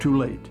Too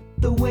late.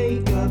 The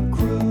Wake Up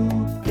Crew,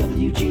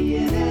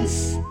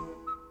 WGNS.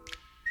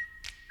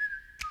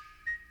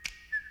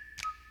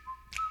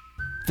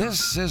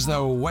 This is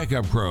the Wake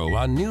Up Crew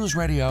on News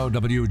Radio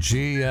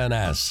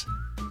WGNS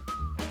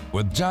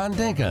with John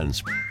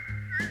Dinkins,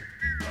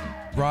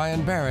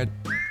 Brian Barrett,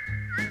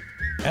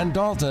 and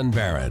Dalton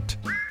Barrett.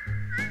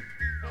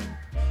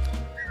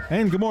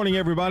 And good morning,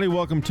 everybody.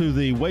 Welcome to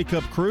the Wake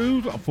Up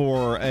Crew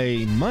for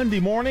a Monday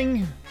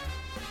morning.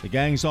 The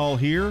gang's all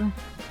here.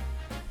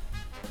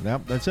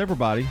 Yep, that's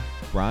everybody.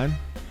 Brian.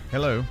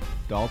 Hello.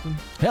 Dalton.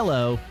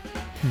 Hello.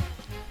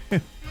 You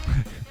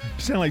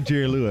sound like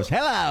Jerry Lewis.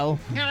 Hello.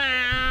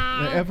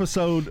 Hello.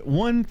 Episode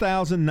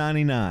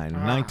 1099.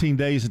 19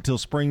 days until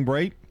spring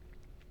break.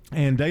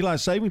 And daylight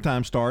saving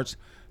time starts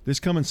this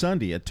coming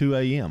Sunday at 2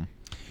 a.m.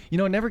 You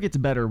know, it never gets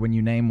better when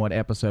you name what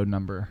episode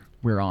number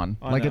we're on.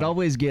 It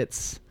always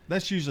gets...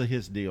 That's usually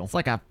his deal. It's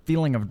like a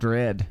feeling of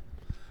dread.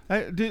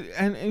 And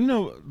you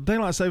know,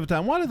 daylight saving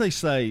time, why do they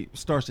say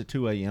starts at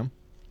 2 a.m.?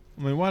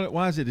 I mean,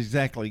 why is it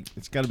exactly,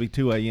 it's got to be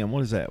 2 a.m.?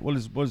 What is that? What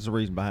is the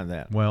reason behind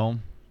that? Well,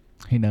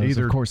 he knows.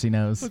 Of course he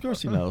knows. Of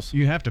course he knows.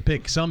 You have to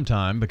pick some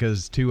time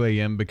because 2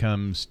 a.m.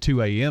 becomes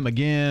 2 a.m.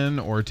 again,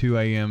 or 2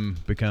 a.m.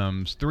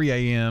 becomes 3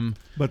 a.m.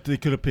 But they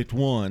could have picked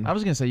 1. I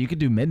was going to say you could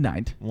do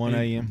midnight. 1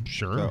 a.m.?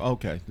 Sure. So,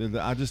 okay.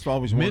 I just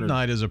always wondered.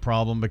 Midnight is a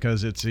problem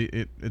because it's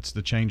the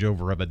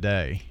changeover of a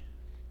day.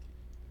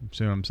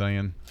 See what I'm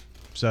saying?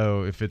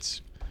 So if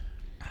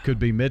could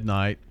be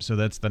midnight, so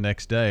that's the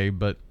next day,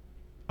 but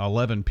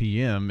 11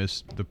 p.m.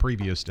 is the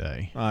previous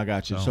day. I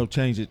got you. So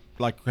change it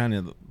like kind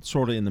of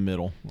sort of in the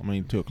middle. I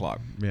mean, 2 o'clock.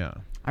 Yeah.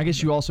 I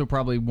guess you also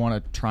probably want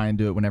to try and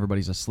do it when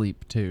everybody's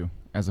asleep, too,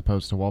 as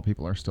opposed to while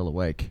people are still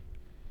awake.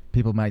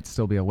 People might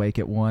still be awake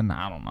at 1.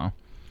 I don't know.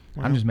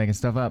 Well, I'm just making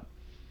stuff up.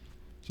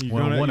 So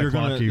you're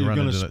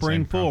going to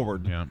spring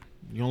forward. Yeah.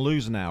 You're going to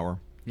lose an hour.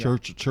 Yeah.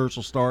 Church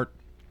will start.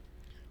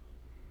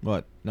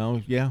 But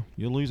no, yeah,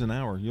 you'll lose an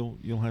hour.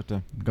 You'll have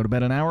to go to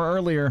bed an hour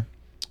earlier.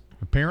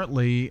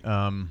 Apparently,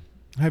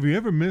 have you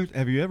ever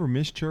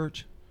missed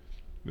church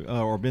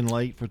or been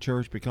late for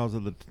church because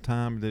of the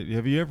time?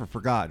 Have you ever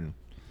forgotten?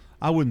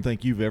 I wouldn't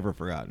think you've ever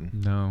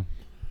forgotten. No.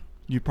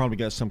 You probably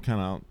got some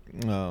kind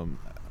of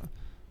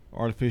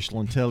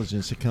artificial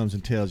intelligence that comes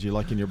and tells you,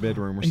 like in your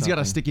bedroom or something. He's got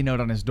a sticky note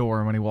on his door,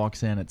 and when he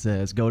walks in, it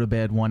says, "Go to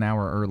bed 1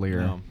 hour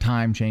earlier. Yeah.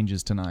 Time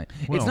changes tonight."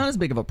 Well, it's not as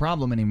big of a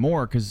problem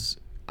anymore because,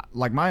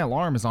 like, my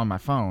alarm is on my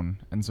phone,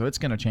 and so it's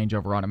going to change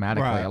over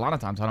automatically. Right. A lot of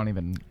times, I don't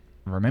even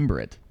remember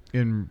it.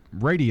 In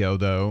radio,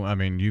 though, I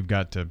mean, you've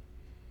got to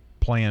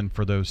plan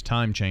for those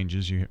time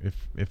changes.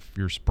 If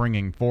you're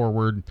springing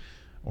forward,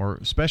 or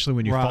especially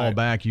when you fall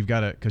back, you've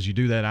got to, because you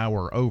do that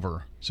hour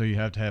over, so you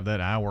have to have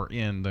that hour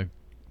in the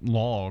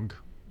log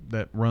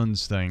that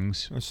runs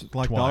things. It's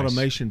like twice. the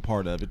automation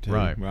part of it too,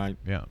 right?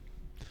 Yeah.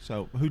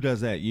 So who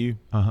does that? You?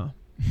 Uh-huh.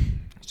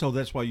 So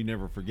that's why you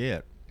never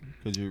forget,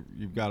 because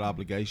you've got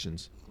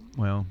obligations.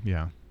 Well,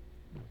 yeah.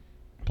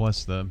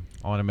 Plus the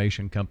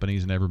automation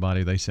companies and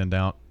everybody, they send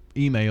out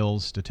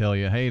emails to tell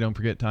you, hey, don't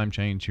forget time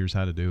change, here's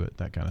how to do it,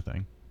 that kind of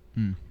thing.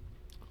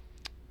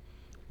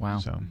 Wow.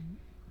 So,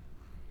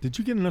 did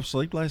you get enough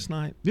sleep last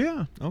night?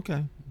 yeah.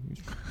 Okay.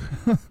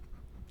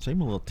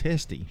 Seem a little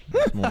testy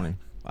this morning.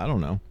 I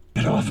don't know.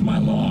 Get off my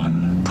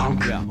lawn,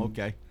 punk. Yeah,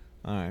 okay.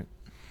 All right.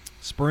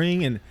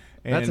 Spring and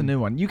That's a new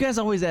one. You guys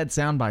always add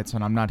sound bites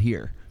when I'm not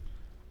here.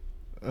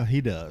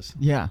 He does.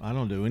 Yeah. I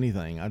don't do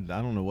anything. I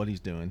don't know what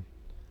he's doing.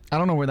 I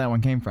don't know where that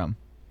one came from.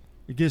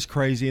 It gets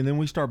crazy, and then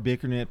we start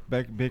bickering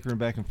back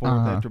and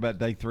forth after about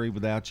day 3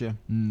 without you.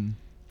 Mm.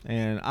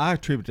 And I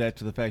attribute that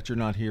to the fact you're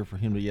not here for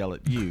him to yell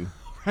at you.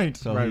 Right.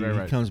 So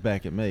he comes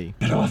back at me.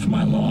 Get off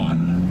my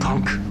lawn,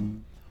 punk.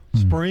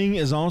 Spring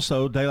is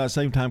also daylight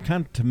saving time.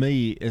 Kind of to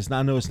me,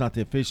 I know it's not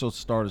the official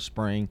start of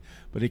spring,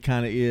 but it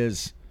kind of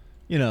is.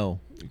 You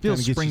know, it feels kind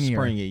of gets you springier.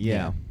 springy.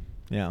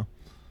 Yeah.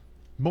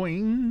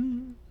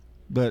 Boing.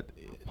 But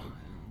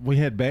we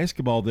had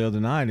basketball the other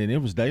night, and it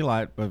was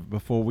daylight. But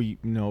before we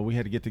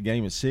had to get the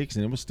game at 6,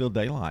 and it was still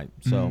daylight.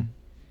 So,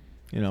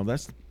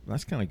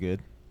 that's kind of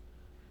good.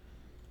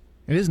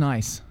 It is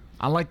nice.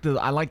 I like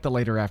the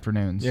later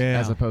afternoons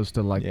as opposed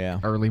to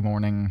early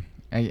morning.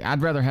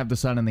 I'd rather have the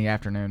sun in the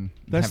afternoon.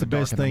 That's the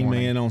best thing,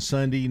 morning. man, on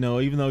Sunday.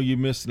 Even though you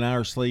missed an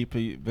hour's sleep,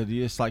 but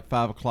it's like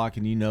 5 o'clock,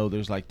 and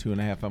there's like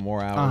 2.5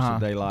 more hours of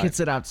daylight. Get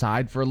sit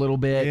outside for a little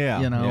bit.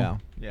 Yeah.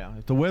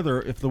 If the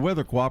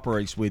weather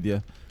cooperates with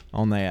you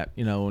on that,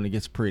 and it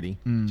gets pretty.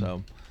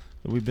 So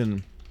we've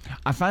been.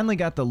 I finally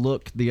got the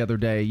look the other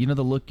day. You know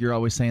the look you're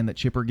always saying that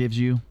Chipper gives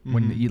you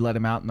when you let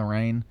him out in the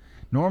rain?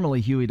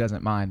 Normally, Huey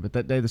doesn't mind, but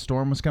that day the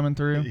storm was coming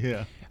through,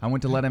 I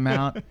went to let him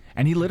out,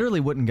 and he literally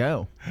wouldn't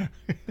go.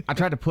 I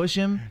tried to push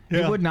him. He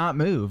would not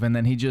move, and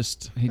then he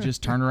just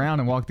turned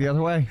around and walked the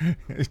other way.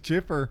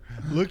 Chipper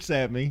looks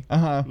at me,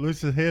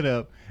 lifts his head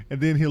up,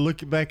 and then he'll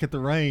look back at the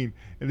rain,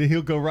 and then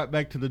he'll go right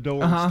back to the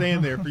door and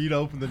stand there for you to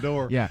open the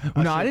door. Yeah.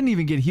 I didn't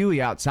even get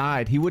Huey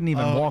outside. He wouldn't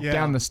even walk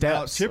down the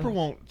steps.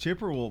 No,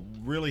 Chipper will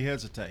really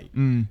hesitate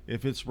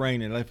if it's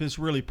raining, if it's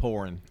really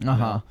pouring.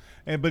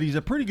 But he's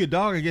a pretty good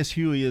dog. I guess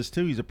Huey is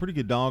too. He's a pretty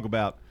good dog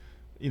about,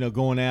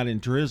 going out in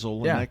drizzle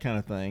and that kind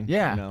of thing.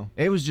 Yeah.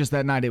 It was just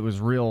that night. It was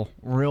real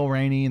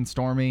rainy and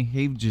stormy.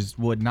 He just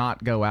would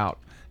not go out.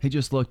 He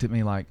just looked at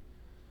me like,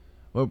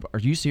 "Well, are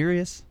you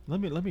serious?"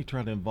 Let me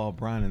try to involve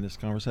Brian in this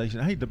conversation.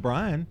 Hey,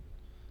 Brian.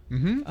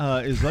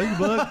 Is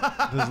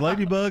Ladybug? Does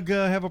Ladybug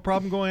have a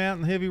problem going out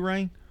in heavy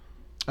rain?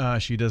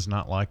 She does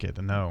not like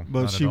it. No,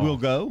 but she will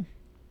go.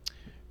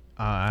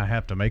 I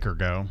have to make her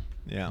go.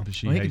 Yeah,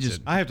 she hates it.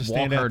 I have to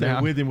stand out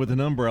there with him with an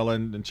umbrella,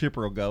 and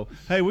Chipper will go.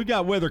 Hey, we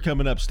got weather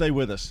coming up. Stay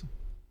with us.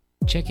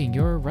 Checking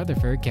your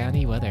Rutherford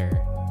County weather.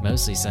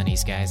 Mostly sunny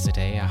skies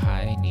today, a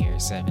high near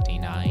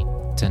 79.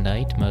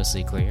 Tonight,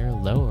 mostly clear,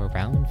 low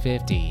around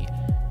 50.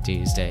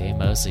 Tuesday,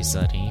 mostly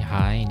sunny,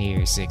 high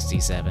near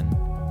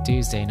 67.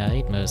 Tuesday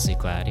night, mostly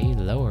cloudy,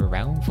 low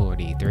around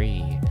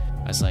 43.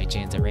 A slight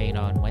chance of rain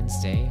on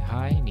Wednesday,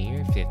 high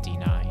near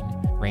 59.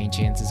 Rain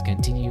chances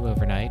continue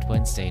overnight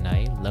Wednesday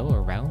night, low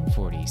around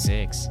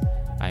 46.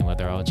 I'm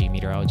weatherology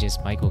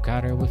meteorologist Michael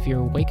Cotter with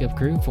your Wake Up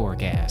Crew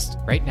forecast.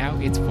 Right now,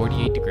 it's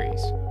 48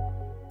 degrees.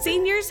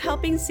 Seniors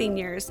Helping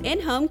Seniors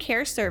in-home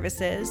care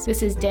services.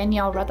 This is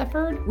Danielle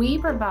Rutherford. We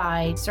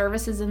provide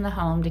services in the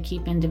home to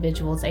keep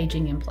individuals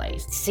aging in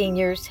place.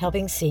 Seniors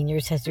Helping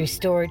Seniors has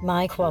restored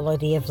my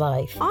quality of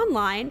life.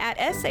 Online at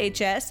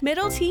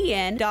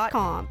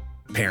shsmiddletn.com.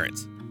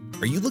 Parents,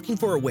 are you looking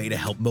for a way to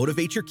help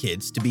motivate your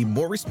kids to be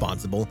more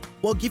responsible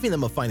while giving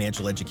them a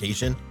financial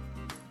education?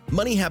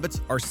 Money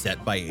habits are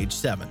set by age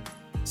 7.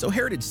 So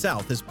Heritage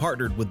South has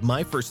partnered with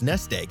My First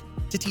Nest Egg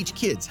to teach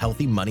kids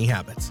healthy money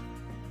habits.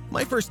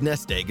 My First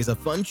Nest Egg is a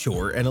fun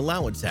chore and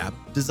allowance app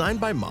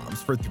designed by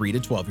moms for 3 to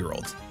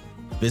 12-year-olds.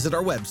 Visit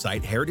our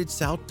website,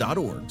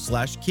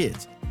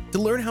 heritagesouth.org/kids, to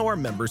learn how our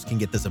members can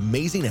get this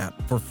amazing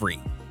app for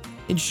free.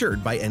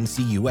 Insured by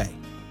NCUA.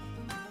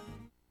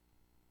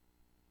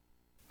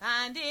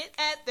 Find it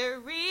at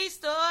the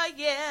Restore,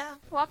 yeah.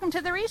 Welcome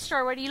to the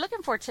Restore. What are you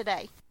looking for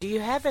today? Do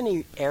you have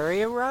any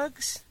area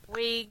rugs?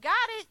 We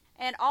got it.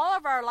 And all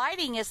of our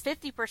lighting is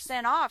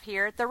 50% off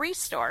here at the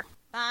Restore.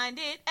 Find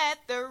it at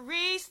the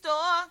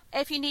Restore.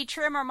 If you need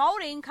trim or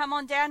molding, come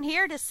on down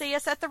here to see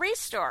us at the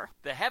Restore.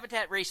 The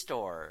Habitat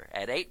Restore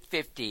at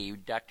 850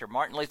 Dr.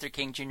 Martin Luther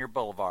King Jr.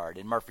 Boulevard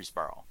in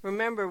Murfreesboro.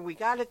 Remember, we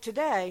got it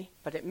today,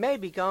 but it may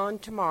be gone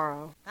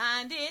tomorrow.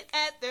 Find it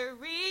at the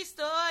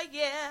Restore,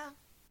 yeah.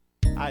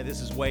 Hi,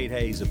 this is Wade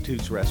Hayes of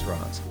Toots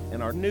Restaurants,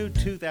 and our new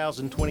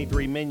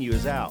 2023 menu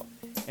is out.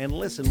 And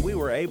listen, we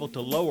were able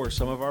to lower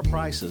some of our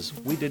prices.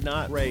 We did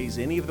not raise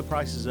any of the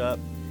prices up,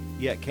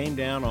 yet came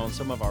down on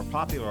some of our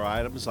popular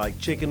items like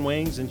chicken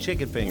wings and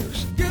chicken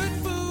fingers. Good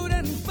food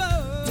and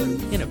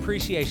fun. In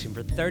appreciation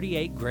for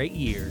 38 great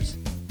years,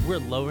 we're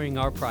lowering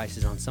our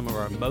prices on some of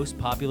our most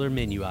popular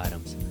menu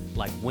items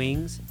like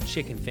wings,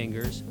 chicken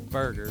fingers,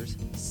 burgers,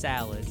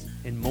 salads,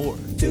 and more.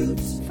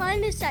 Toots.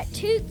 Find us at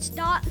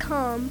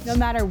toots.com. No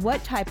matter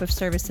what type of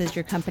services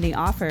your company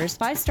offers,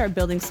 ViStar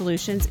Building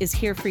Solutions is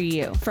here for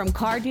you. From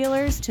car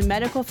dealers to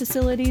medical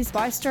facilities,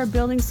 ViStar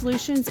Building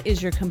Solutions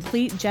is your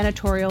complete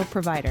janitorial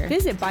provider.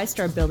 Visit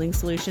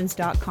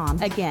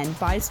ViStarBuildingSolutions.com. Again,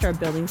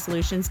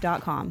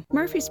 ViStarBuildingSolutions.com.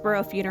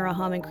 Murfreesboro Funeral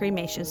Home and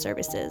Cremation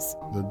Services.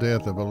 The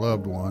death of a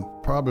loved one,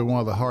 probably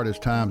one of the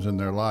hardest times in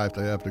their life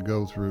they have to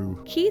go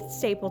through. Keith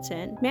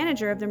Stapleton,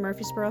 manager of the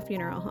Murfreesboro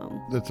Funeral Home.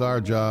 It's our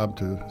job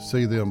to see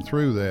them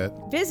through that.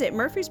 Visit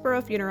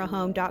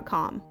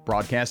MurfreesboroFuneralHome.com.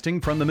 Broadcasting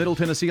from the Middle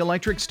Tennessee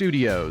Electric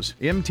Studios,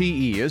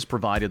 MTE has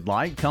provided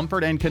light,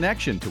 comfort, and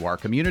connection to our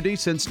community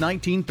since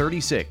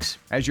 1936.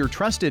 As your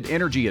trusted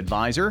energy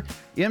advisor,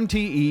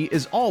 MTE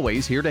is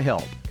always here to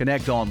help.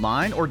 Connect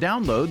online or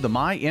download the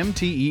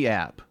MyMTE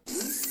app.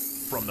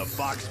 From the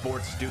Fox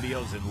Sports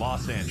Studios in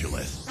Los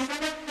Angeles,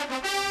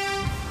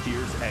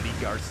 here's Eddie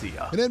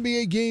Garcia. In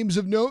NBA games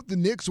of note, the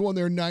Knicks won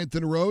their 9th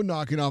in a row,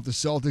 knocking off the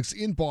Celtics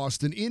in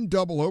Boston in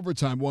double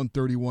overtime,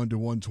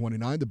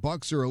 131-129. The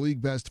Bucks are a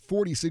league best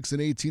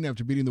 46-18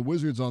 after beating the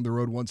Wizards on the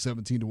road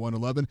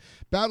 117-111.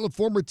 Battle of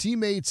former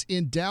teammates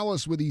in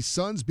Dallas with the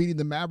Suns beating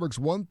the Mavericks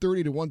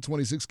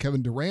 130-126.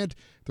 Kevin Durant,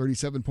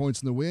 37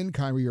 points in the win.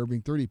 Kyrie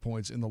Irving, 30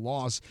 points in the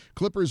loss.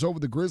 Clippers over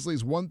the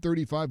Grizzlies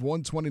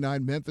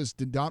 135-129. Memphis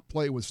did not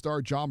play with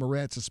star Ja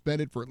Morant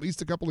suspended for at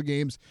least a couple of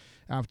games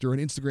after an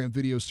Instagram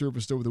video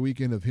surfaced over the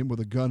weekend of him with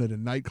a gun at a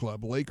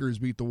nightclub. Lakers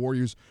beat the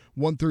Warriors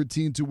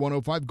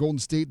 113-105. Golden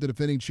State, the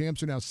defending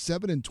champs, are now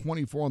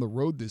 7-24 on the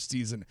road this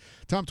season.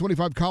 Top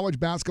 25 college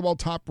basketball,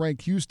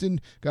 top-ranked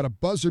Houston got a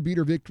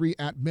buzzer-beater victory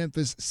at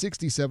Memphis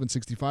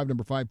 67-65.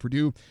 Number 5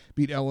 Purdue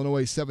beat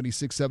Illinois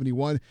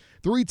 76-71.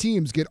 3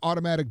 teams get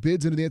automatic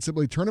bids into the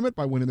NCAA tournament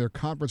by winning their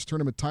conference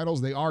tournament titles.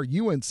 They are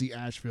UNC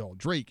Asheville,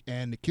 Drake,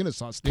 and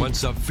Kennesaw State. When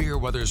severe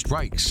weather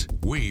strikes,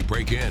 we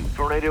break in.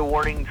 Tornado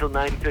warning until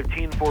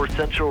 9:15 for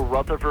central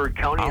Rutherford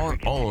County. Our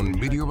own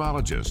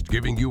meteorologist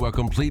giving you a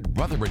complete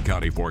Rutherford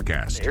County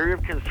forecast. The area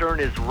of concern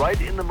is right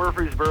in the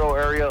Murfreesboro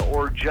area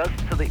or just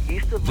to the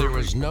east of There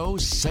is no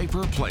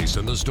safer place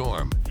in the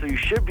storm. So you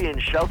should be in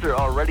shelter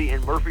already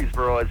in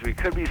Murfreesboro as we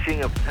could be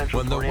seeing a potential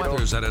when tornado. the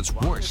weather's at its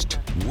worst,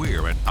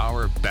 we're at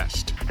our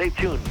best. Stay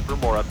tuned for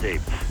more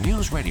updates.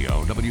 News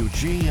Radio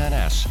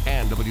WGNS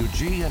and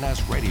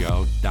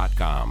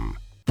WGNSradio.com.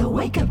 The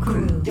Wake Up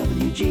Crew,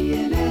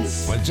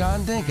 WGNS. With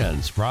John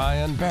Dinkins,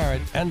 Brian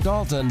Barrett, and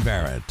Dalton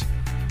Barrett.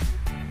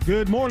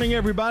 Good morning,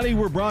 everybody.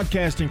 We're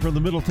broadcasting from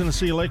the Middle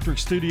Tennessee Electric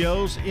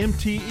Studios.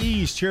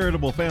 MTE's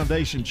charitable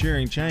foundation,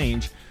 Sharing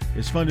Change,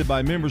 is funded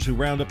by members who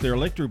round up their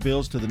electric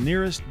bills to the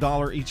nearest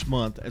dollar each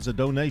month as a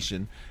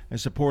donation and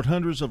support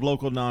hundreds of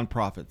local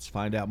nonprofits.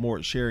 Find out more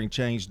at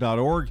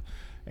sharingchange.org.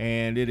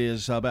 And it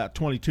is about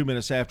 22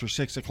 minutes after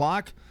 6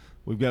 o'clock.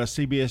 We've got a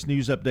CBS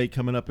News update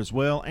coming up as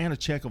well, and a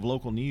check of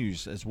local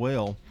news as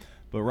well.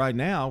 But right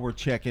now, we're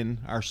checking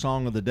our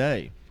song of the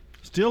day.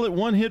 Still at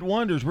one-hit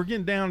wonders. We're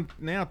getting down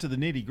now to the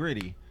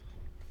nitty-gritty.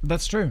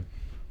 That's true.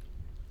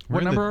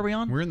 What number are we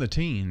on? We're in the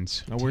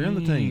teens. Oh, we're in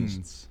the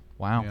teens.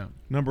 Wow. Yeah.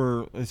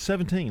 Number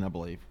 17, I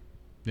believe.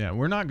 Yeah,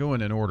 we're not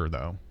going in order,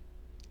 though.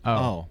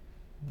 Oh.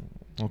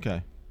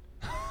 Okay.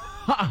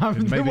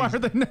 Then what are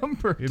the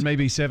numbers? It may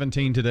be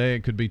 17 today.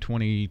 It could be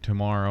 20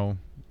 tomorrow.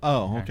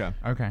 Oh, okay.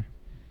 Okay.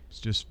 It's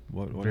just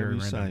whatever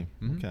you say.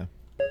 Mm-hmm. Okay.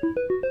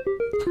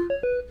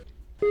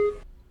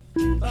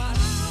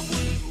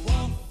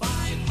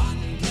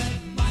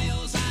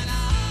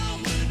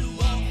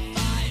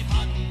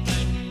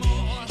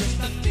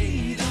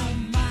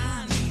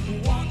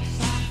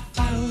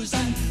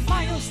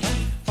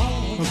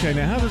 Okay,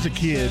 now how does a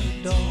kid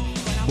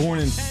born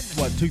in,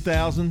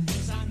 2000,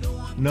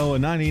 know a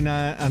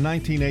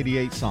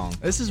 1988 song?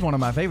 This is one of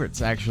my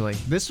favorites, actually.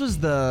 This was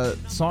the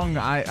song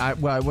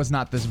well, it was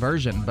not this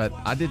version, but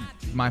I did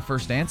my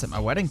first dance at my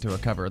wedding to a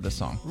cover of this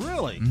song.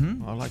 Really?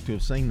 Mm-hmm. I'd like to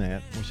have seen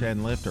that. Wish I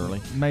hadn't left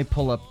early. May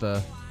pull up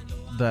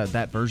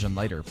that version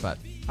later, but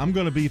I'm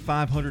Gonna Be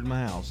 500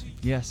 Miles.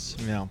 Yes.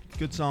 Yeah,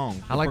 good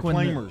song. I like when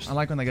they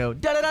go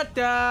da da da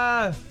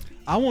da.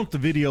 I want the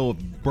video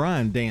of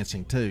Brian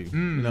dancing too. You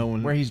know,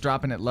 where he's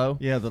dropping it low.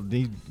 Yeah,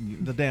 the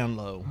down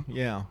low.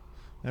 Yeah,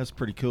 that's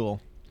pretty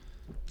cool.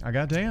 I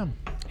got damn.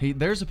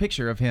 There's a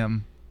picture of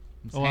him.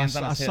 I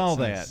saw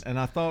that, and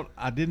I thought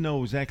I didn't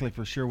know exactly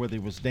for sure whether he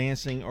was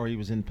dancing or he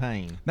was in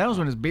pain. That was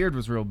when his beard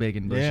was real big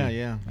and bushy.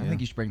 Yeah. I think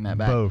you should bring that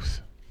back.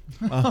 Both.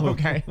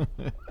 Okay.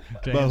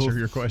 To answer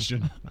your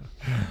question.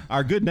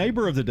 Our good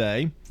neighbor of the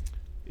day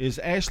is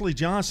Ashley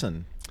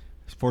Johnson.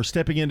 For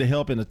stepping in to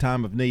help in a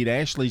time of need,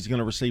 Ashley's going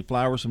to receive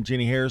flowers from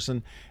Jenny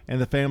Harrison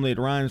and the family at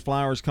Ryan's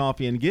Flowers,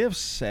 Coffee, and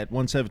Gifts at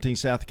 117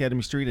 South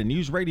Academy Street and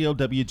News Radio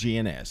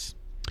WGNS.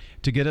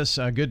 To get us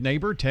a good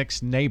neighbor,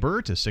 text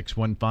neighbor to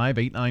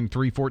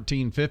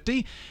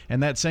 615-893-1450.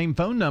 And that same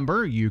phone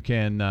number, you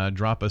can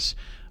drop us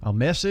a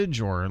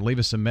message or leave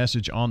us a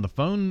message on the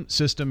phone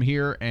system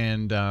here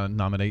and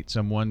nominate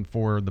someone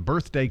for the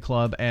birthday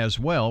club as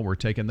well. We're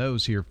taking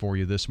those here for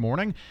you this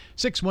morning.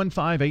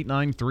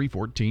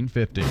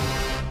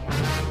 615-893-1450.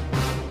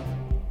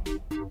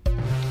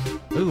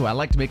 Ooh, I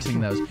liked mixing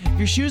those. If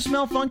your shoes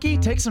smell funky,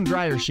 take some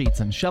dryer sheets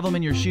and shove them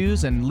in your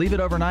shoes and leave it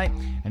overnight,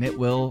 and it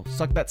will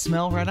suck that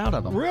smell right out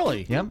of them.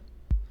 Really? Yep.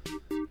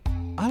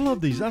 I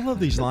love these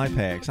life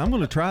hacks. I'm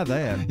going to try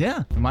that.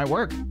 Yeah, it might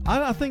work.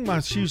 I think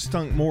my shoes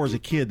stunk more as a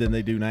kid than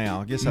they do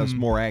now. I guess I was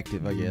more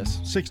active,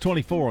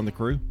 624 on the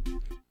crew.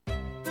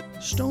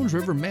 Stones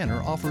River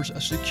Manor offers a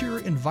secure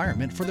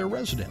environment for their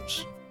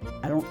residents.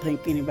 I don't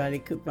think anybody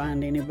could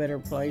find any better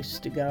place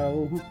to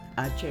go.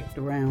 I checked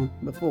around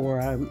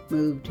before I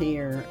moved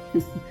here.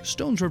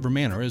 Stones River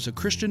Manor is a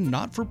Christian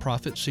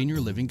not-for-profit senior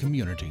living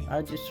community.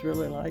 I just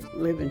really like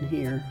living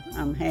here.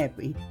 I'm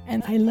happy.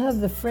 And I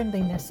love the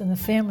friendliness and the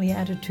family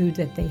attitude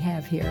that they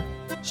have here.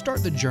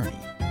 Start the journey.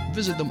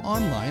 Visit them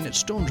online at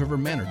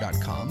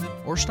stonesrivermanor.com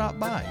or stop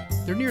by.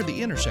 They're near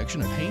the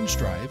intersection of Haynes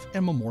Drive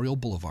and Memorial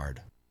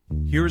Boulevard.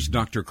 Here's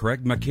Dr.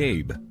 Craig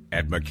McCabe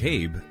at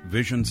McCabe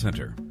Vision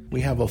Center. We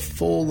have a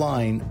full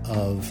line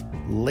of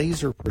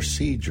laser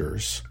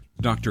procedures.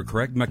 Dr.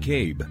 Craig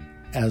McCabe.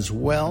 As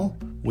well,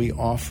 we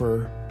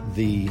offer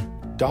the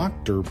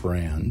Doctor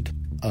brand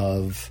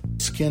of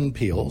skin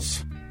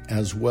peels,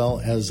 as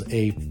well as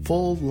a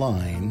full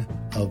line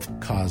of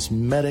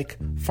cosmetic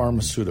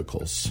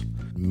pharmaceuticals.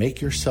 Make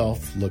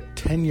yourself look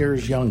 10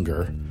 years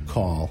younger.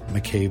 Call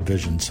McCabe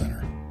Vision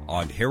Center.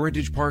 On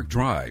Heritage Park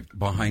Drive,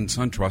 behind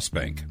SunTrust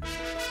Bank.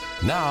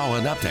 Now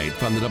an update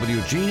from the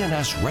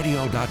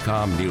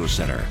WGNSradio.com News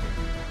Center.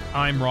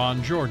 I'm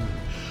Ron Jordan.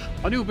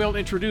 A new bill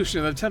introduced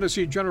in the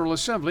Tennessee General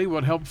Assembly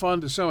would help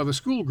fund some of the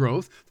school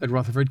growth that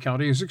Rutherford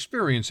County is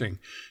experiencing.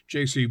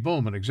 J.C.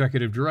 Bowman,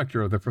 Executive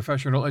Director of the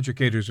Professional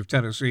Educators of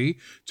Tennessee,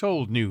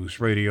 told News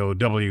Radio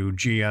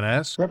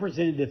WGNS.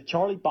 Representative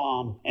Charlie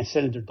Baum and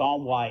Senator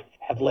Dawn White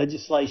have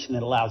legislation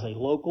that allows a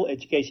local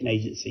education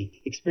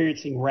agency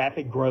experiencing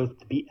rapid growth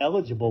to be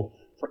eligible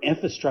for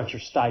infrastructure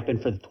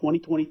stipend for the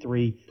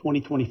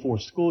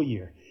 2023-2024 school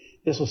year.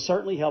 This will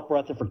certainly help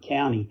Rutherford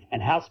County,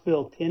 and House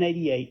Bill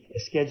 1088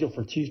 is scheduled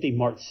for Tuesday,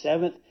 March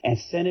 7th, and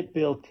Senate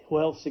Bill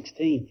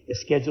 1216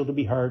 is scheduled to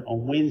be heard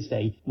on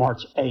Wednesday,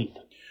 March 8th.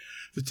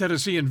 The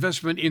Tennessee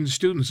Investment in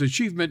Students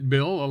Achievement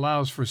Bill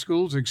allows for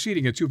schools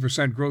exceeding a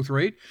 2% growth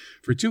rate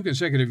for 2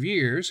 consecutive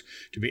years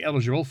to be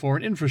eligible for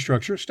an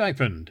infrastructure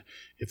stipend.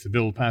 If the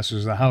bill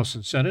passes the House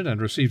and Senate and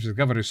receives the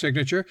governor's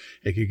signature,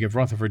 it could give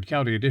Rutherford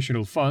County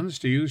additional funds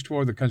to use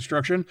toward the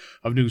construction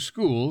of new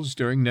schools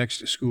during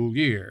next school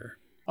year.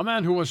 A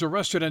man who was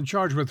arrested and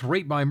charged with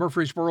rape by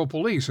Murfreesboro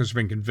police has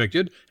been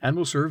convicted and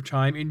will serve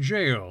time in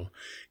jail.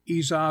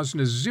 Izaz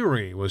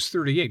Naziri was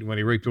 38 when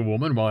he raped a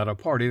woman while at a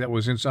party that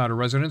was inside a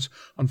residence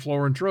on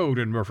Florence Road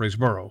in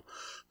Murfreesboro.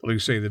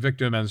 Police say the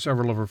victim and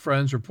several of her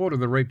friends reported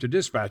the rape to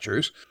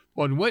dispatchers.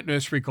 One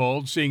witness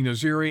recalled seeing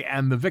Naziri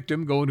and the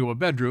victim go into a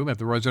bedroom at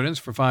the residence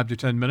for 5 to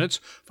 10 minutes,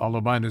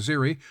 followed by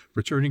Naziri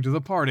returning to the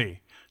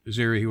party.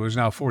 Naziri, who is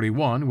now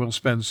 41, will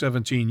spend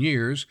 17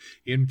 years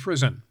in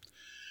prison.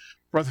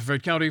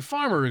 Rutherford County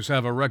farmers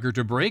have a record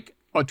to break.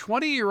 A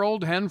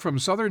 20-year-old hen from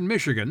southern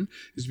Michigan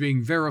is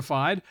being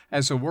verified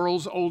as the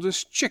world's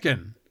oldest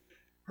chicken.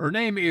 Her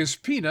name is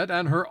Peanut,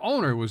 and her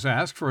owner was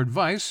asked for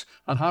advice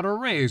on how to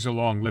raise a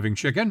long-living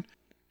chicken.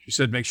 She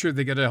said make sure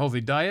they get a healthy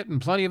diet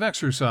and plenty of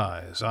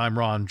exercise. I'm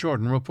Ron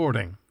Jordan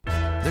reporting.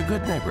 The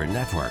Good Neighbor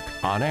Network,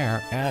 on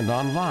air and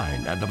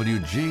online at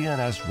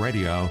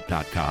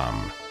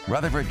WGNSradio.com.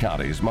 Rutherford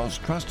County's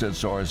most trusted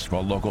source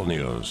for local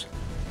news.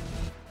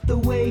 The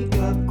Wake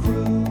Up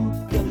Crew,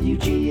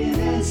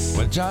 WGNS.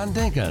 With John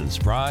Dinkins,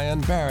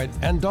 Brian Barrett,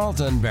 and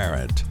Dalton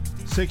Barrett.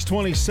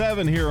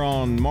 6:27 here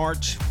on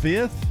March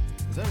 5th.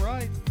 Is that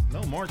right?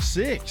 No, March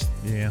 6th.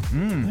 Yeah.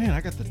 Man,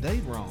 I got the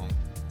date wrong.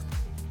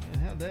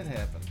 Man, how'd that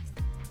happen?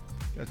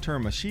 Got to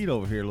turn my sheet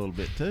over here a little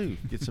bit, too.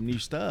 Get some new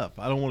stuff.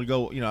 I don't want to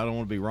go, I don't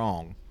want to be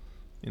wrong.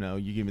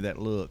 You give me that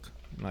look.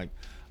 Like,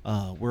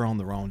 we're on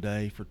the wrong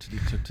day for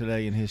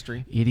today in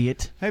history.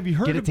 Idiot. Have you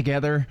heard Get it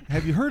together.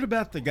 Have you heard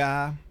about the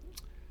guy,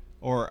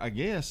 or I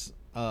guess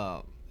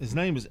his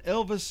name is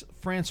Elvis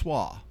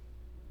Francois,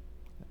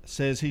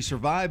 says he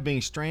survived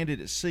being stranded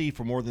at sea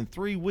for more than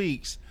 3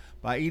 weeks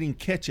by eating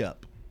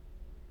ketchup.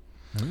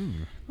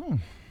 Oh.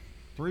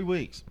 3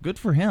 weeks. Good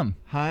for him.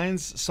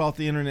 Heinz sought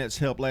the internet's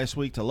help last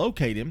week to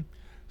locate him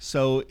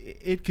so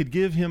it could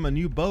give him a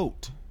new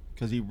boat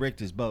because he wrecked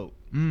his boat.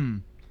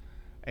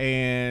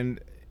 And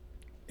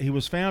he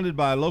was founded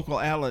by a local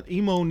outlet,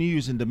 Emo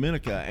News in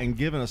Dominica, and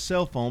given a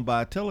cell phone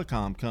by a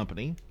telecom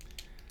company.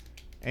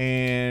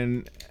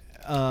 And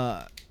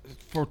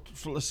for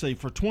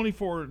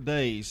 24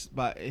 days,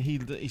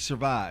 he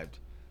survived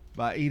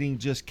by eating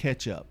just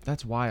ketchup.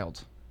 That's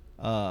wild.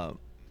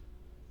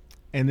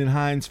 And then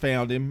Heinz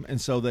found him,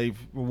 and so they've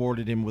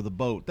rewarded him with a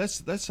boat.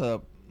 That's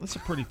a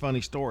pretty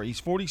funny story.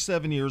 He's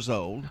 47 years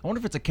old. I wonder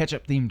if it's a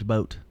ketchup-themed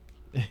boat.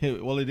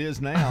 Well, it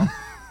is now.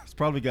 It's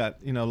probably got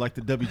like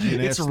the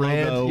WGNS it's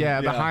red. logo.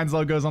 Yeah, the Heinz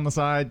logo's on the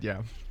side.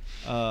 Yeah.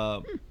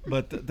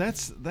 But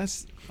that's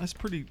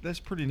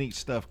pretty neat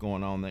stuff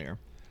going on there.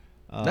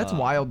 That's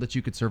wild that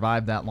you could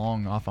survive that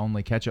long off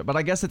only ketchup. But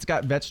I guess it's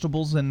got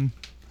vegetables and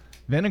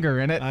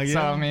vinegar in it. And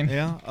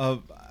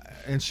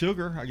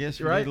sugar. I guess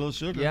you right. need a little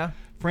sugar. Yeah.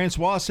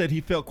 Francois said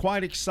he felt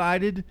quite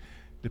excited,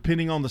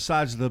 depending on the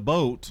size of the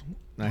boat.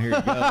 Now here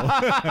you go.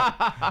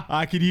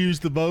 I could use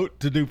the boat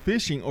to do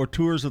fishing or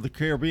tours of the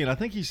Caribbean. I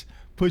think he's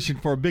pushing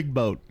for a big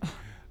boat.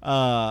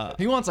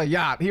 He wants a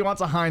yacht. He wants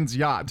a Heinz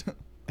yacht.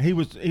 He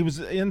was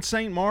in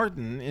St.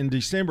 Martin in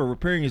December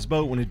repairing his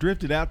boat when he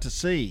drifted out to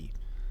sea.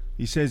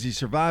 He says he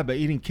survived by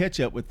eating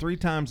ketchup 3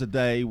 times a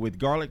day with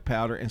garlic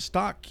powder and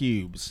stock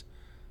cubes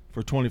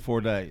for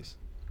 24 days.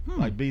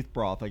 Like beef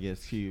broth, I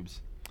guess,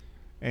 cubes.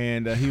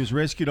 And he was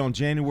rescued on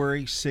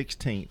January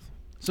 16th.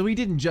 So he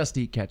didn't just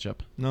eat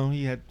ketchup. No,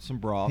 he had some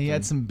broth. He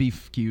had some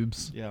beef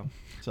cubes. Yeah.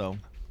 So,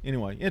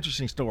 anyway,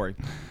 interesting story.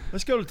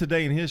 Let's go to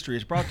Today in History.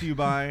 It's brought to you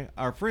by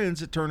our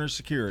friends at Turner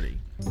Security.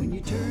 When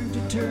you turn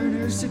to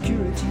Turner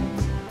Security,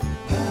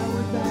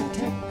 powered by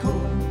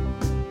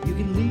TechCore, you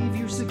can leave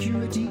your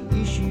security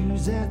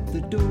issues at the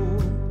door.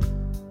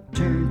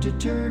 Turn to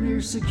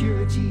Turner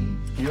Security.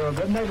 Your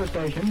Good Neighbor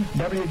Station,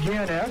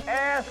 WGNS.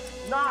 Ask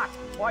not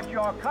what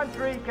your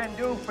country can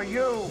do for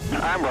you.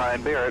 I'm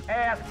Brian Barrett.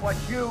 Ask what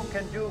you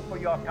can do for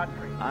your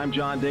country. I'm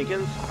John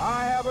Dinkins.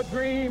 I have a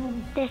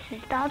dream. This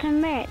is Dalton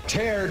Merritt.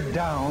 Tear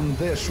down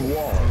this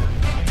wall.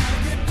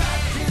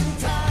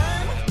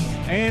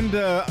 And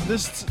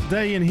this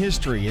day in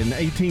history, in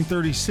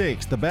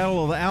 1836, the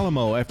Battle of the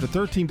Alamo. After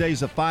 13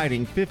 days of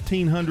fighting,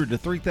 1,500 to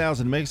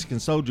 3,000 Mexican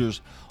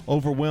soldiers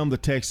overwhelmed the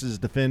Texas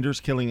defenders,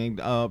 killing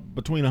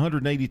between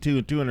 182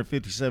 and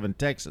 257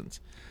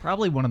 Texans.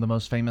 Probably one of the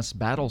most famous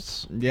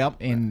battles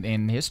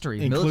in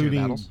history,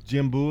 including battles.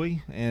 Jim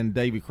Bowie and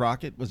Davy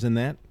Crockett was in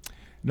that.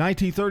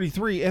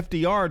 1933,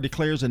 FDR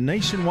declares a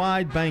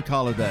nationwide bank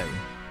holiday.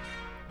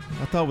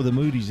 I thought with the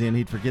Moody's in,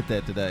 he'd forget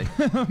that today,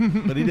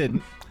 but he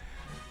didn't.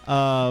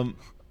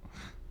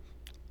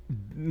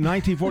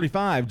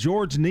 1945,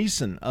 George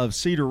Neeson of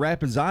Cedar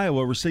Rapids,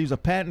 Iowa, receives a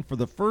patent for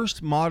the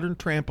first modern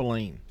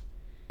trampoline.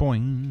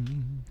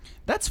 Boing.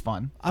 That's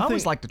fun. I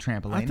always liked a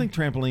trampoline. I think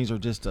trampolines are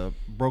just a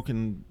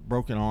broken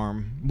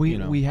arm.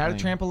 We had a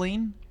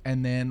trampoline,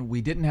 and then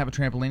we didn't have a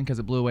trampoline because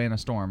it blew away in a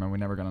storm, and we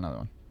never got another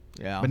one.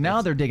 Yeah. But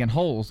now they're digging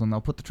holes, and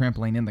they'll put the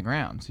trampoline in the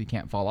ground so you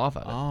can't fall off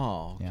of it.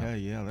 Oh, okay.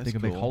 Yeah, that's Dig a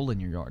cool. big hole in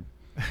your yard.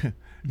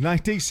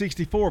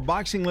 1964,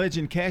 boxing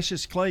legend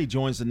Cassius Clay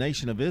joins the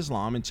Nation of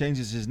Islam and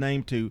changes his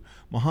name to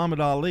Muhammad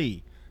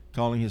Ali,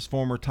 calling his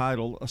former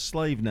title a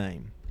slave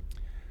name.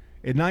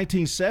 In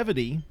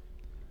 1970,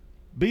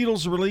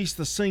 Beatles released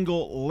the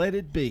single Let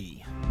It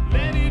Be.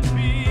 Let it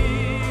be,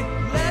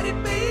 let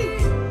it be,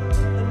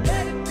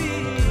 let it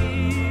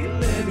be,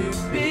 let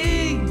it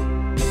be.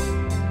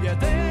 Yeah,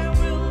 there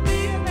will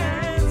be an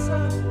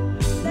answer.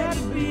 Let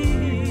it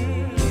be.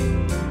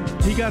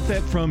 He got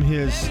that from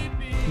his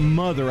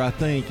mother, I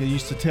think. He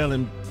used to tell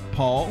him,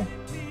 Paul.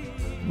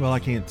 Well, I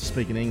can't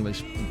speak in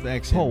English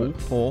accent.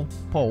 Paul.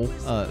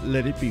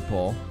 Let it be,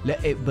 Paul.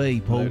 Let it be,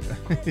 Paul.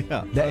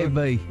 Yeah. Let it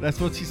be. That's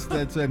what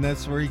and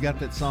that's where he got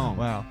that song.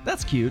 Wow,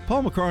 that's cute.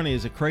 Paul McCartney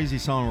is a crazy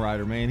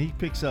songwriter, man. He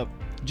picks up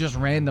just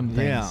random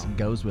things and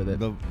goes with it.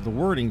 The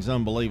wording's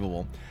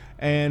unbelievable.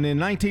 And in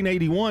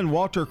 1981,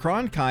 Walter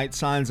Cronkite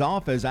signs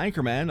off as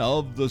anchorman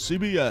of the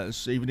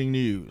CBS Evening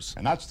News.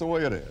 And that's the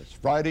way it is.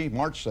 Friday,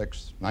 March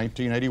 6th,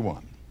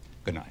 1981.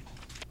 Good night.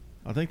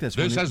 I think that's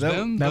this has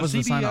been the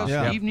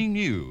CBS Evening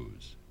Yeah.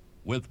 News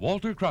with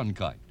Walter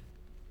Cronkite.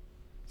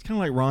 It's kind of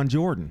like Ron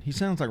Jordan. He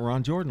sounds like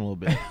Ron Jordan a little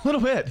bit. A little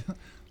bit.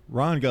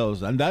 Ron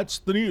goes, and that's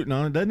the news.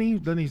 No, doesn't he?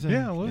 Doesn't he say?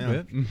 Yeah, a little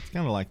bit. It's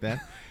kind of like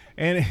that.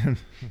 And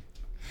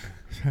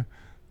in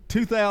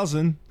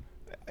 2000,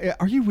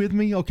 are you with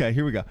me? Okay,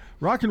 here we go.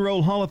 Rock and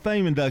Roll Hall of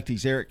Fame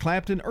inductees: Eric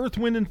Clapton, Earth,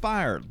 Wind and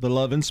Fire, The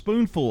Lovin'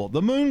 Spoonful,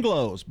 The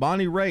Moonglows,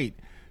 Bonnie Raitt.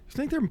 You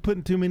think they're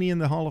putting too many in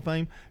the Hall of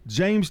Fame?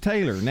 James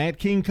Taylor, Nat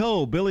King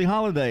Cole, Billie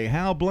Holiday,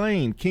 Hal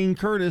Blaine, King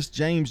Curtis,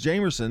 James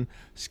Jamerson,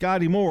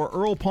 Scotty Moore,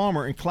 Earl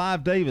Palmer, and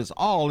Clive Davis,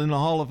 all in the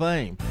Hall of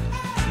Fame.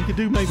 You could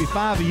do maybe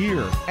 5 a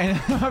year. And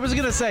I was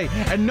going to say,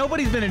 and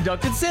nobody's been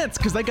inducted since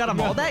because they got them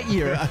all that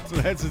year.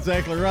 That's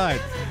exactly right.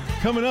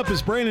 Coming up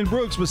is Brandon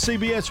Brooks with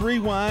CBS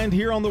Rewind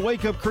here on the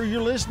Wake Up Crew.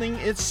 You're listening.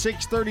 It's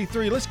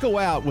 6:33. Let's go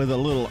out with a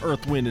little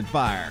Earth, Wind, and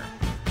Fire.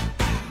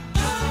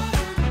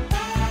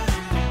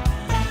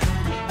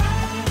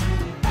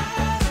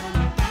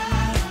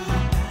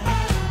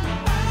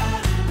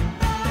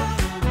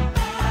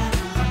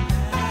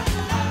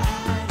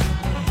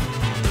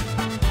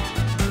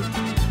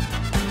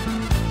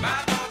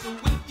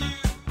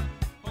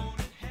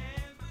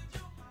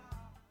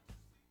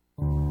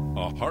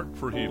 Heart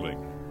for Healing.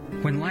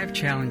 When life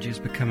challenges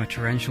become a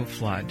torrential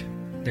flood,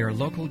 there are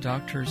local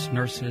doctors,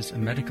 nurses,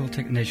 and medical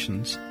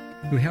technicians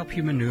who help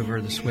you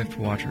maneuver the swift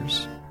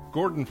waters.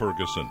 Gordon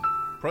Ferguson,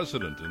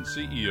 President and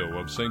CEO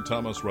of St.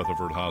 Thomas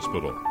Rutherford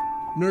Hospital.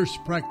 Nurse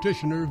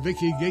practitioner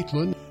Vicki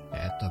Gatelin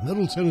at the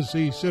Middle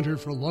Tennessee Center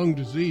for Lung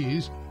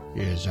Disease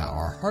is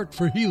our Heart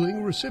for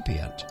Healing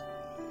recipient.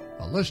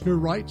 A listener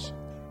writes,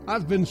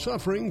 I've been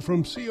suffering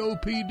from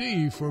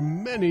COPD for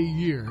many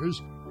years,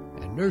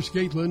 and Nurse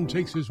Gatelin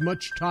takes as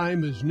much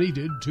time as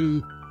needed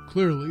to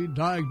clearly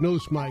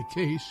diagnose my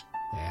case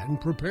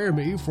and prepare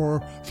me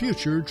for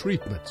future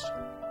treatments.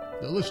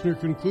 The listener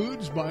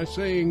concludes by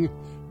saying,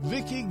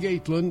 Vicki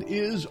Gatelin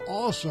is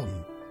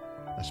awesome.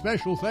 A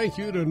special thank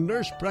you to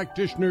nurse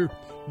practitioner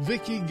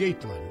Vicki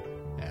Gatelin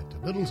at the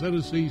Middle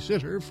Tennessee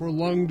Center for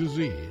Lung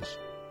Disease.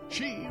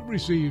 She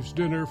receives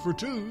dinner for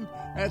two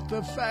at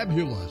the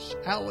fabulous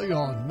Alley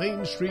on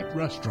Main Street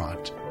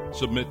restaurant.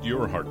 Submit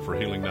your Heart for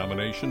Healing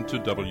nomination to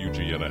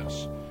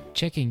WGNS.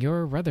 Checking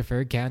your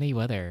Rutherford County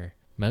weather.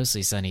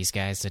 Mostly sunny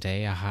skies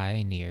today, a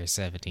high near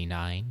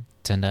 79.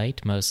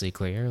 Tonight, mostly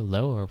clear,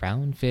 low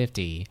around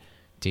 50.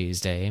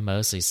 Tuesday,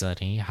 mostly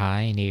sunny,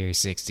 high near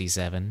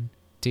 67.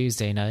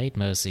 Tuesday night,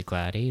 mostly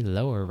cloudy,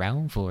 low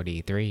around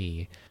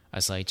 43.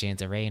 A slight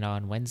chance of rain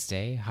on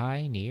Wednesday,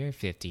 high near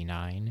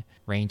 59.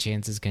 Rain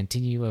chances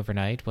continue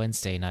overnight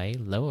Wednesday night,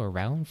 low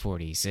around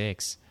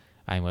 46.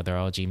 I'm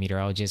weatherology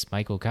meteorologist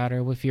Michael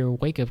Cotter with your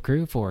Wake Up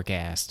Crew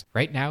forecast.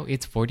 Right now,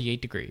 it's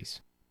 48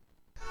 degrees.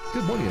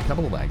 Good morning. A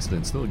couple of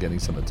accidents still getting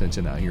some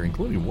attention out here,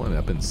 including one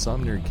up in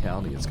Sumner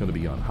County. It's going to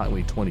be on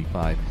Highway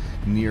 25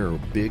 near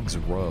Biggs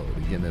Road.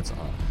 Again, that's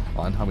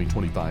on Highway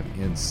 25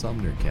 in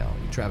Sumner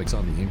County. Traffic's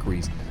on the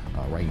increase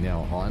right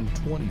now on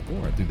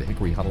 24 through the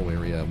Hickory Hollow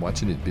area,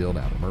 watching it build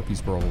out of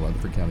Murfreesboro,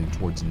 Rutherford County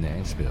towards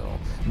Nashville.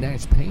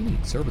 Nash Painting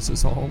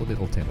services all of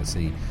Middle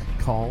Tennessee.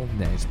 Call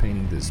Nash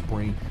Painting this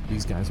spring.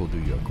 These guys will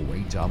do you a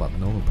great job. I've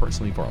known them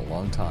personally for a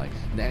long time.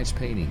 Nash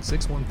Painting,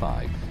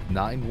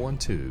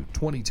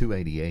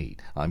 615-912-2288.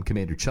 I'm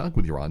Commander Chuck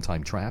with your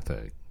on-time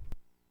traffic.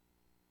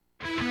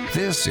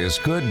 This is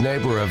Good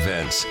Neighbor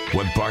Events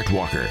with Bart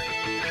Walker.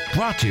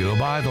 Brought to you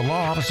by the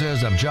law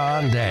offices of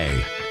John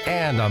Day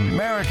and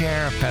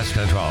AmeriCare Pest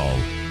Control.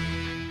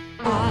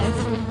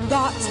 I've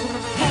got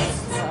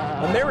pests.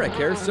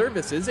 AmeriCare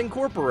Services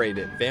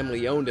Incorporated,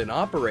 family-owned and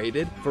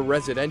operated. For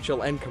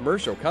residential and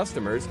commercial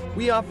customers,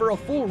 we offer a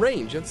full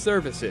range of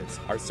services.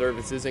 Our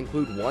services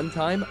include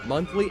one-time,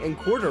 monthly, and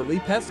quarterly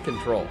pest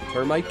control,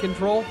 termite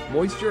control,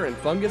 moisture and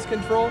fungus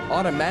control,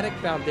 automatic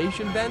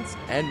foundation vents,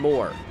 and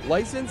more.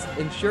 Licensed,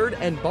 insured,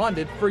 and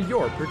bonded for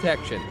your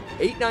protection.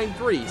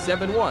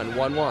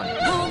 893-7111.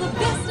 Call the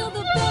best of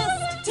the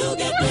best to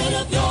get rid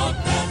of your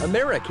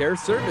AmeriCare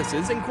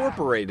Services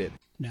Incorporated.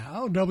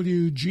 Now,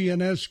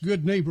 WGNS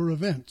Good Neighbor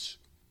events.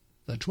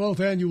 The 12th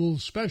annual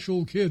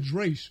Special Kids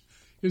Race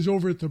is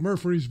over at the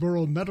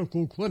Murfreesboro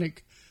Medical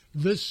Clinic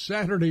this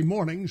Saturday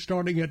morning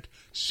starting at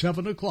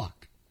 7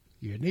 o'clock.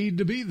 You need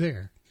to be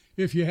there.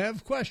 If you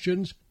have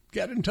questions,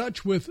 get in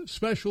touch with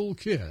Special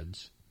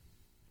Kids.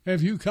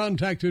 Have you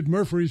contacted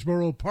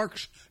Murfreesboro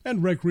Parks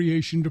and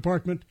Recreation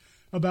Department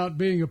about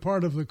being a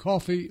part of the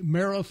Coffee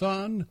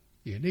Marathon?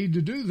 You need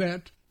to do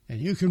that,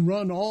 and you can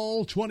run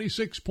all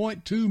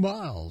 26.2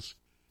 miles.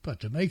 But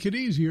to make it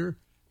easier,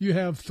 you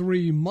have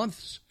 3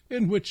 months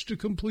in which to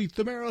complete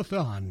the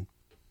marathon.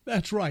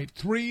 That's right,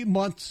 3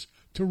 months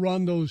to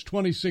run those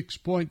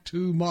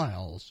 26.2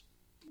 miles.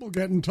 We'll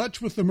get in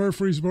touch with the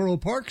Murfreesboro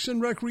Parks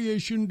and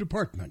Recreation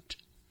Department.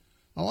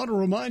 I want to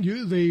remind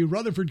you the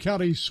Rutherford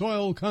County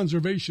Soil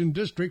Conservation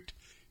District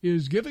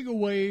is giving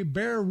away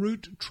bare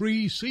root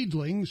tree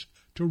seedlings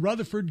to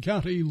Rutherford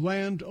County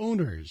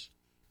landowners.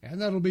 And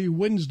that'll be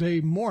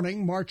Wednesday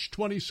morning, March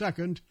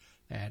 22nd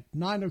at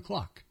 9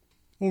 o'clock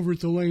over at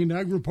the Lane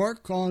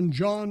Agri-Park on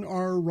John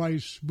R.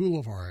 Rice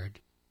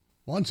Boulevard.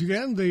 Once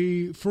again,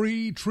 the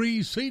free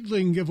tree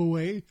seedling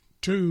giveaway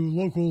to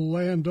local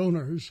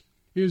landowners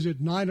is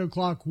at 9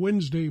 o'clock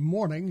Wednesday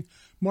morning,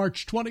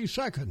 March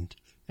 22nd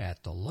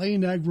at the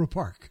Lane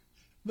Agri-Park.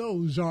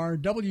 Those are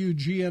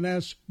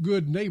WGNS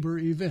Good Neighbor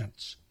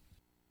events.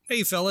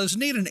 Hey fellas,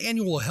 need an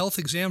annual health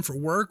exam for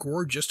work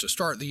or just to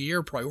start the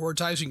year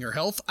prioritizing your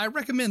health? I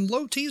recommend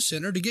Low T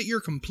Center to get your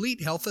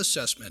complete health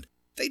assessment.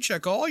 They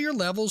check all your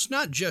levels,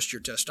 not just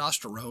your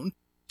testosterone.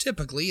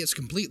 Typically, it's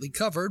completely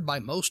covered by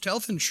most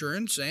health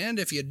insurance, and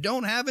if you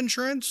don't have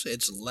insurance,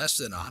 it's less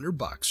than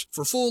 $100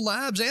 for full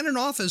labs and an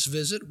office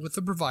visit with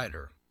the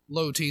provider.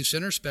 Low T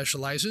Center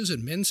specializes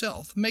in men's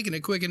health, making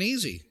it quick and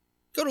easy.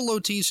 Go to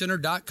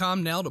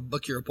lowtcenter.com now to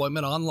book your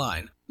appointment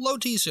online. Low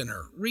T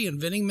Center,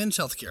 reinventing men's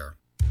healthcare.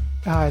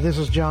 Hi, this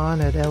is John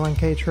at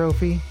L&K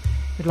Trophy.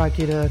 We'd like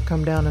you to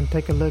come down and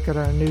take a look at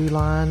our new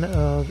line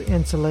of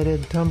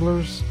insulated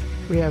tumblers.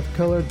 We have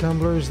colored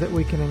tumblers that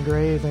we can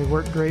engrave. They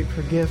work great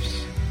for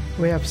gifts.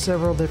 We have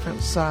several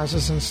different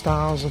sizes and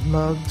styles of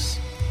mugs.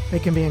 They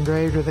can be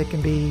engraved or they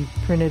can be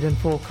printed in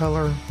full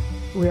color.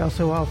 We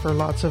also offer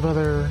lots of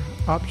other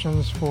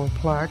options for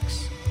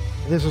plaques.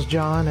 This is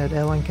John at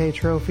L&K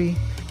Trophy,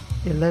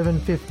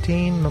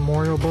 1115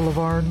 Memorial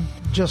Boulevard,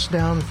 just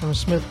down from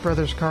Smith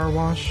Brothers Car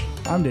Wash.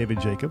 I'm David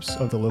Jacobs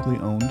of the locally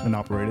owned and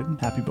operated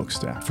Happy Book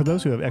Stack. For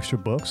those who have extra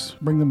books,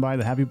 bring them by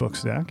the Happy Book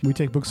Stack. We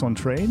take books on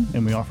trade,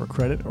 and we offer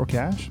credit or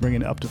cash. Bring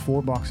in up to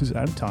 4 boxes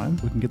at a time.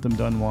 We can get them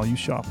done while you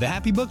shop. The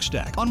Happy Book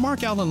Stack on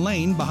Mark Allen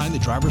Lane behind the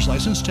Driver's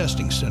License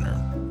Testing Center.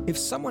 If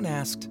someone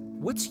asked,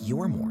 what's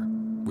your more?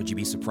 Would you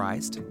be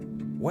surprised?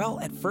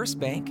 Well, at First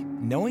Bank,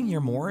 knowing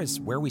your more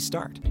is where we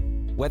start.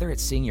 Whether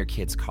it's seeing your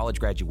kid's college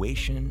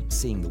graduation,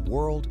 seeing the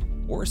world,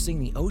 or seeing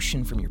the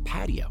ocean from your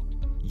patio,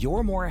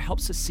 your more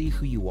helps us see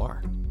who you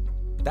are.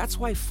 That's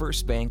why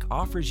First Bank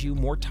offers you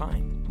more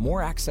time,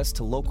 more access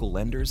to local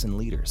lenders and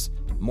leaders,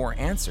 more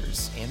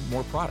answers, and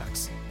more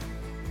products.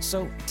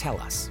 So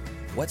tell us,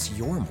 what's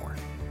your more?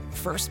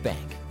 First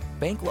Bank.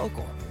 Bank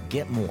local.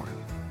 Get more.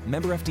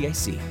 Member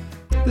FDIC.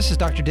 This is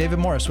Dr. David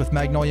Morris with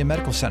Magnolia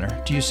Medical Center.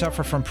 Do you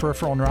suffer from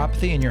peripheral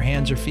neuropathy in your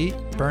hands or feet,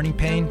 burning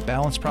pain,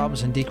 balance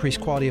problems, and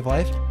decreased quality of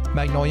life?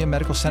 Magnolia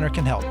Medical Center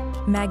can help.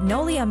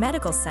 Magnolia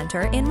Medical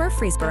Center in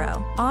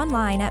Murfreesboro.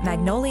 Online at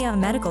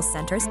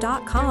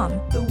magnoliamedicalcenters.com.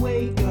 The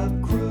Wake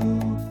Up Crew,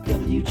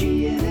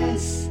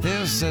 WGNS.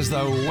 This is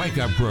the Wake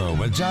Up Crew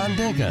with John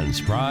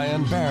Dinkins,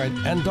 Brian Barrett,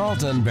 and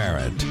Dalton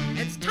Barrett.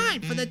 It's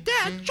time for the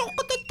dad joke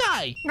of the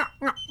day.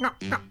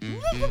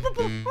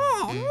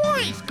 Oh,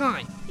 nice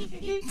guy.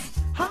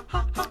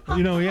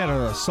 You know, he had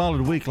a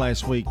solid week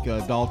last week,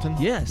 Dalton.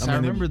 Yes, I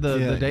remember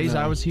the days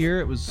I was here.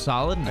 It was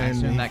solid,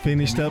 and he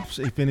finished up.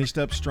 He finished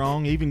up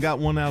strong. He even got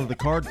one out of the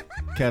card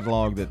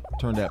catalog that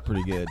turned out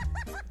pretty good.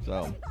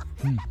 So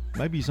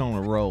maybe he's on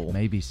a roll.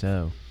 Maybe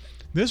so.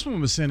 This one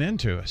was sent in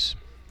to us.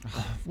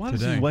 Why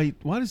does he wait?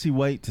 Why does he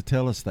wait to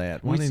tell us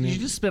that? You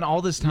just spent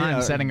all this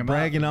time setting him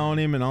bragging on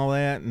him and all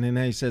that, and then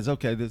he says,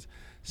 "Okay, this."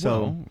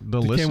 So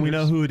can we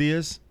know who it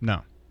is?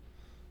 No,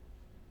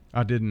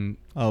 I didn't.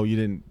 Oh, you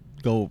didn't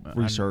go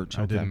research.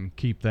 I didn't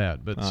keep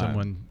that, but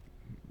someone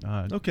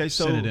sent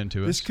it in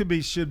to us.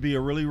 This should be a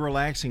really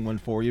relaxing one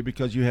for you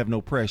because you have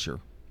no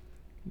pressure.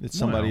 It's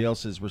somebody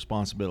else's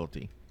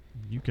responsibility.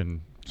 You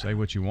can say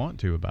what you want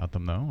to about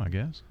them, though. I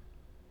guess.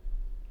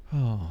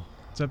 Oh.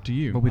 It's up to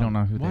you. But we don't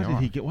know who they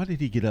are. Why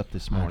did he get up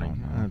this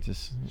morning? I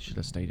just should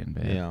have stayed in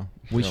bed. Yeah,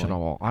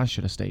 I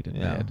should have stayed in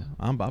bed.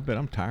 I bet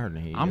I'm tired.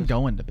 I'm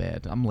going to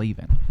bed. I'm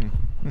leaving.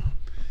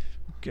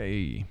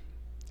 Okay.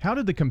 How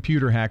did the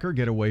computer hacker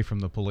get away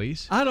from the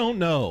police? I don't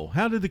know.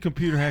 How did the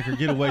computer hacker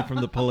get away from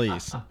the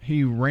police?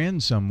 He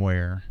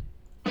ransomware.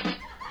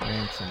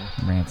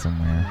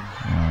 Ransomware.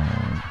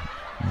 Oh,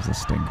 it was a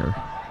stinker.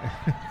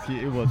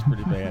 It was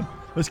pretty bad.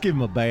 Let's give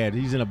him a bad.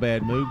 He's in a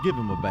bad mood. Give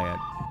him a bad.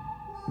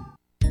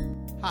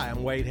 Hi,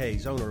 I'm Wade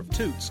Hayes, owner of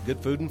Toots Good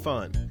Food and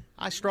Fun.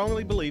 I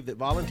strongly believe that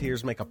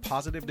volunteers make a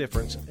positive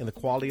difference in the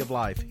quality of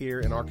life here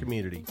in our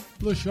community.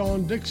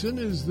 LaShawn Dixon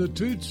is the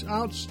Toots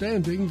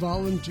Outstanding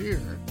Volunteer.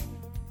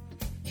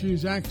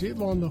 She's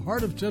active on the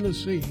Heart of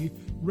Tennessee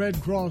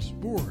Red Cross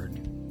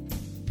Board.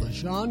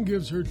 LaShawn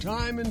gives her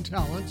time and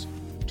talents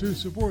to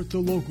support the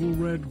local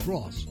Red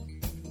Cross.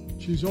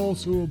 She's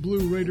also a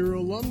Blue Raider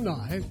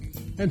alumni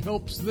and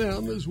helps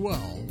them as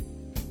well.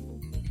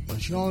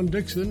 LaShawn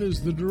Dixon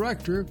is the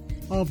director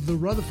of the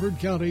Rutherford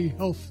County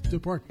Health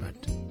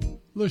Department.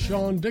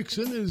 LaShawn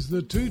Dixon is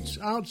the Toots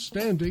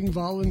Outstanding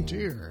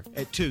Volunteer.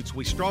 At Toots,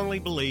 we strongly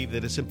believe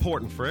that it's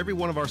important for every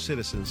one of our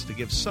citizens to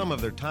give some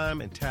of their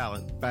time and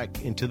talent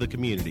back into the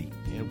community.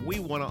 And we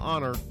want to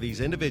honor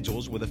these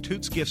individuals with a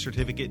Toots gift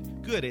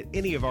certificate good at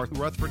any of our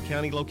Rutherford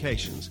County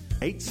locations.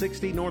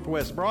 860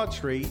 Northwest Broad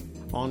Street,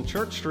 on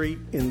Church Street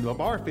in the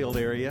Barfield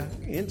area,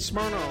 in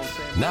Smyrna.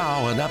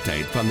 Now an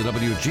update from the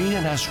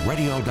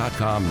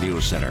WGNSradio.com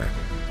News Center.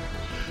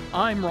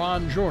 I'm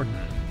Ron Jordan.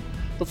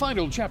 The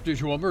final chapter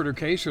to a murder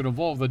case that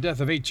involved the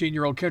death of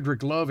 18-year-old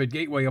Kendrick Love at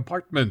Gateway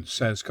Apartments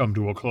has come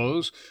to a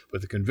close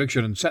with the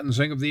conviction and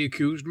sentencing of the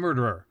accused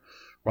murderer.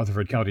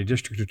 Rutherford County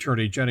District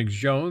Attorney Jennings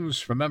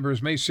Jones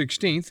remembers May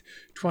 16,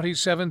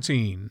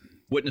 2017.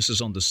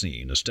 Witnesses on the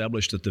scene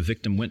established that the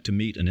victim went to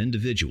meet an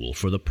individual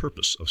for the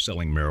purpose of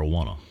selling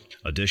marijuana.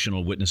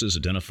 Additional witnesses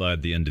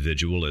identified the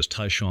individual as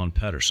Tyshawn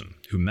Patterson,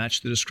 who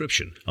matched the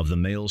description of the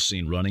male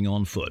seen running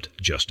on foot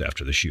just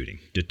after the shooting.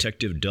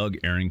 Detective Doug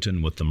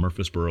Arrington with the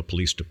Murfreesboro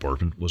Police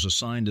Department was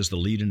assigned as the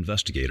lead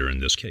investigator in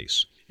this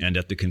case. And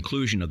at the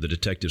conclusion of the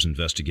detective's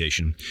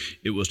investigation,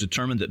 it was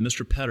determined that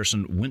Mr.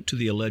 Patterson went to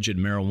the alleged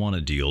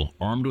marijuana deal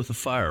armed with a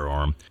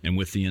firearm and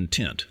with the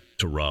intent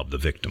to rob the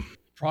victim.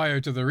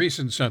 Prior to the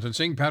recent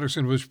sentencing,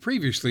 Patterson was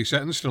previously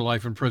sentenced to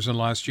life in prison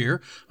last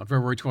year on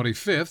February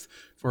 25th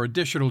for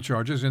additional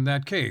charges in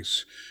that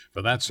case.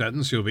 For that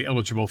sentence, he'll be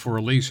eligible for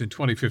release in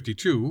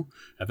 2052.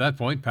 At that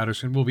point,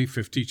 Patterson will be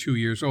 52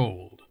 years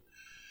old.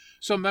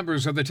 Some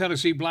members of the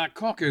Tennessee Black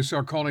Caucus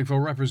are calling for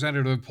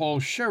Representative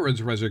Paul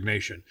Sherrod's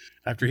resignation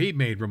after he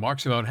made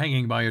remarks about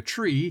hanging by a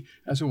tree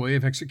as a way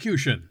of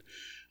execution.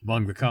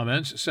 Among the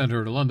comments,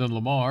 Senator London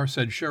Lamar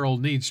said Sherrill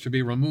needs to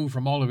be removed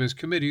from all of his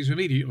committees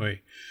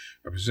immediately.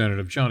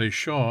 Representative Johnny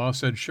Shaw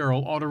said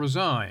Sherrill ought to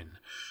resign.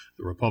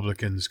 The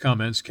Republicans'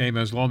 comments came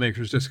as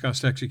lawmakers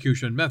discussed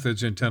execution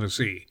methods in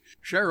Tennessee.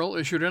 Sherrill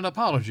issued an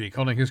apology,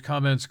 calling his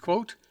comments,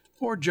 quote,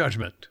 poor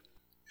judgment.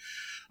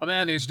 A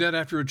man is dead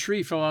after a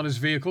tree fell on his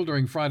vehicle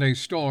during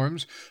Friday's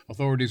storms.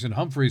 Authorities in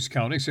Humphreys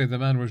County say the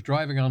man was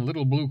driving on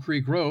Little Blue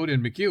Creek Road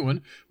in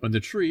McEwen when the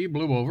tree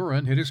blew over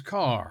and hit his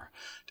car.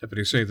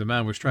 Deputies say the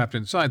man was trapped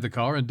inside the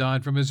car and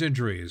died from his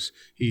injuries.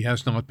 He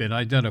has not been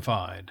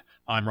identified.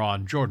 I'm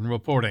Ron Jordan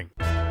reporting.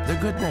 The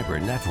Good Neighbor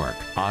Network,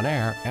 on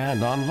air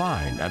and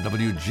online at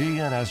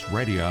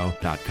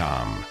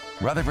WGNSradio.com.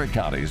 Rutherford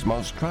County's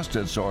most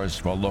trusted source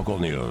for local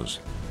news.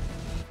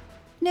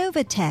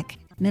 Novatech,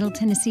 Middle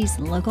Tennessee's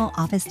local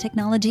office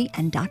technology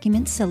and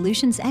document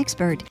solutions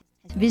expert.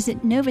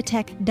 Visit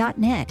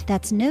Novatech.net.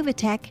 That's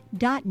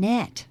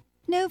Novatech.net.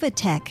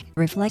 Novatech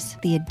reflects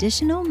the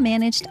additional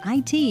managed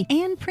IT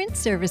and print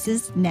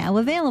services now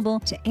available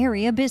to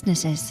area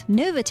businesses.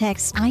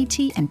 Novatech's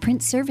IT and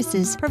print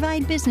services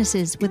provide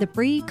businesses with a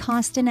free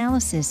cost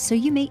analysis so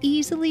you may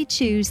easily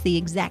choose the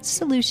exact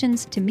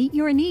solutions to meet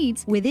your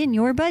needs within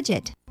your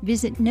budget.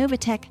 Visit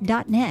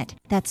Novatech.net.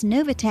 That's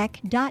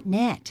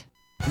Novatech.net.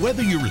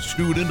 Whether you're a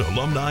student,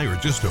 alumni, or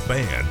just a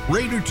fan,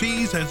 Raider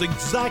Tees has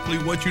exactly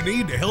what you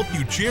need to help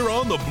you cheer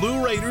on the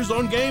Blue Raiders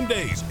on game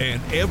days and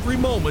every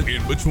moment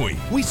in between.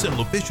 We sell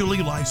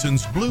officially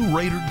licensed Blue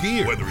Raider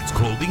gear, whether it's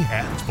clothing,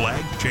 hats,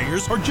 flags,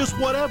 chairs, or just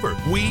whatever.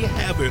 We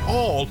have it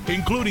all,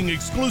 including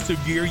exclusive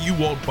gear you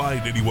won't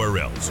find anywhere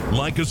else.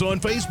 Like us on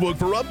Facebook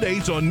for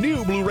updates on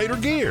new Blue Raider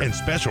gear and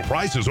special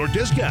prices or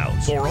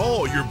discounts. For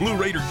all your Blue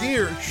Raider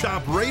gear,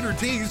 shop Raider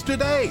Tees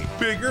today.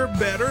 Bigger,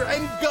 better,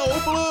 and go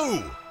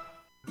Blue!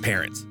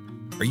 Parents,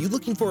 are you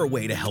looking for a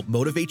way to help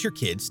motivate your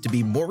kids to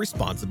be more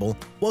responsible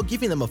while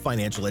giving them a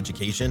financial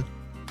education?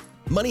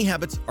 Money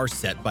habits are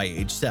set by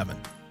age 7.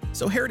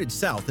 So Heritage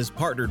South has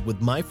partnered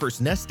with My First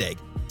Nest Egg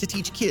to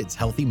teach kids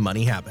healthy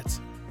money habits.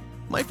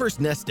 My First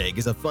Nest Egg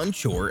is a fun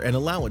chore and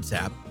allowance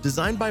app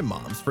designed by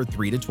moms for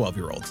 3 to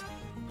 12-year-olds.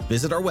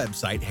 Visit our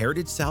website,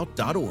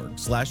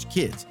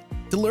 heritagesouth.org/kids,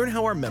 to learn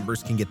how our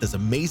members can get this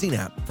amazing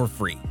app for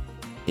free.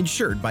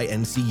 Insured by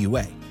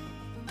NCUA.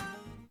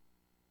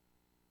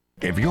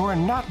 If you're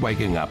not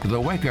waking up to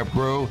the Wake Up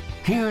Crew,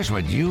 here's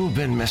what you've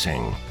been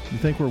missing. You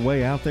think we're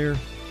way out there?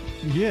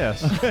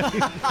 Yes.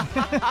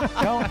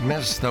 Don't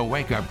miss the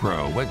Wake Up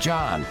Crew with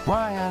John,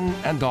 Brian,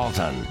 and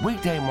Dalton.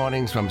 Weekday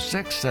mornings from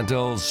 6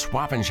 until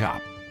Swap and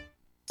Shop.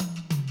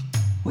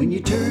 When you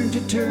turn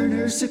to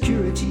Turner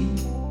Security,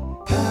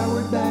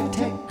 powered by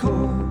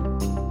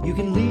TechCore, you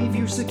can leave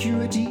your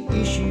security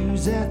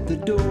issues at the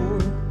door.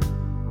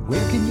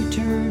 Where can you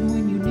turn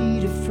when you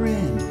need a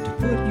friend to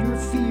put your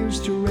fears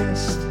to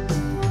rest?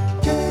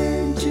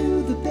 Turn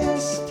to the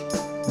best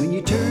when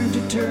you turn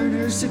to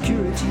Turner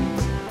Security,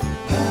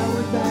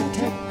 powered by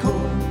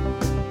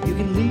TechCore. You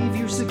can leave your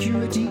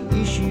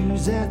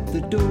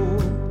the door.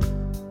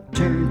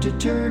 Turn to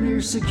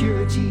Turner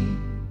Security.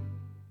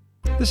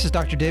 This is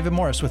Dr. David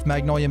Morris with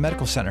Magnolia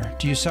Medical Center.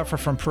 Do you suffer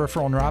from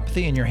peripheral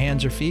neuropathy in your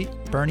hands or feet,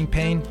 burning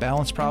pain,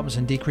 balance problems,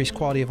 and decreased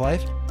quality of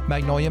life?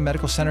 Magnolia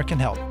Medical Center can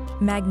help.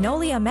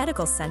 Magnolia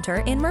Medical Center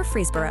in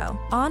Murfreesboro.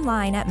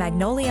 Online at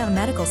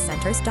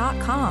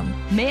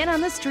magnoliamedicalcenters.com. Man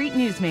on the Street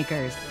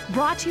Newsmakers.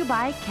 Brought to you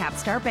by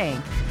Capstar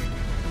Bank.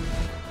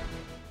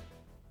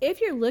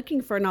 If you're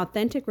looking for an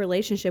authentic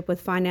relationship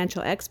with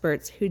financial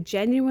experts who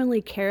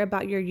genuinely care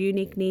about your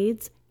unique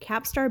needs,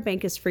 Capstar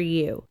Bank is for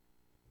you.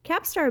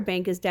 Capstar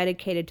Bank is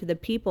dedicated to the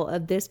people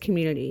of this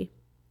community.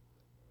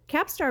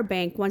 Capstar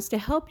Bank wants to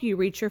help you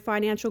reach your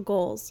financial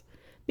goals,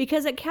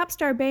 because at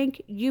Capstar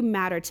Bank, you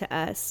matter to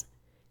us.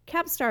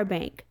 Capstar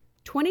Bank,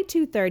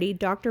 2230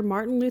 Dr.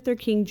 Martin Luther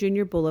King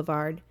Jr.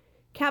 Boulevard,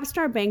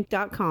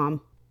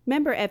 capstarbank.com.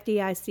 Member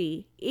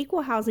FDIC,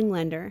 Equal Housing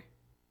Lender.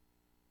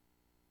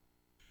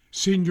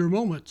 Senior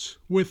Moments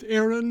with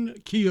Aaron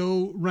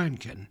Keogh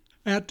Rankin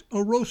at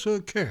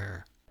Arosa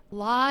Care. A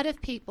lot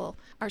of people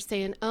are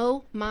saying,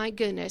 oh my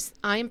goodness,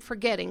 I am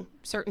forgetting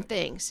certain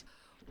things.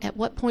 At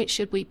what point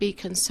should we be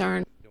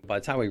concerned? By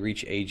the time we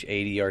reach age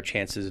 80, our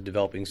chances of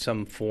developing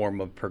some form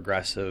of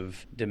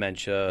progressive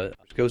dementia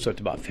goes up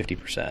to about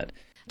 50%.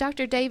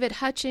 Dr. David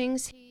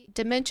Hutchings,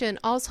 dementia and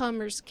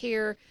Alzheimer's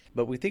care.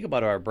 But we think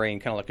about our brain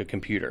kind of like a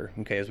computer.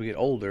 Okay, as we get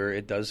older,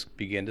 it does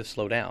begin to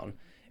slow down.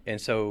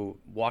 And so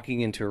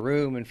walking into a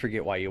room and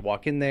forget why you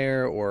walk in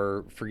there,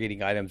 or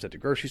forgetting items at the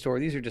grocery store,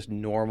 these are just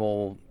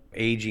normal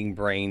aging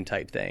brain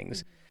type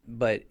things.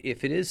 But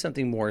if it is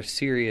something more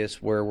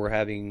serious where we're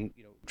having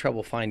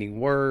trouble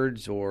finding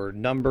words or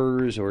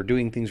numbers or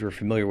doing things we're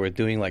familiar with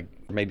doing, like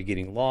maybe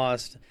getting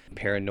lost,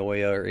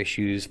 paranoia or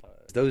issues,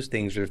 those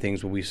things are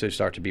things when we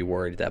start to be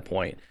worried at that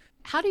point.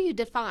 How do you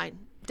define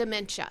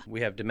dementia?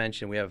 We have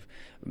dementia. We have,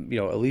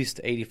 at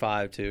least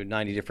 85 to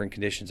 90 different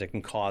conditions that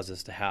can cause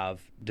us to have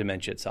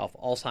dementia itself.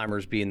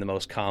 Alzheimer's being the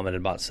most common at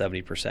about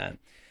 70%.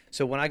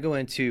 So when I go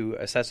in to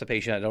assess a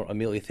patient, I don't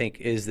immediately think,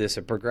 is this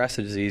a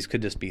progressive disease?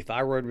 Could this be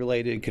thyroid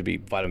related? It could be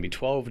vitamin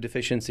B12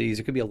 deficiencies.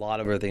 It could be a lot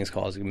of other things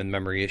causing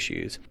memory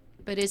issues.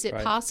 But is it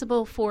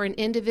possible for an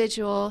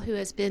individual who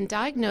has been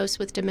diagnosed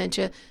with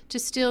dementia to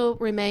still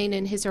remain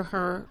in his or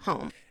her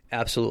home?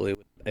 Absolutely.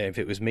 If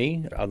it was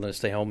me, I'd want to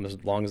stay home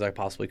as long as I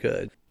possibly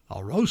could.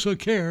 Arosa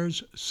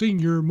Cares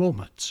Senior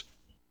Moments.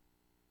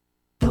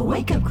 The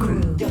Wake Up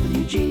Crew,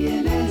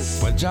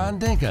 WGNS. With John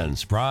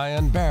Dinkins,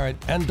 Brian Barrett,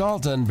 and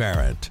Dalton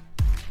Barrett.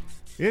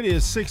 It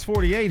is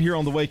 6:48 here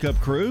on the Wake Up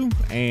Crew,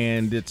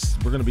 and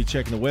we're going to be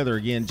checking the weather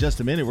again in just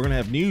a minute. We're going to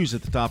have news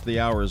at the top of the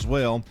hour as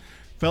well.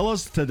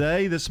 Fellas,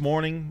 this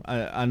morning,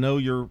 I know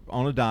you're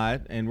on a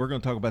diet, and we're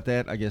going to talk about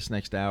that, I guess,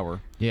 next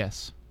hour.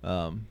 Yes.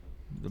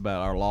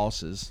 About our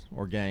losses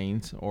or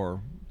gains, or,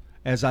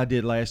 as I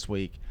did last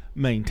week,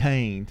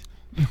 maintained.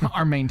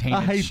 Our maintainage.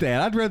 I hate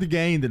that. I'd rather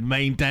gain than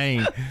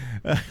maintain.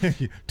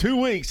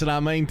 2 weeks and I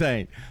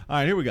maintain. All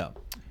right, here we go.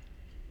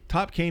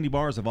 Top candy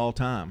bars of all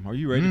time. Are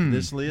you ready for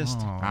this list?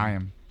 Oh, I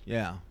am.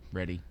 Yeah.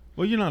 Ready.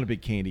 Well, you're not a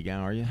big candy guy,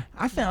 are you?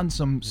 I found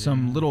some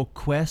little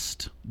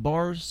Quest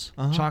bars,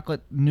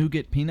 chocolate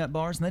nougat peanut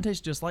bars, and they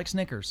taste just like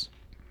Snickers.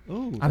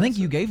 Ooh, I think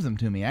you gave them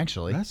to me,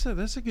 actually. That's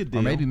a good deal.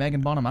 Or maybe Megan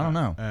bought them. I don't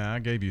know. I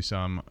gave you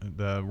some.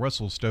 The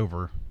Russell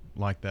Stover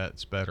like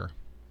that's better.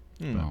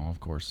 Oh, of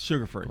course.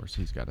 Sugar-free. Of course,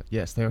 he's got it.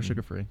 Yes, they are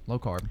sugar-free. Low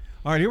carb.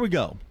 All right, here we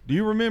go. Do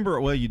you remember?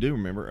 Well, you do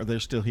remember. Or they're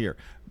still here.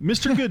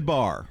 Mr.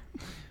 Goodbar.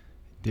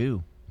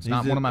 Do. It's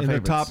not one of my favorites.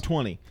 In the top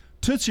 20.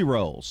 Tootsie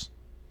Rolls.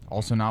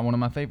 Also not one of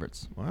my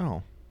favorites.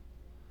 Wow.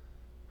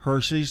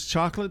 Hershey's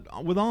chocolate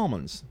with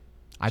almonds.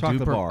 I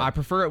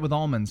prefer it with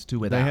almonds to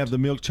without. They have the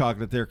milk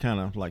chocolate. They're kind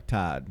of like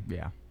Tide.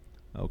 Yeah.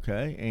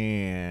 Okay,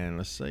 and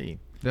let's see.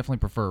 Definitely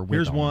prefer with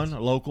Here's almonds.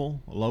 one, a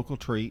local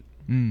treat.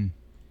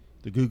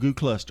 The Goo Goo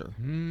Cluster.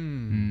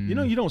 You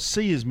know, you don't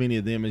see as many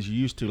of them as you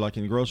used to, like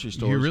in grocery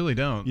stores. You really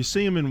don't. You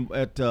see them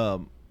at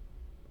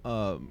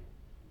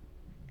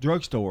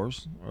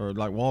drugstores or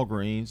like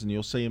Walgreens, and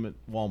you'll see them at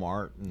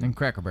Walmart and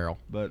Cracker Barrel.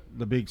 But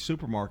the big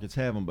supermarkets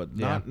have them, but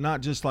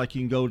not just like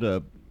you can go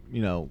to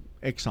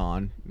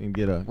Exxon and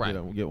get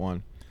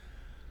one.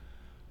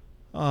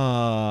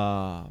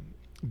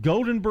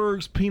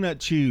 Goldenberg's Peanut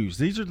Chews.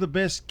 These are the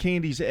best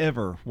candies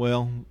ever.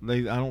 Well,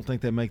 I don't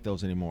think they make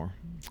those anymore.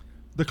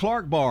 The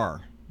Clark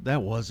Bar.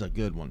 That was a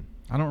good one.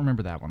 I don't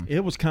remember that one.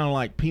 It was kind of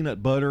like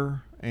peanut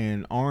butter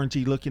and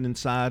orangey looking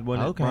inside,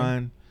 wasn't it,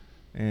 Brian?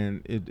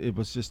 And it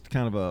was just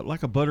kind of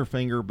like a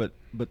Butterfinger, but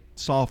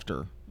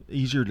softer,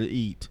 easier to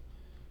eat.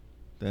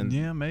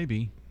 Yeah,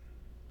 maybe.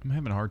 I'm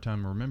having a hard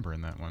time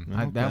remembering that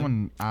one. That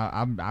one,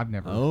 I've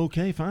never.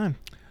 Okay, fine.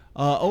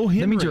 O. Henry.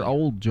 That means you're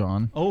old,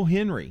 John. O.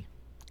 Henry.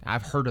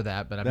 I've heard of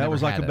that, but I've never had it. That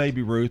was like a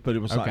Baby Ruth, but it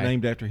was like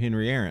named after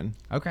Henry Aaron.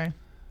 Okay.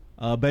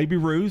 Baby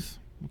Ruth.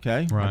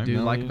 Okay. Right. I do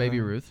like Baby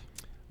Ruth.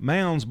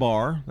 Mounds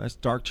Bar. That's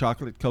dark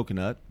chocolate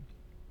coconut.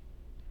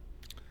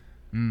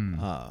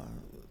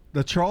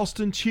 The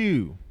Charleston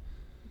Chew.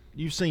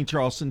 You've seen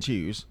Charleston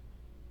Chews.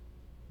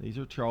 These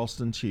are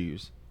Charleston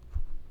Chews.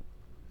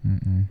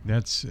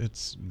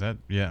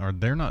 Or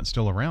they're not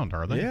still around,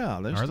 are they? Yeah,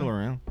 they're still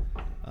around.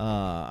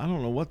 I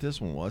don't know what this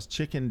one was.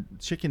 Chicken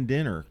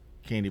dinner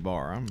candy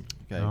bar.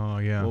 Okay. Oh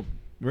yeah. Well,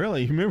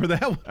 really, you remember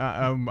that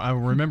one? I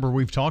remember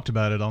we've talked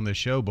about it on this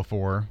show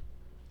before.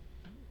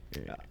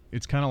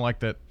 It's kind of like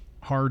that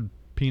hard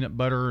peanut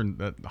butter and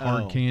that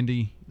hard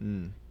candy.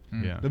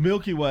 Yeah. The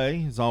Milky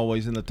Way is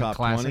always in the top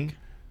 20.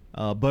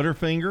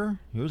 Butterfinger.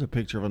 Here's a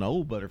picture of an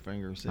old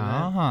Butterfinger. See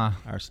that?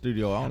 Our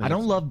studio audience. I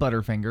don't love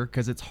Butterfinger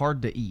because it's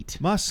hard to eat.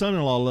 My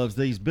son-in-law loves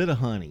these. Bit of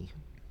honey.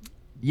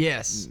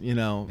 Yes. You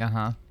know.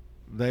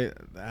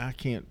 I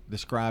can't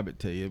describe it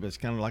to you, but it's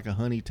kind of like a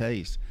honey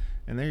taste.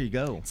 And there you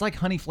go. It's like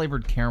honey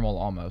flavored caramel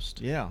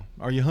almost. Yeah.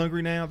 Are you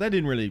hungry now? That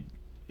didn't really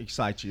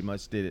excite you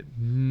much, did it?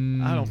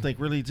 I don't think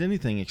really it's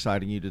anything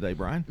exciting you today,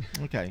 Brian.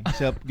 Okay.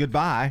 Except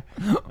goodbye.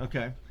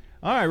 Okay.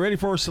 All right, ready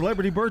for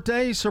celebrity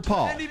birthdays, Sir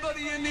Paul?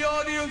 Anybody in the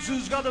audience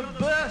who's got a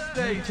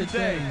birthday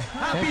today,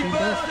 happy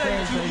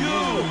birthday to you!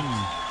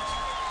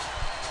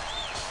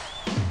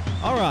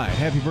 All right,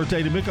 happy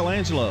birthday to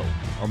Michelangelo,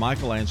 or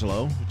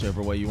Michelangelo,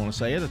 whichever way you want to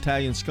say it,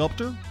 Italian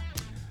sculptor.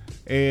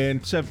 In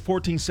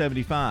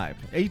 1475.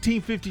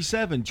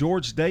 1857,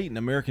 George Dayton,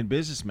 American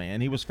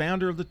businessman. He was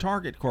founder of the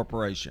Target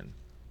Corporation.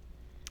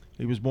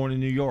 He was born in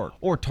New York.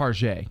 Or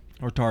Target.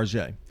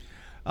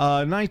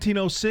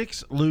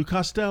 1906, Lou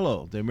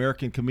Costello, the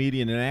American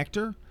comedian and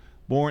actor,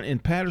 born in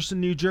Paterson,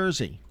 New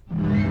Jersey.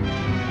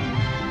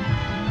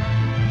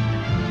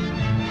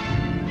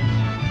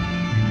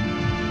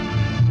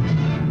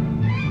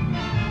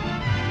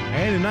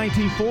 And in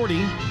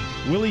 1940,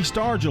 Willie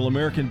Stargell,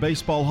 American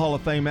Baseball Hall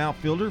of Fame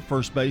outfielder,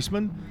 first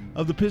baseman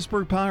of the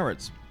Pittsburgh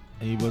Pirates.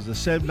 He was the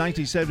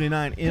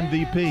 1979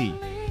 MVP,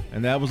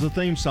 and that was the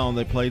theme song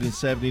they played in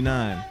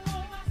 79.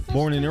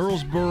 Born in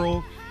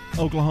Earlsboro,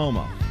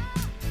 Oklahoma.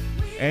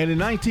 And in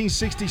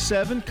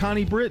 1967,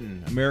 Connie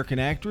Britton, American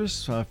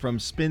actress from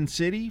Spin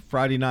City,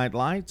 Friday Night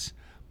Lights,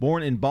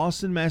 born in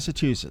Boston,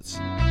 Massachusetts.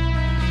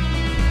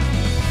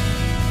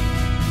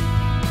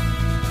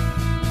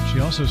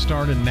 She also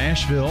starred in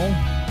Nashville.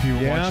 If you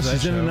watch that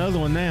she's in show. another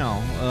one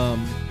now. I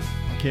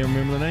can't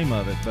remember the name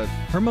of it, but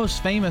her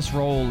most famous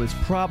role is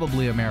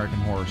probably American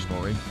Horror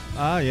Story.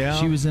 Yeah.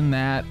 She was in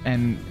that,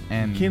 and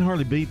can't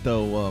hardly beat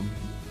though.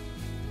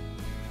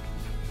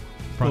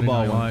 Friday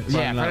Football Night one. Lights.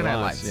 Friday Night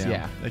Lights.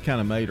 Yeah. They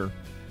kind of made her.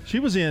 She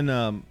was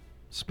in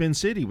Spin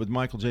City with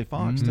Michael J.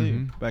 Fox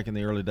too, back in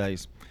the early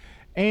days.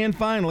 And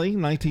finally,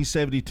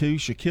 1972,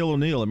 Shaquille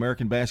O'Neal,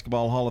 American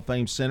Basketball Hall of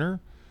Fame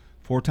center,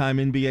 4-time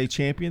NBA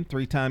champion,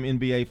 3-time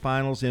NBA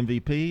Finals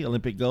MVP,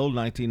 Olympic gold,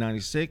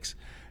 1996.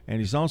 And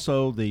he's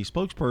also the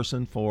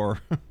spokesperson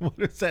for, what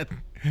is that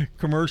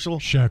commercial?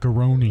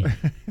 Shakaroni.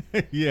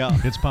 Yeah.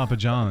 It's Papa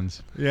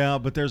John's. Yeah,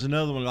 but there's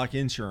another one like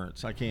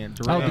insurance. I can't.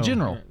 Oh, the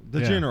General.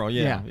 The General,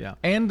 yeah.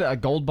 And a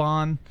Gold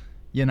Bond.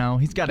 You know,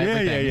 he's got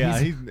everything. Yeah.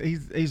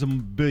 He's a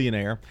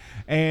billionaire.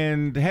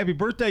 And happy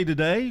birthday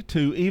today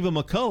to Eva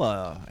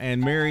McCullough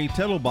and Mary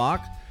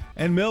Tettelbach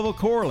and Melva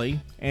Corley.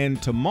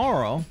 And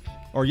tomorrow,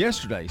 or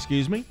yesterday,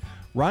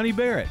 Ronnie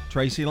Barrett,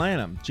 Tracy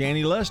Lanham,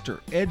 Janny Lester,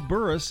 Ed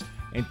Burris,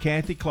 and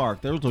Kathy Clark.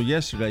 Those were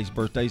yesterday's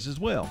birthdays as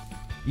well.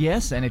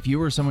 Yes, and if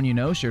you or someone you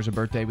know shares a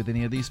birthday with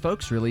any of these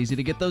folks, real easy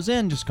to get those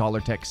in. Just call or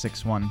text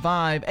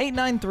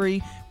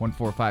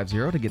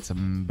 615-893-1450 to get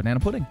some banana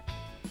pudding.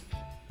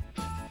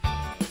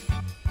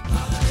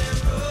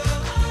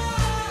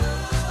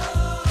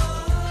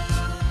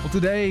 Well,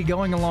 today,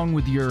 going along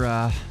with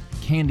your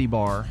candy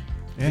bar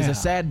is a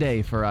sad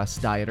day for us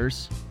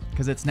dieters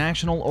because it's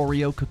National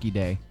Oreo Cookie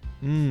Day.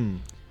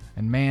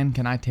 And man,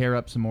 can I tear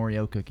up some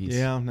Oreo cookies.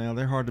 Yeah, now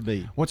they're hard to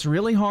beat. What's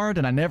really hard,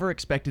 and I never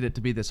expected it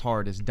to be this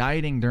hard, is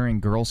dieting during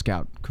Girl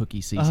Scout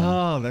cookie season.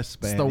 Oh, that's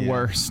bad. It's the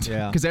worst.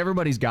 Yeah. Because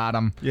everybody's got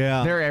them.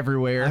 Yeah. They're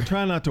everywhere. I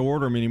try not to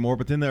order them anymore,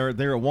 but then they're at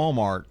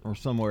Walmart or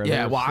somewhere.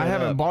 Yeah, well, I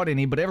haven't bought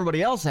any, but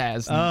everybody else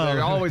has.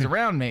 They're always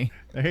around me.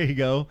 There you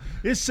go.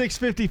 It's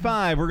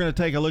 6:55. We're going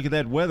to take a look at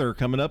that weather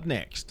coming up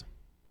next.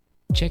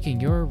 Checking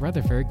your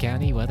Rutherford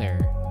County weather.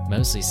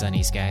 Mostly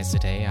sunny skies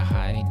today, a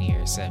high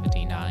near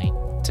 79.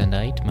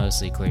 Tonight,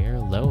 mostly clear,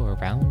 low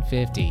around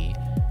 50.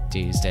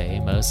 Tuesday,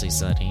 mostly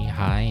sunny,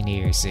 high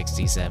near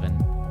 67.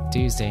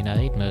 Tuesday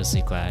night,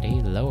 mostly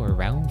cloudy, low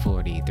around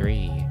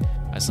 43.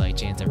 A slight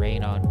chance of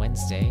rain on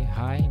Wednesday,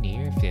 high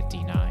near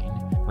 59.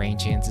 Rain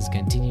chances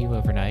continue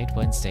overnight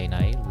Wednesday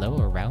night, low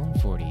around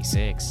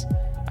 46.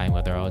 I'm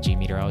weatherology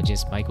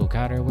meteorologist Michael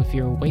Cotter with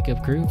your Wake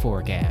Up Crew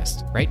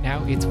forecast. Right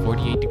now, it's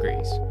 48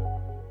 degrees.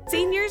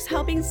 Seniors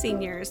Helping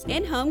Seniors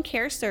in-home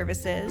care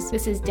services.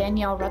 This is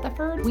Danielle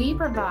Rutherford. We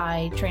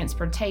provide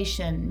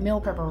transportation, meal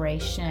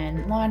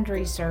preparation,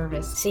 laundry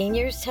service.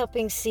 Seniors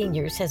Helping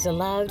Seniors has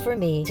allowed for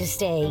me to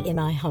stay in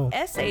my home.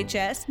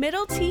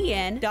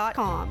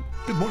 SHSMiddleTN.com.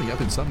 Good morning.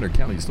 Up in Sumner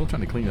County, still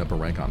trying to clean up a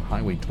wreck on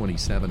Highway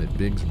 27 at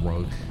Biggs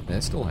Road.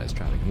 That still has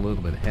traffic a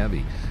little bit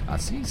heavy. I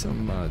see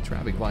some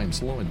traffic volume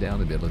slowing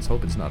down a bit. Let's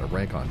hope it's not a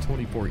wreck on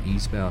 24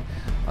 eastbound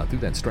through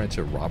that stretch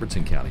of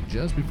Robertson County.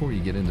 Just before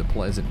you get into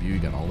Pleasant View, you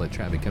got all that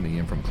traffic coming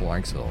in from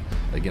Clarksville.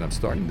 Again, I'm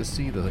starting to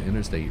see the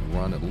interstate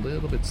run a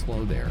little bit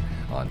slow there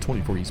on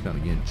 24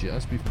 eastbound again,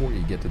 just before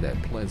you get to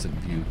that Pleasant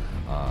View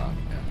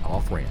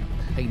off-ramp.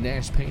 Hey,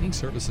 Nash Painting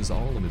services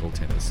all in Middle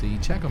Tennessee.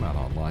 Check them out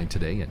online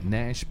today at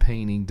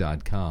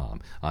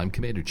nashpainting.com. I'm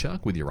Commander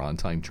Chuck with your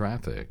on-time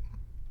traffic.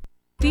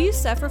 Do you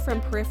suffer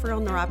from peripheral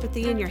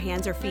neuropathy in your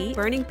hands or feet,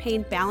 burning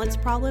pain, balance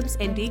problems,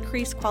 and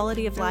decreased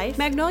quality of life?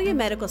 Magnolia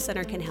Medical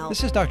Center can help.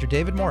 This is Dr.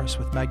 David Morris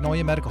with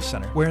Magnolia Medical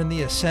Center. We're in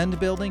the Ascend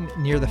building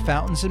near the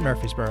fountains in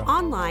Murfreesboro.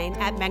 Online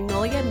at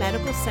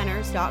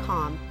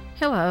magnoliamedicalcenters.com.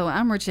 Hello,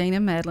 I'm Regina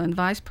Medlin,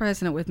 Vice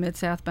President with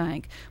Mid-South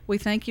Bank. We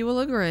think you will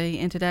agree,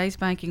 in today's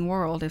banking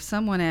world, if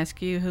someone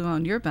asks you who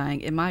owned your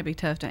bank, it might be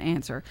tough to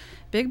answer.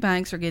 Big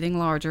banks are getting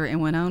larger, and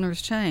when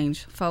owners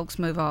change, folks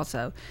move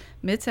also.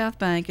 Mid-South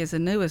Bank is the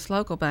newest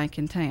local bank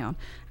in town.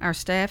 Our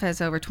staff has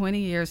over 20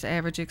 years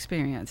average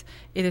experience.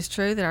 It is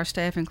true that our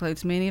staff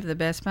includes many of the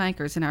best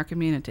bankers in our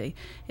community.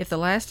 If the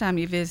last time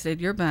you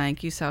visited your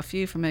bank you saw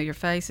few familiar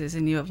faces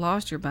and you have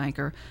lost your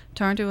banker,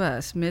 turn to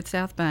us,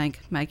 Mid-South Bank,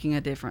 making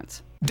a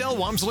difference. Del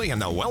Walmsley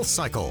and the Wealth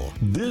Cycle.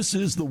 This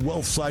is the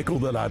wealth cycle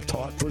that I've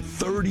taught for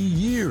 30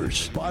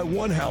 years. Buy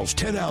one house,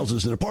 10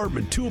 houses, an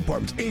apartment, 2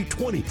 apartments, 8,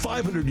 20,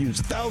 500 units,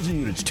 1,000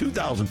 units,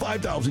 2,000,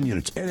 5,000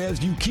 units. And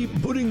as you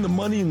keep putting the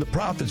money and the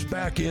profits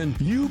back in,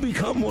 you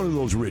become one of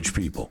those rich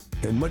people.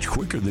 And much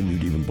quicker than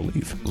you'd even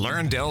believe.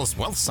 Learn Del's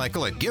Wealth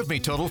Cycle at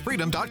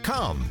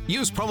GiveMeTotalFreedom.com.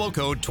 Use promo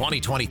code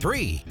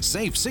 2023.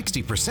 Save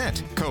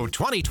 60%. Code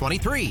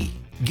 2023.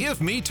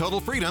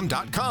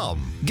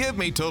 GiveMeTotalFreedom.com.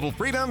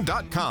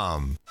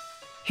 GiveMeTotalFreedom.com.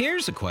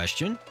 Here's a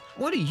question.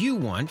 What do you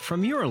want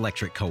from your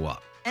electric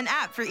co-op? An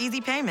app for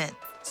easy payment.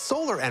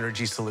 Solar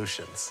energy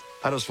solutions.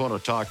 I just want to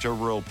talk to a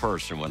real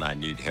person when I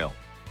need help.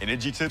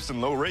 Energy tips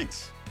and low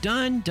rates.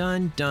 Done,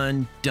 done,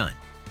 done, done.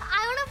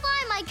 I want to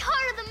fly my car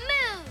to the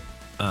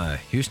moon.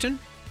 Houston,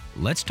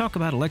 let's talk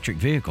about electric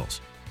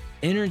vehicles.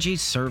 Energy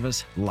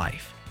Service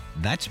Life.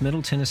 That's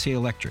Middle Tennessee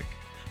Electric.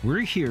 We're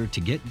here to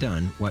get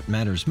done what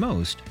matters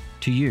most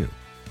to you.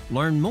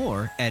 Learn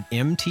more at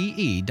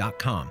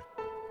mte.com.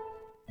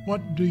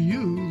 What do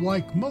you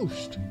like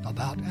most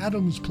about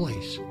Adams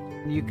Place?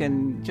 You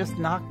can just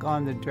knock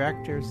on the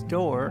director's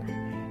door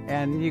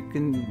and you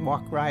can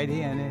walk right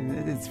in,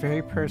 and it's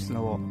very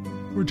personable.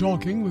 We're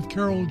talking with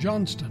Carol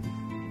Johnston.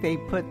 They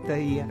put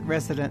the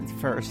residents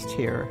first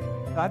here.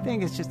 I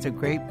think it's just a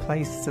great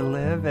place to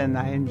live, and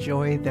I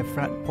enjoy the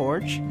front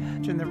porch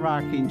and the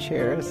rocking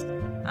chairs.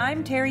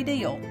 I'm Terry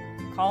Deal.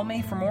 Call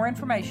me for more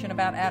information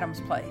about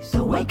Adams Place.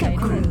 The Wake Up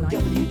Crew,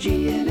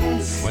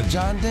 WGNS. With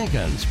John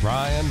Dinkins,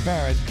 Brian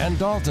Barrett, and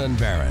Dalton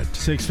Barrett.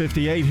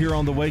 6:58 here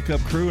on the Wake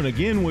Up Crew. And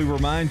again, we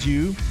remind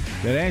you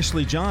that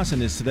Ashley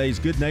Johnson is today's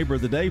Good Neighbor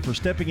of the Day for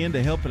stepping in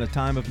to help in a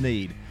time of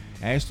need.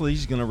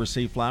 Ashley's going to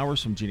receive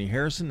flowers from Jenny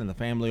Harrison and the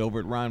family over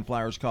at Ryan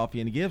Flowers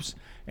Coffee and Gifts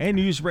and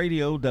News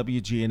Radio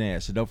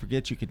WGNS. And don't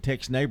forget, you can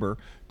text neighbor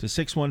to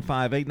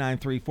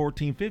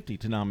 615-893-1450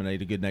 to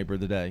nominate a Good Neighbor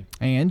of the Day.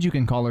 And you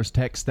can call or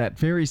text that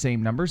very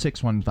same number,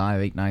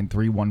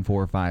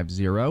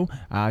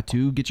 615-893-1450,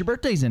 to get your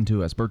birthdays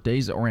into us.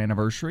 Birthdays or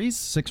anniversaries,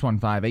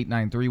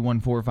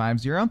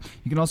 615-893-1450.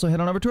 You can also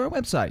head on over to our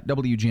website,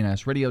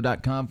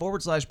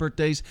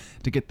 WGNSradio.com/birthdays,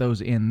 to get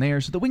those in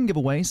there so that we can give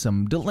away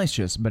some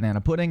delicious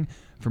banana pudding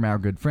from our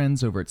good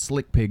friends over at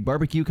Slick Pig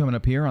Barbecue, coming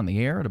up here on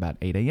the air at about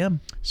 8 a.m.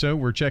 So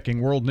we're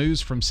checking world news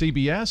from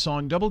CBS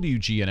on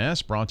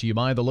WGNS, brought to you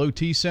by the Low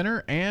T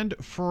Center and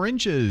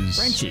French's.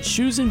 French's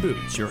Shoes and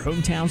Boots, your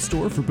hometown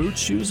store for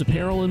boots, shoes,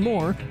 apparel, and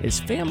more,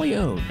 is family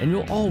owned, and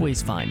you'll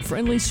always find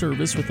friendly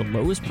service with the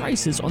lowest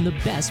prices on the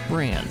best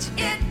brands.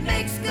 It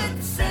makes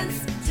good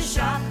sense to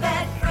shop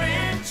at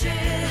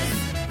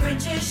French's.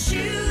 French's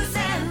Shoes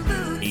and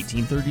Boots.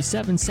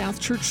 1837 South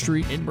Church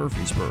Street in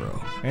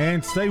Murfreesboro.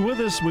 And stay with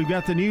us. We've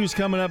got the news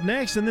coming up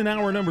next, and then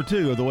hour number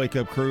 2 of the Wake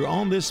Up Crew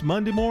on this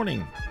Monday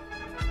morning.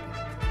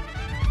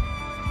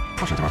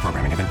 Portions of our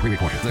programming have been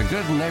pre-recorded. The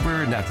Good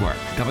Neighbor Network,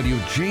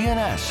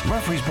 WGNS,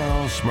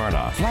 Murfreesboro,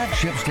 Smyrna,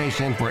 flagship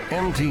station for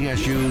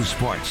MTSU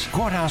Sports.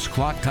 Courthouse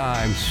clock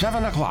time,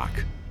 7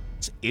 o'clock.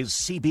 Is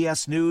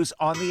CBS News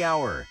on the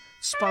Hour,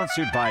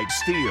 sponsored by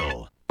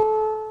Steel.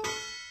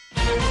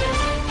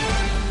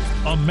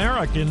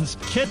 Americans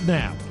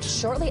kidnapped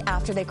shortly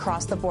after they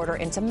crossed the border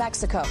into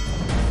Mexico.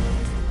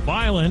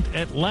 Violent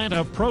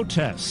Atlanta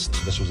protests.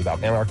 This was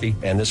about anarchy,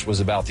 and this was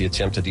about the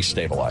attempt to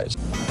destabilize.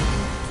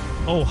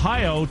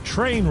 Ohio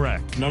train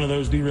wreck. None of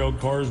those derailed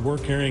cars were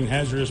carrying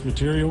hazardous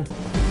material.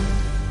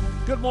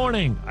 Good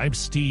morning. I'm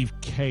Steve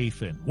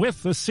Kathan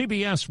with the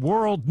CBS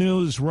World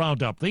News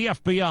Roundup. The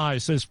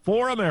FBI says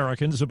 4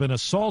 Americans have been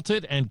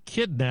assaulted and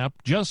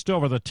kidnapped just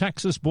over the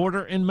Texas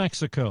border in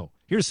Mexico.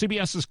 Here's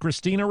CBS's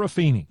Christina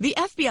Ruffini. The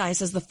FBI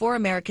says the 4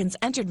 Americans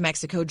entered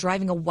Mexico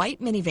driving a white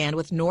minivan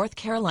with North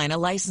Carolina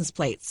license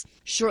plates.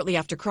 Shortly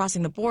after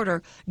crossing the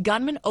border,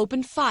 gunmen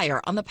opened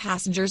fire on the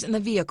passengers in the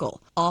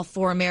vehicle. All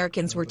 4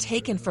 Americans were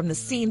taken from the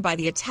scene by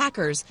the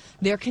attackers.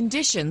 Their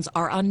conditions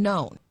are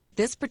unknown.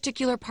 this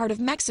particular part of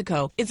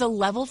Mexico is a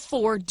level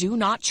 4 do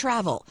not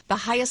travel, the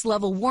highest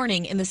level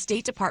warning in the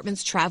State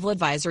Department's travel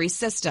advisory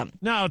system.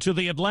 Now to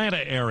the Atlanta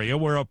area,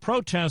 where a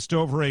protest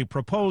over a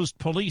proposed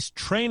police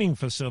training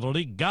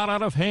facility got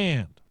out of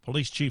hand.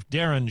 Police Chief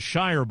Darren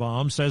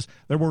Shirebaum says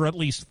there were at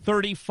least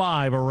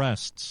 35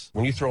 arrests.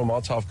 When you throw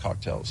Molotov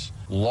cocktails,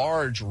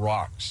 large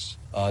rocks,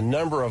 a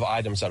number of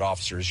items at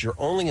officers, your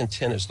only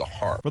intent is to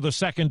harm. For the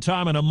second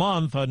time in a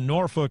month, a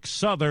Norfolk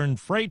Southern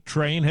freight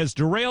train has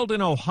derailed in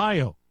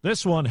Ohio.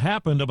 This one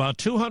happened about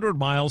 200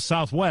 miles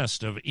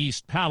southwest of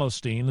East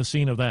Palestine, the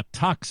scene of that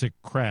toxic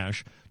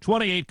crash.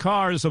 28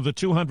 cars of the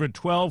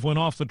 212 went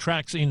off the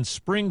tracks in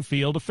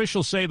Springfield.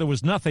 Officials say there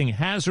was nothing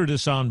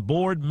hazardous on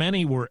board.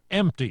 Many were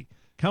empty.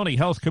 County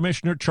Health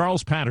Commissioner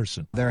Charles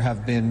Patterson. There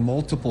have been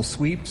multiple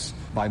sweeps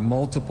by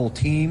multiple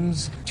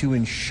teams to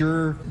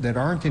ensure that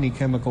aren't any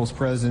chemicals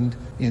present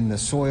in the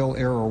soil,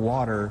 air, or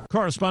water.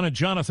 Correspondent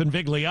Jonathan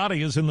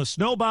Vigliotti is in the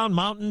snowbound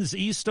mountains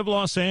east of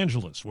Los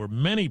Angeles, where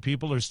many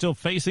people are still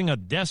facing a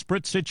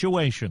desperate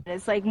situation.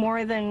 It's like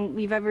more than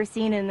we've ever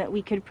seen and that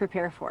we could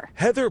prepare for.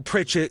 Heather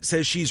Pritchett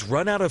says she's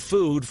run out of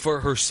food for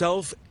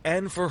herself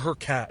and for her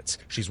cats.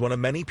 She's one of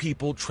many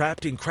people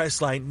trapped in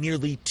Crestline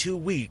nearly 2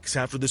 weeks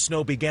after the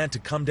snow began to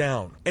come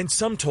down. And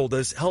some told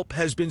us help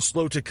has been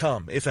slow to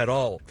come, if at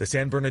all. The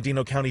San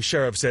Bernardino County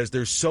Sheriff says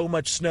there's so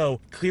much snow,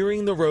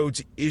 clearing the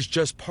roads is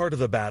just part of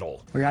the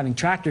battle. We're having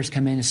tractors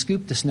come in and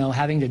scoop the snow,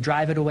 having to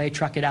drive it away,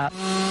 truck it out.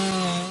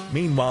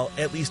 Meanwhile,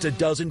 at least a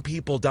dozen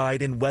people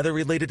died in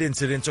weather-related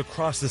incidents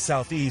across the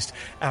southeast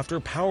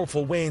after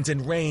powerful winds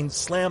and rain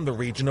slammed the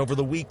region over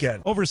the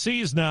weekend.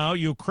 Overseas now,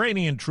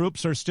 Ukrainian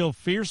troops are still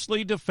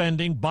fiercely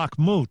defending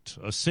Bakhmut,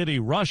 a city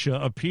Russia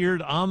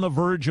appeared on the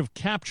verge of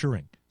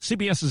capturing.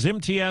 CBS's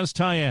Imtiaz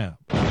Tayyab.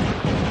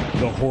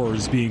 The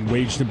horrors being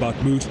waged in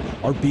Bakhmut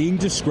are being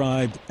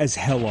described as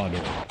hell on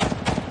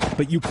earth.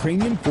 But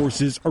Ukrainian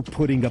forces are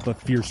putting up a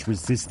fierce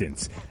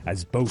resistance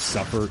as both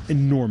suffer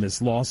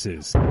enormous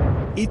losses.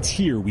 It's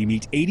here we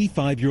meet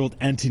 85-year-old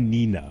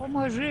Antonina.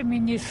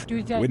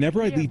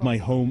 Whenever I leave my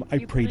home, I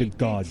pray to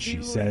God,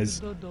 she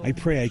says. I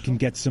pray I can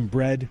get some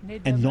bread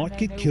and not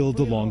get killed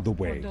along the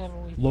way.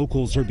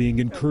 Locals are being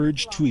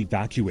encouraged to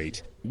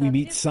evacuate. We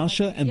meet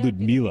Sasha and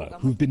Ludmila,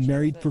 who've been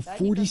married for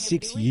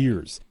 46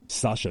 years.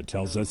 Sasha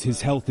tells us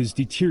his health is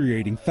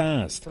deteriorating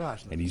fast,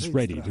 and he's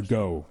ready to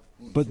go.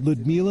 But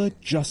Ludmila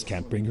just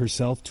can't bring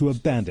herself to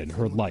abandon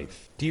her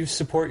life. Do you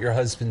support your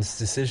husband's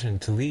decision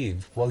to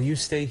leave while you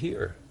stay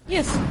here?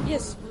 Yes.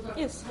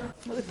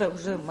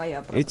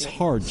 It's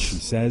hard, she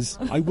says.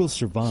 I will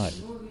survive.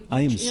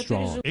 I am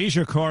strong.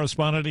 Asia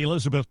correspondent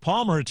Elizabeth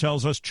Palmer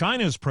tells us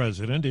China's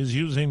president is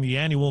using the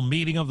annual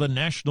meeting of the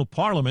National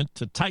Parliament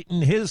to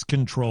tighten his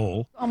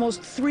control.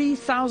 Almost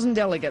 3,000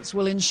 delegates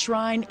will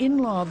enshrine in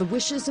law the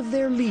wishes of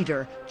their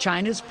leader,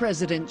 China's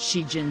President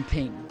Xi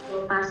Jinping.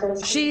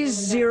 Xi's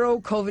zero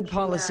COVID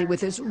policy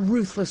with its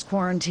ruthless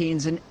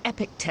quarantines and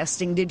epic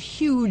testing did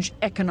huge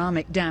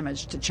economic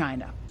damage to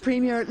China.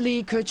 Premier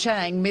Li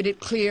Keqiang made it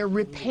clear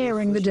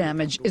repairing the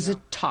damage is a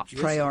top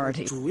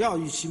priority.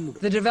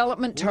 The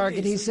development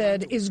target, he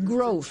said, is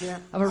growth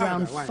of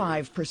around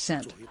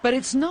 5%. But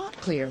it's not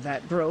clear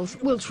that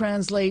growth will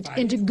translate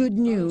into good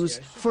news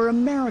for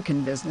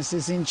American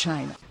businesses in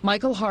China.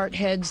 Michael Hart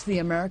heads the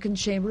American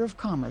Chamber of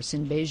Commerce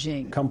in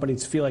Beijing.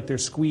 Companies feel like they're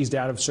squeezed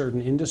out of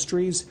certain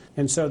industries,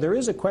 and so there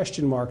is a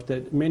question mark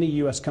that many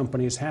U.S.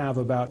 companies have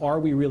about, are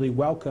we really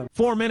welcome?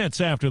 4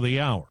 minutes after the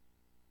hour.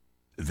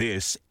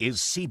 This is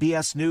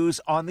CBS News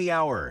on the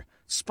Hour,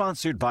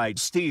 sponsored by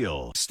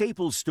Steel.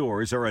 Staples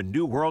stores are a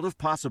new world of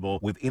possible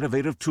with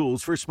innovative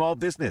tools for small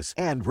business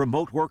and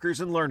remote workers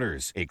and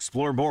learners.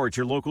 Explore more at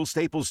your local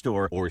Staples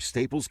store or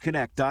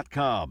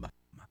staplesconnect.com.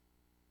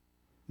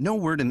 No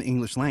word in the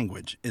English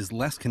language is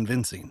less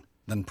convincing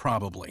than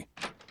probably.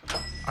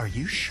 Are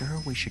you sure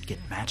we should get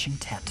matching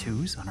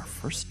tattoos on our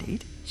first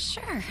date?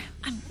 Sure.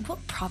 We'll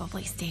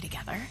probably stay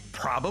together.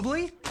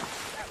 Probably?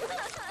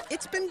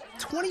 It's been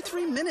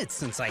 23 minutes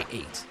since I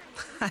ate.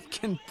 I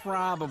can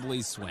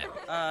probably swim.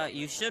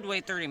 You should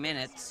wait 30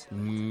 minutes.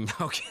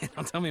 Okay,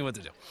 now tell me what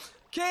to do.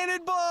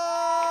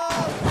 Cannonball!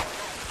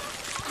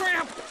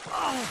 Cramp!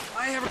 Oh,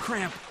 I have a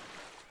cramp.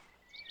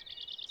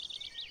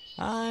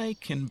 I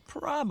can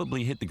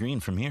probably hit the green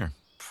from here.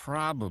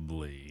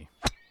 Probably.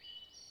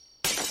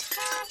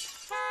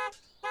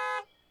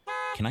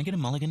 Can I get a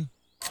mulligan?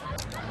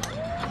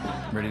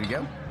 Ready to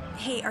go?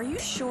 Hey, are you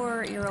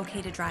sure you're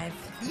okay to drive?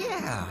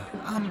 Yeah,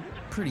 I'm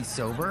pretty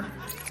sober.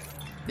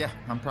 Yeah,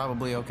 I'm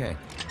probably okay.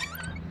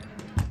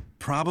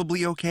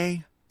 Probably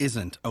okay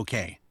isn't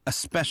okay,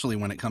 especially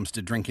when it comes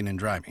to drinking and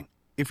driving.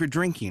 If you're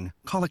drinking,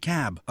 call a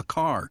cab, a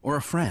car, or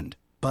a friend.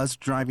 Buzzed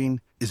driving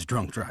is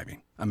drunk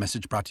driving. A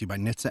message brought to you by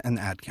NHTSA and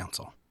the Ad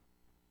Council.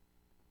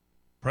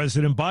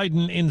 President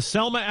Biden in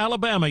Selma,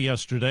 Alabama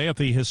yesterday at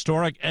the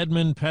historic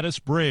Edmund Pettus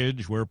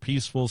Bridge, where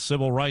peaceful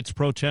civil rights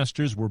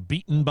protesters were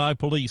beaten by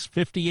police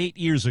 58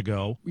 years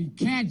ago. We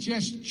can't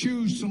just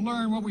choose to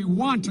learn what we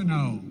want to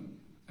know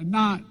and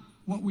not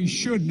what we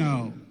should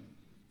know.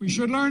 We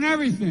should learn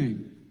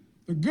everything,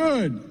 the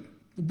good,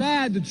 the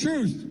bad, the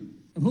truth,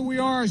 of who we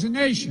are as a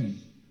nation,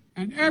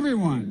 and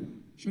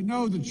everyone should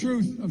know the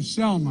truth of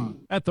Selma.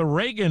 At the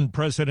Reagan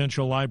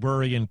Presidential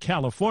Library in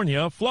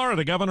California,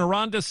 Florida Governor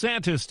Ron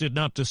DeSantis did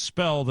not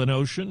dispel the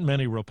notion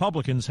many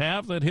Republicans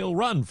have that he'll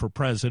run for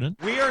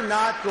president. We are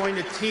not going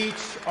to teach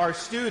our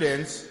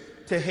students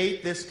to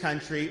hate this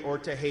country or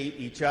to hate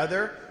each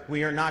other.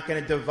 We are not going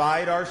to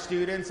divide our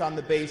students on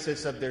the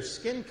basis of their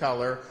skin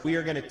color. We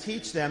are going to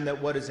teach them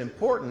that what is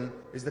important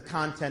is the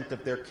content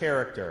of their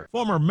character.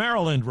 Former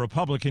Maryland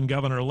Republican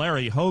Governor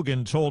Larry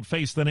Hogan told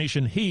Face the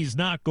Nation he's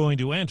not going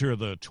to enter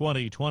the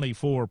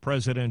 2024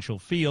 presidential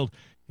field.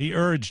 He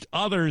urged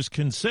others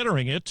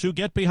considering it to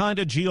get behind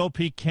a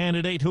GOP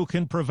candidate who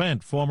can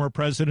prevent former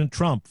President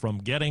Trump from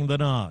getting the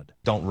nod.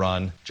 Don't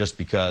run just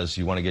because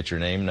you want to get your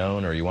name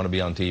known or you want to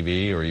be on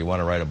TV or you want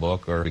to write a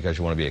book or because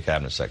you want to be a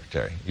cabinet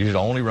secretary. You should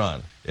only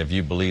run if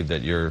you believe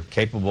that you're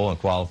capable and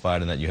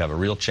qualified and that you have a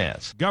real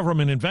chance.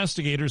 Government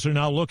investigators are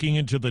now looking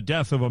into the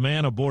death of a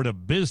man aboard a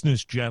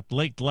business jet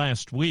late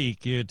last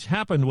week. It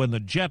happened when the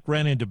jet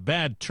ran into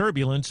bad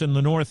turbulence in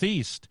the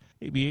Northeast.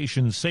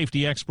 Aviation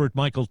safety expert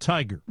Michael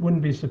Tiger.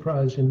 Wouldn't be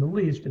surprised in the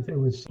least if there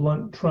was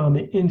blunt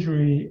trauma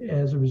injury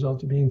as a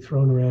result of being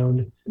thrown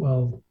around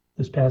while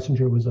this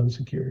passenger was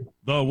unsecured.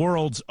 The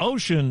world's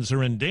oceans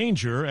are in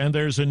danger, and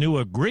there's a new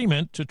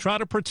agreement to try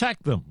to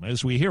protect them,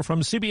 as we hear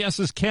from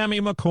CBS's Cammie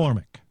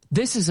McCormick.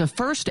 This is a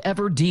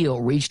first-ever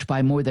deal reached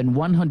by more than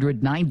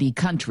 190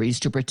 countries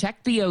to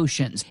protect the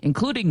oceans,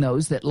 including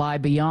those that lie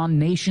beyond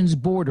nations'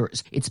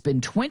 borders. It's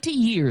been 20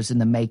 years in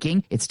the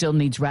making. It still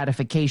needs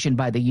ratification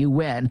by the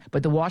UN,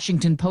 but the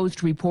Washington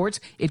Post reports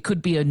it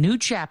could be a new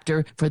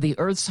chapter for the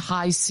Earth's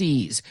high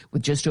seas,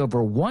 with just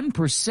over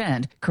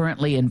 1%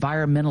 currently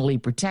environmentally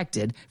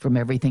protected from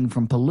everything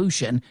from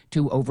pollution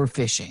to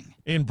overfishing.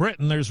 In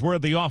Britain, there's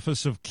word the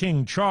office of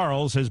King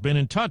Charles has been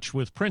in touch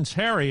with Prince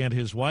Harry and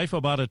his wife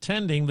about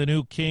attending the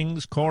new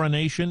king's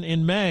coronation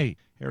in May.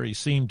 Harry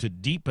seemed to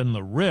deepen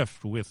the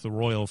rift with the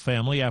royal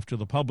family after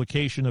the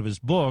publication of his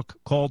book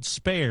called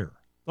Spare.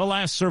 The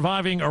last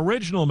surviving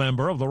original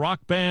member of the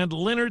rock band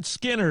Lynyrd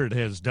Skynyrd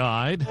has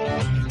died.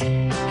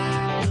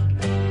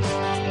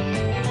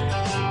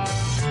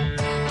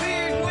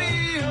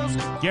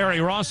 Gary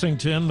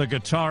Rossington, the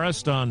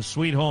guitarist on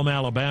Sweet Home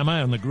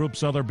Alabama and the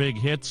group's other big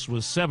hits,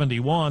 was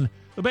 71.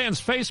 The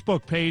band's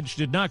Facebook page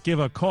did not give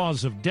a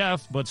cause of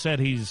death, but said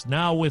he's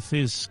now with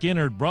his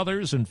Skynyrd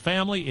brothers and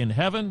family in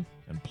heaven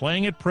and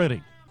playing it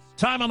pretty.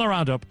 Time on the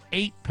roundup,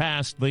 8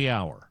 past the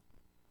hour.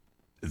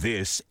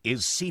 This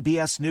is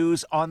CBS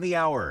News on the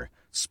Hour,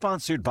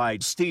 sponsored by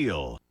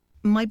Steel.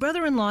 My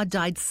brother-in-law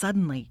died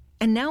suddenly,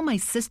 and now my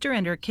sister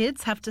and her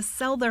kids have to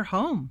sell their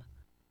home.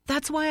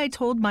 That's why I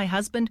told my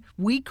husband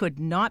we could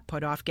not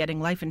put off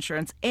getting life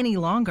insurance any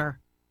longer.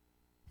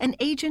 An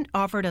agent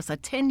offered us a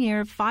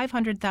 10-year,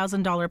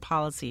 $500,000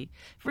 policy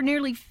for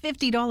nearly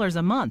 $50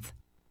 a month.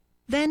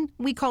 Then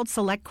we called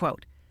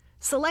SelectQuote.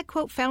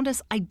 SelectQuote found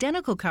us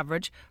identical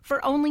coverage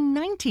for only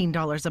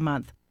 $19 a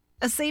month,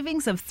 a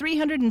savings of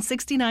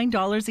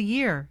 $369 a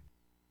year.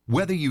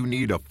 Whether you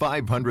need a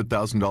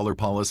 $500,000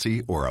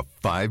 policy or a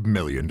 $5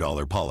 million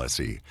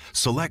policy,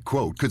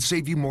 SelectQuote could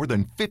save you more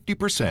than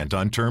 50%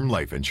 on term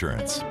life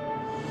insurance.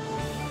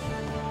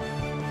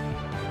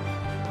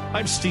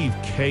 I'm Steve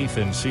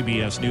Kathan,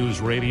 CBS News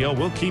Radio.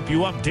 We'll keep you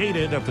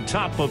updated at the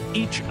top of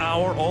each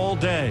hour all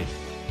day.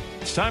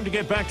 It's time to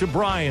get back to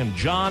Brian,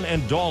 John,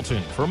 and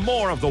Dalton for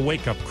more of the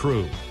Wake Up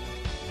Crew.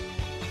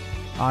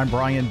 I'm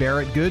Brian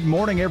Barrett. Good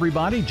morning,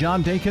 everybody.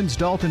 John Dinkins,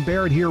 Dalton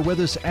Barrett here with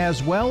us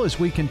as well as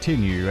we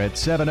continue at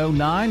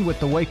 7:09 with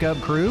the Wake Up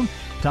Crew.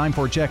 Time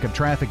for a check of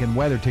traffic and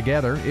weather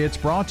together. It's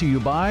brought to you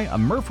by a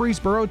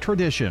Murfreesboro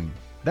tradition.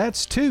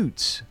 That's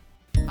Toots.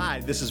 Hi,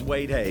 this is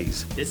Wade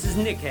Hayes. This is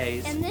Nick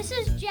Hayes. And this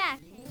is Jack.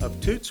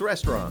 Of Toots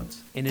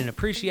Restaurants. And in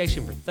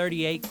appreciation for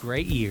 38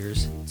 great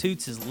years,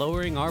 Toots is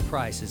lowering our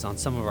prices on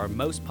some of our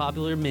most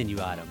popular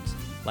menu items,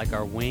 like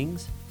our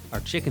wings, our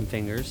chicken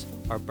fingers,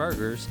 our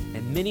burgers,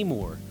 and many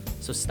more.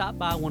 So stop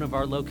by one of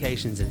our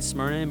locations in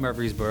Smyrna and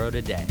Murfreesboro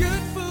today. Good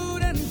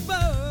food and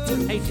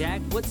fun. Hey,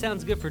 Jack, what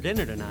sounds good for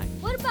dinner tonight?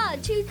 What about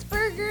a Toots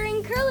burger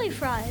and curly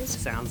fries?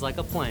 Sounds like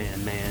a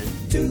plan, man.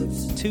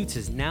 Toots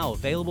is now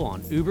available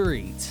on Uber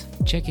Eats.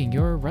 Checking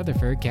your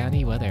Rutherford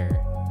County weather.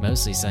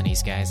 Mostly sunny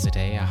skies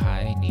today, a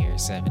high near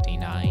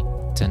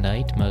 79.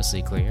 Tonight,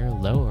 mostly clear,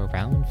 low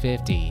around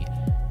 50.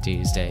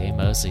 Tuesday,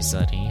 mostly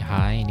sunny,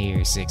 high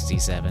near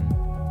 67.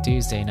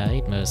 Tuesday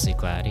night, mostly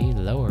cloudy,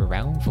 low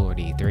around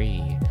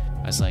 43.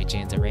 A slight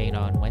chance of rain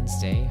on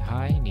Wednesday,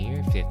 high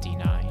near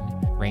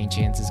 59. Rain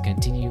chances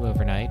continue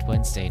overnight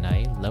Wednesday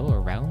night, low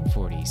around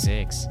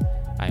 46.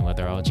 I'm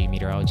weatherology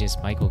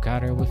meteorologist Michael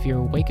Cotter with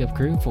your Wake Up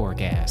Crew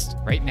forecast.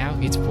 Right now,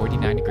 it's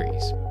 49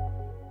 degrees.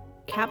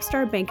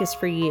 Capstar Bank is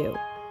for you.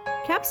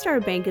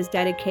 Capstar Bank is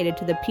dedicated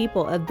to the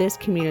people of this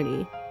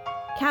community.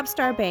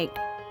 Capstar Bank,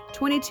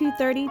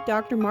 2230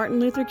 Dr.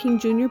 Martin Luther King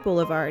Jr.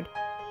 Boulevard.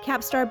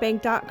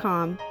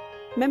 CapstarBank.com.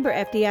 Member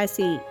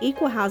FDIC,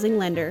 Equal Housing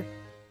Lender.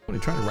 I'm going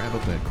to try to wrap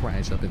up that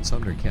crash up in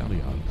Sumner County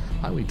on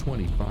Highway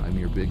 25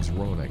 near Biggs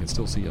Road. I can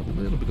still see a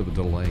little bit of a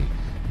delay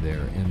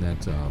there in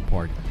that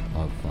part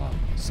of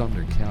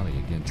Sumner County.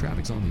 Again,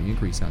 traffic's on the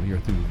increase out here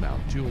through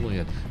Mount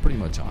Juliet, pretty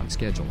much on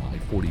schedule.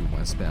 I-40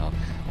 westbound,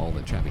 all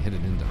the traffic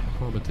headed into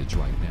Hermitage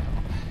right now.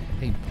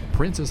 Hey,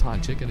 Princess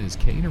Hot Chicken is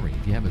catering.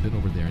 If you haven't been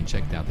over there and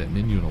checked out that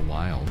menu in a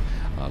while,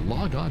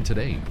 log on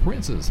today,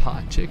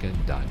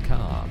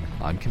 princesshotchicken.com.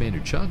 I'm Commander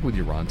Chuck with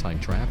your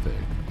on-time traffic.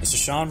 This is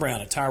Sean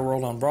Brown at Tire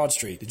World on Broad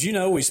Street. Did you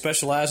know we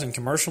specialize in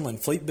commercial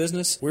and fleet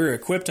business? We're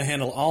equipped to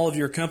handle all of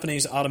your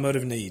company's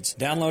automotive needs.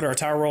 Download our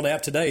Tire World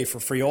app today for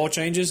free oil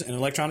changes and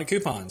electronic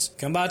coupons.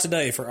 Come by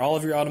today for all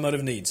of your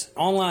automotive needs.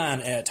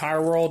 Online at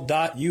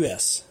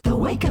tireworld.us. The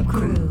Wake Up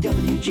Crew,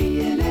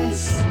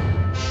 WGNS.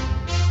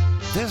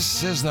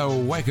 This is the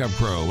Wake Up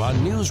Crew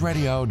on News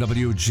Radio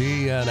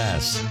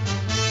WGNS.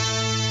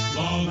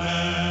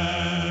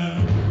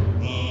 Lawman,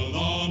 the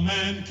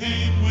lawman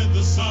came with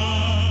the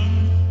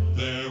sun.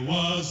 There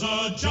was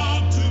a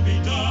job to be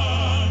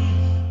done,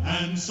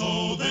 and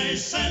so they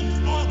sent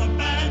for the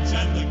badge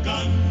and the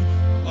gun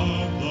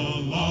of the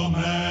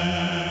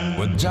lawman.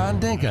 With John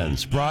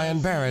Dinkins,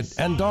 Brian Barrett,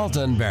 and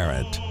Dalton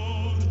Barrett.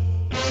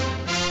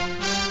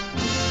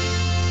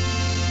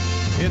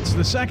 It's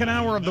the second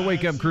hour of the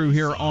Wake Up Crew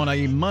here on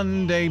a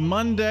Monday,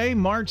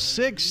 March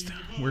 6th.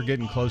 We're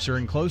getting closer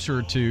and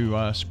closer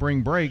to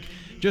spring break,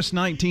 just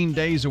 19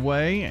 days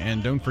away.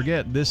 And don't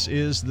forget, this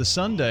is the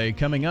Sunday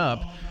coming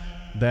up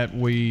that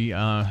we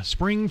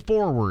spring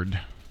forward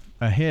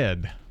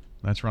ahead.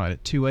 That's right,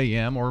 at 2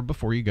 a.m. or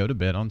before you go to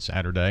bed on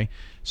Saturday.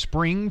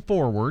 Spring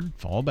forward,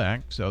 fall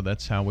back. So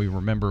that's how we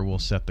remember we'll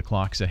set the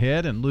clocks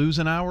ahead and lose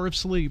an hour of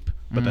sleep.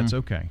 But that's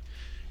okay.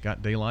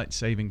 Got daylight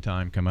saving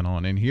time coming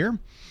on in here.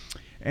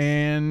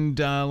 And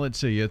let's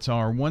see, it's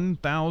our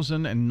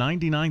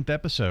 1099th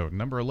episode,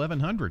 number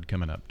 1100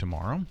 coming up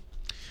tomorrow.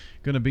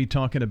 Going to be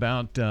talking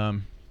about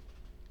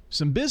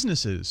some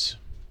businesses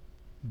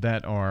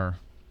that are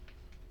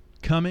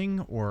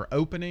coming or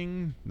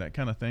opening, that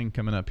kind of thing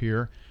coming up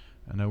here.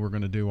 I know we're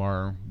going to do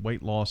our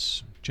weight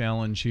loss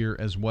challenge here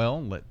as well,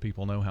 let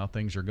people know how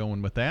things are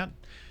going with that.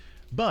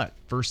 But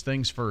first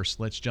things first,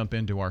 let's jump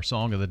into our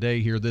song of the day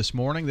here this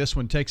morning. This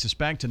one takes us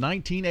back to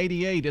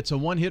 1988. It's a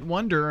one-hit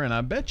wonder, and I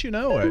bet you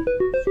know it.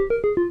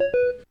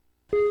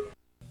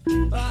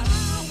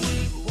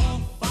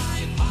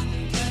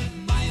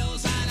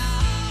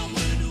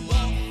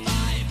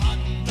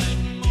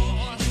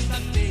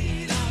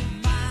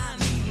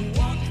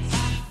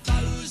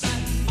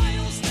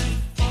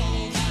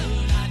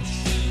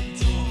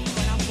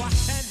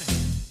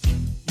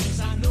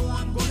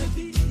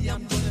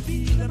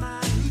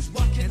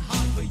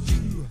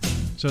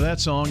 So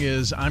that song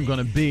is I'm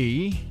Gonna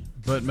Be,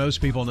 but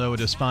most people know it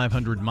as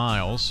 500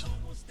 Miles.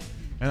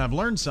 And I've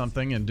learned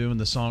something in doing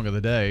the song of the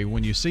day.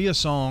 When you see a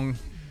song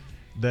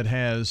that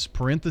has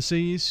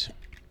parentheses,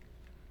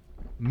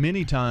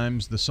 many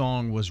times the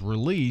song was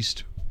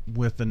released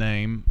with the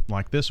name,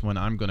 like this one,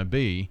 I'm Gonna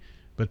Be,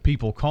 but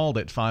people called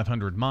it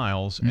 500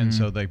 Miles, and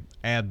so they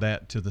add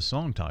that to the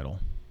song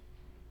title.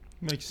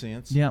 Makes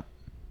sense. Yep.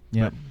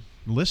 But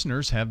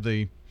listeners have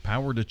the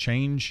power to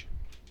change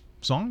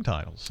song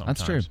titles sometimes.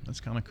 That's true.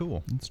 That's kind of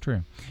cool. That's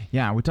true.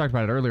 Yeah, we talked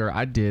about it earlier.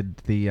 I did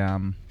the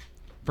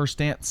first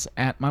dance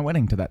at my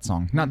wedding to that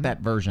song. Not that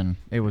version.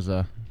 It was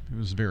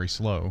very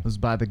slow. It was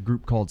by the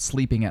group called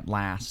Sleeping at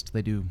Last.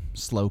 They do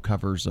slow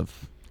covers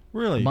of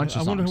a bunch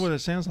of songs. I wonder what it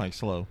sounds like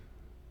slow.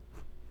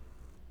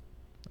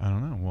 I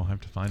don't know. We'll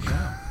have to find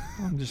out.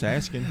 I'm just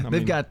asking.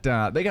 They got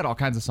all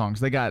kinds of songs.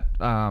 They got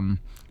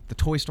the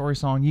Toy Story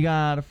song, You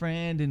Got a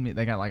Friend in Me.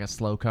 They got like a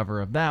slow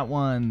cover of that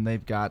one.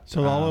 They've got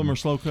so all of them are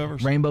slow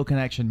covers. Rainbow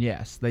Connection,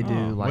 yes, they do.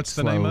 Like what's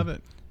the name of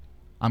it?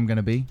 I'm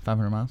Gonna Be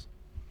 500 Miles.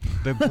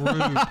 The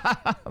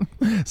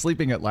group.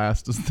 Sleeping at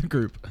Last is the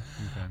group.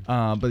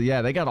 Okay. But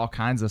yeah, they got all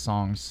kinds of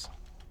songs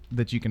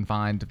that you can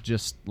find.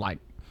 Just like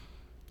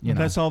you know,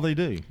 that's all they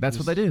do. That's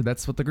what they do.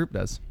 That's what the group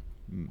does.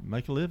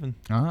 Make a living.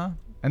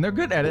 And they're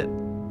good at it.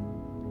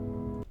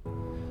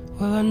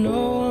 Well, I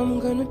know I'm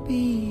gonna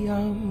be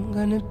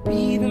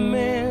the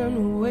man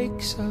who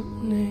wakes up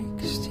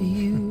next to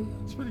you.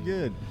 It's pretty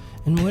good.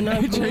 And when I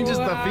it changes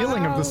the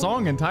feeling of the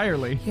song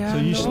entirely. So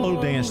you slow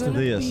dance to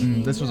this.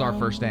 This was our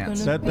first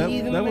dance. That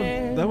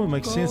would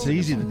make sense.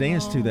 Easy to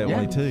dance to that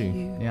way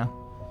too. Yeah.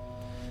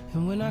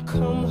 And when I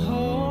come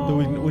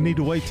home, we need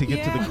to wait to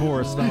get to the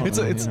chorus.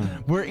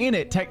 We're in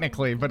it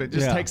technically, but it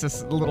just takes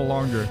us a little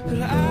longer.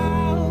 Well,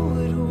 I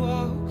would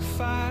walk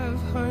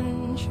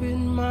 500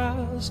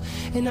 miles,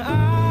 and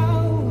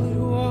I would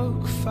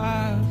walk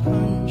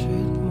 500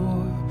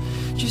 more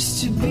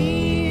just to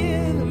be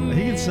the man.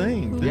 He can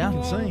sing. Yeah, he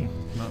can sing.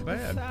 Not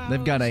bad.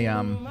 They've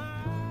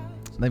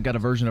got a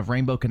version of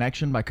Rainbow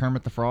Connection by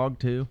Kermit the Frog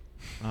too.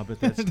 I bet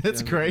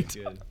that's great.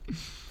 Good.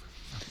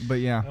 But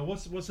yeah.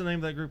 What's the name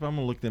of that group? I'm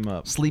gonna look them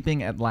up.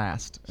 Sleeping at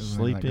Last.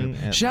 Sleeping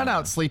at Shout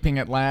out Sleeping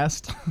at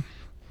Last.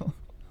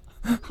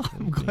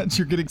 I'm glad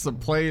you're getting some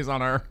plays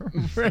on our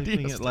radio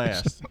Sleeping at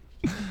Last.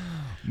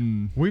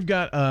 We've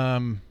got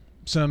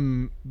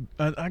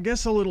I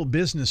guess a little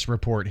business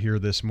report here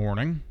this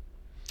morning.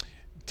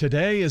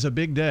 Today is a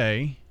big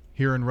day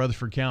here in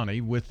Rutherford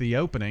County with the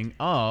opening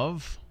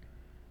of,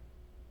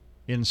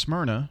 in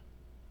Smyrna,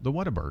 the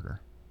Whataburger.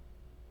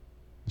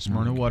 The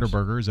Smyrna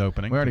Whataburger is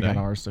opening. We already today.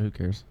 got ours, so who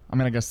cares? I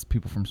mean, I guess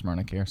people from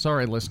Smyrna care.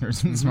 Sorry,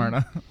 listeners in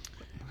Smyrna.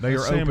 They are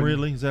Sam open.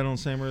 Ridley. Is that on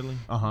Sam Ridley?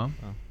 Uh-huh.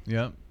 Oh.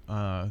 Yep.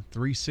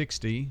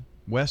 360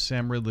 West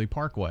Sam Ridley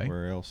Parkway.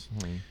 Where else?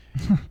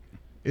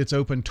 It's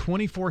open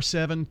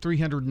 24/7,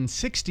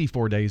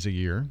 364 days a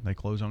year. They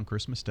close on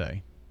Christmas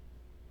Day.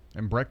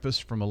 And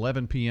breakfast from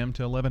 11 p.m.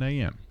 to 11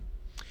 a.m.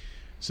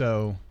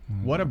 So,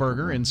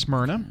 Whataburger in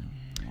Smyrna.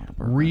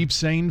 Reeve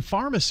Sane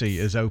Pharmacy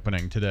is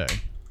opening today.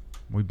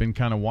 We've been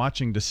kind of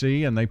watching to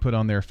see, and they put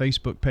on their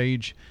Facebook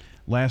page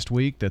last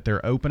week that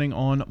they're opening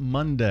on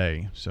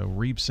Monday. So,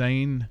 Reeve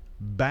Sane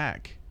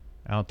back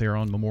out there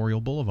on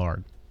Memorial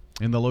Boulevard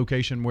in the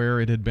location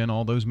where it had been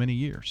all those many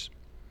years.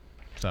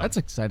 So that's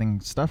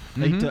exciting stuff.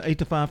 8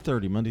 to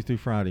 5:30, Monday through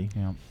Friday.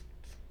 Yeah.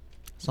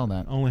 Saw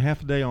that. Only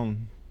half a day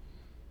on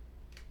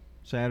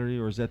Saturday,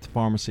 or is that the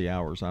pharmacy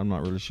hours? I'm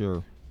not really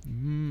sure.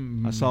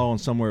 I saw on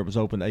somewhere it was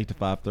open 8 to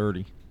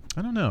 5:30.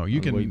 I don't know. You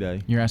can.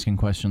 Weekday. You're asking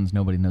questions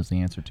nobody knows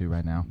the answer to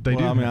right now. They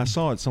do. I mean, I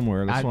saw it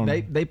somewhere.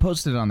 That's They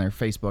posted it on their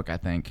Facebook, I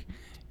think.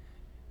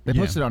 They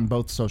posted it on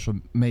both social.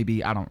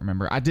 Maybe I don't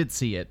remember. I did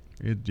see it.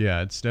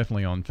 It's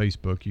definitely on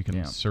Facebook. You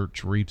can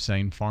search Reeve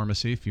Sane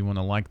Pharmacy if you want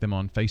to like them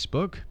on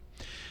Facebook.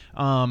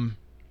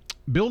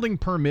 Building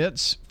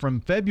permits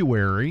from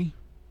February.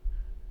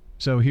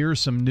 So here's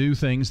some new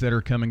things that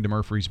are coming to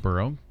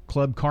Murfreesboro.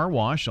 Club Car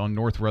Wash on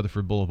North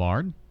Rutherford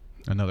Boulevard.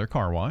 Another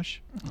car wash.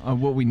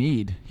 What we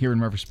need here in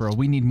Murfreesboro.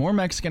 We need more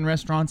Mexican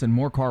restaurants and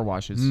more car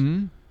washes.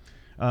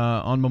 Mm-hmm.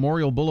 On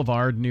Memorial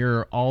Boulevard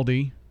near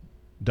Aldi,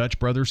 Dutch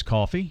Brothers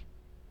Coffee.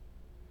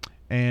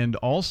 And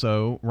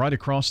also right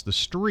across the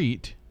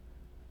street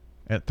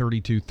at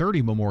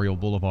 3230 Memorial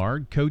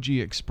Boulevard,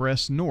 Koji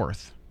Express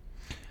North.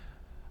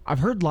 I've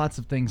heard lots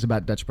of things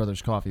about Dutch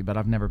Brothers Coffee, but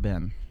I've never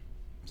been.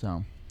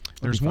 So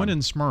there's one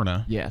in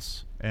Smyrna.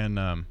 Yes. And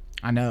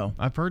I know.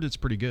 I've heard it's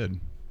pretty good.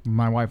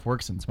 My wife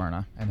works in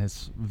Smyrna and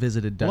has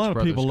visited Dutch Brothers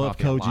Coffee. A lot of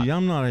people love Koji.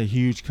 I'm not a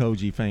huge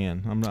Koji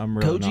fan. I'm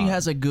really Koji not.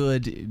 has a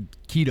good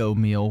keto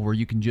meal where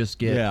you can just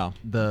get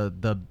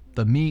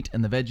the meat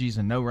and the veggies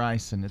and no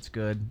rice, and it's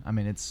good. I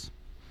mean,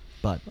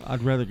 but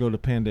I'd rather go to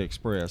Panda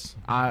Express.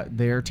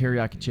 Their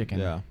teriyaki chicken.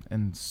 Yeah.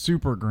 And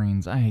super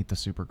greens. I hate the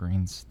super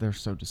greens. They're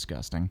so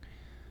disgusting.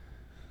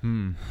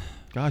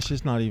 Gosh,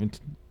 it's not even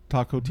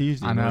Taco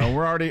Tuesday. I know.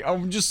 We're already.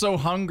 I'm just so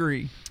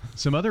hungry.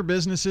 Some other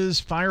businesses: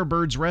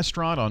 Firebird's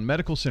Restaurant on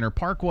Medical Center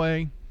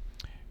Parkway,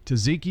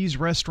 Taziki's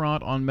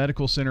Restaurant on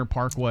Medical Center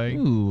Parkway.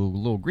 Ooh, a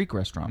little Greek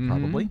restaurant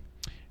probably.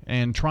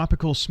 And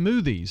Tropical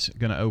Smoothies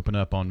going to open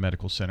up on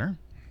Medical Center,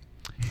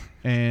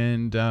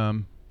 and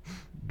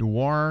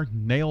Dwar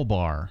Nail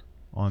Bar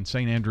on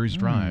St. Andrews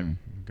Drive.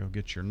 Go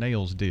get your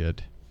nails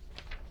did.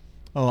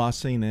 Oh, I've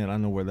seen that. I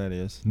know where that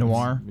is.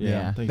 Noir?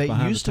 Yeah. I think They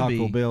behind used the to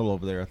Taco be Bell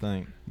over there, I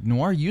think.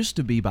 Noir used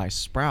to be by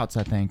Sprouts,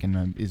 I think,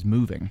 and is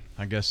moving.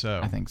 I guess so.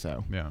 I think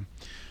so. Yeah.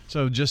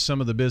 So just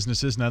some of the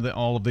businesses, now that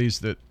all of these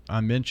that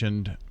I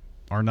mentioned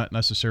are not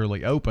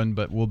necessarily open,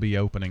 but will be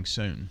opening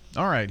soon.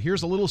 All right,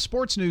 here's a little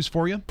sports news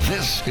for you.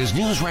 This is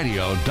News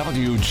Radio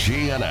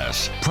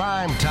WGNS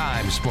Prime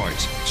Time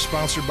Sports.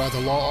 Sponsored by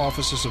the law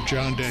offices of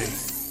John Day.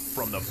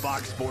 From the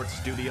Fox Sports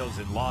Studios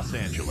in Los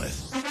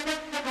Angeles,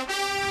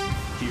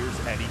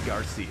 here's Eddie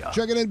Garcia.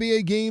 Checking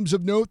NBA games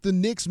of note, the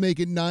Knicks make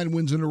it 9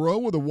 wins in a row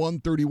with a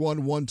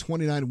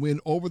 131-129 win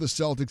over the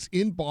Celtics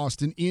in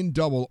Boston in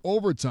double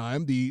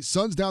overtime. The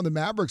Suns down the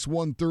Mavericks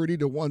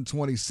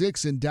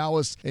 130-126 in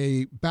Dallas,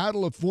 a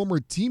battle of former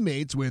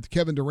teammates with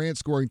Kevin Durant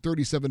scoring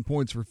 37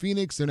 points for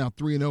Phoenix. They're now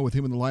 3-0 with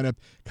him in the lineup.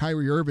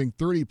 Kyrie Irving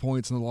 30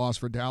 points in the loss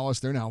for Dallas.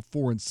 They're now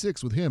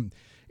 4-6 with him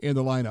in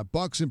the lineup.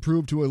 Bucks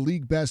improved to a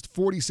league best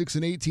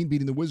 46-18,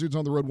 beating the Wizards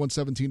on the road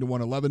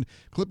 117-111.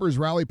 Clippers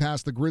rally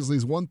past the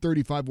Grizzlies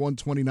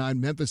 135-129.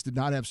 Memphis did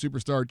not have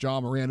superstar Ja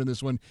Morant in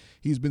this one.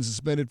 He's been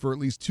suspended for at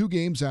least 2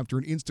 games after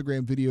an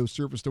Instagram video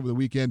surfaced over the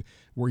weekend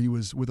where he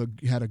was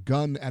had a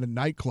gun at a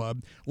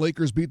nightclub.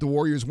 Lakers beat the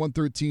Warriors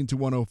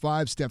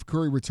 113-105. Steph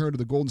Curry returned to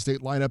the Golden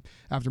State lineup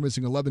after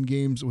missing 11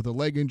 games with a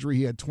leg injury.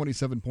 He had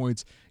 27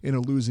 points in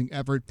a losing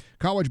effort.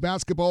 College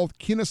basketball,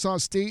 Kennesaw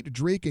State,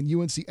 Drake, and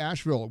UNC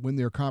Asheville win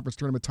their conference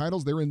tournament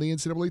titles. They're in the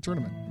NCAA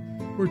tournament.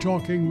 We're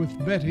talking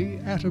with Betty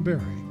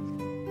Atterbury.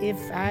 If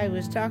I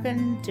was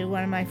talking to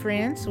one of my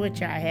friends,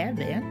 which I have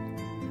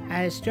been,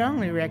 I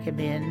strongly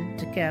recommend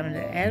to come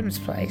to Adams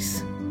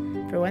Place.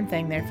 For one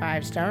thing, they're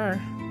 5-star.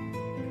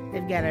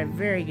 They've got a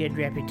very good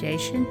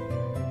reputation.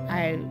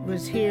 I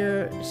was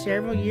here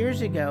several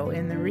years ago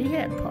in the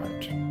rehab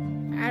part.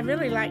 I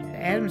really like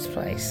Adams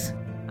Place.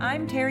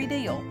 I'm Terry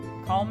Deal.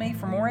 Call me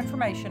for more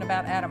information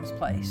about Adams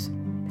Place.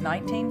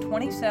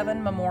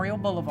 1927 Memorial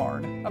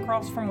Boulevard,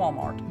 across from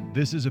Walmart.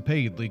 This is a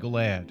paid legal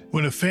ad.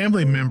 When a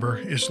family member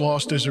is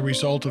lost as a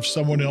result of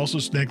someone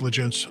else's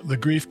negligence, the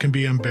grief can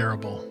be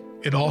unbearable.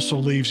 It also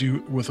leaves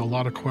you with a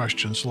lot of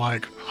questions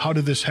like, how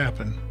did this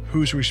happen?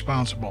 Who's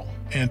responsible?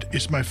 And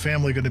is my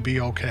family going to be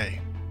okay?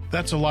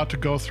 That's a lot to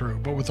go through,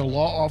 but with the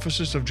law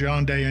offices of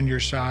John Day on your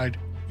side,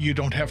 you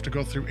don't have to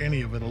go through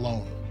any of it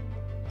alone.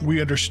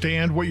 We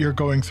understand what you're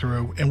going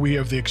through, and we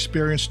have the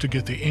experience to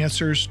get the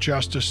answers,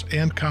 justice,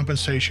 and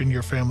compensation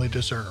your family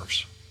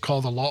deserves.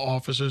 Call the law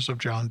offices of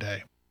John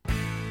Day.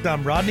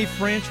 I'm Rodney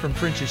French from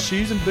French's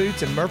Shoes and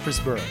Boots in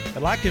Murfreesboro.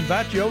 I'd like to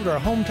invite you over to our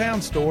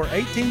hometown store,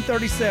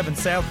 1837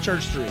 South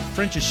Church Street.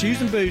 French's Shoes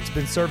and Boots have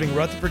been serving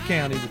Rutherford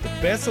County with the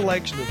best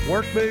selection of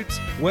work boots,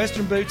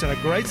 western boots, and a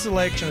great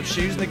selection of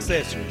shoes and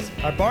accessories.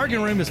 Our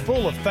bargain room is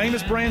full of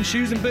famous brand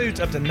shoes and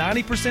boots up to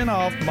 90%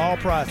 off mall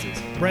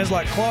prices. Brands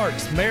like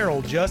Clark's,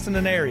 Merrill, Justin,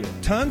 and Ariel.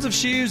 Tons of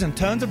shoes and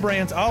tons of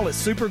brands, all at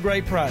super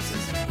great prices.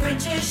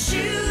 French's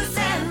Shoes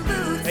and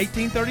Boots.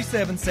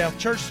 1837 South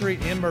Church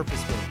Street in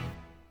Murfreesboro.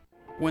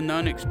 When the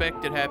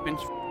unexpected happens,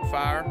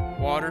 fire,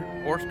 water,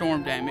 or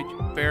storm damage,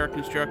 Farrah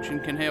Construction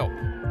can help.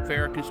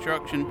 Farrah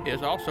Construction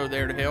is also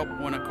there to help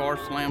when a car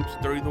slams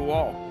through the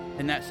wall,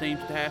 and that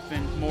seems to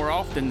happen more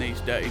often these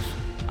days.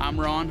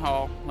 I'm Ron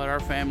Hall. Let our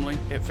family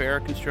at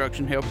Farrah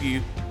Construction help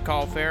you.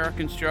 Call Farrah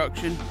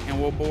Construction and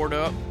we'll board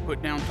up,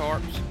 put down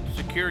tarps,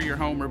 secure your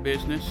home or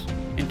business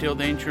until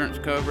the insurance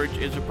coverage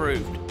is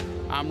approved.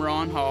 I'm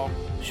Ron Hall.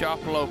 Shop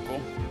local.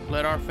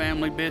 Let our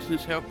family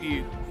business help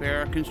you.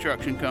 Farrah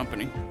Construction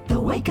Company. The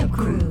Wake Up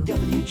Crew,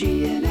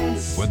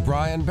 WGNS. With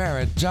Brian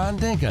Barrett, John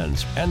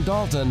Dinkins, and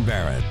Dalton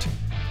Barrett.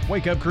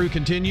 Wake Up Crew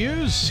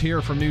continues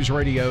here from News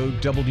Radio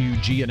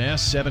WGNS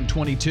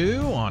 722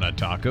 on a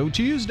Taco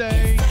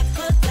Tuesday.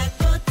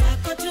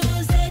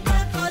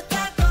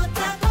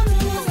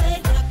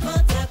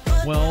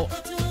 Well,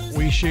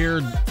 we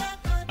shared,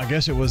 I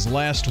guess it was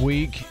last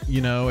week,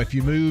 if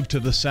you move to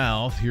the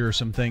South, here are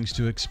some things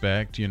to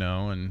expect,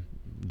 and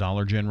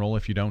Dollar General,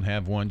 if you don't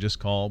have one, just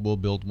call. We'll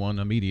build one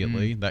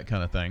immediately, that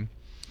kind of thing.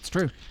 It's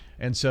true.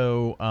 And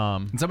so...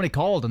 and somebody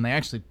called and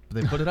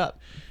they put it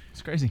up.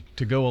 It's crazy.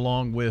 To go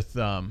along with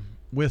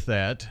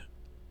that,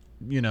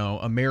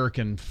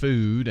 American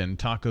food and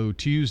Taco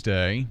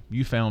Tuesday,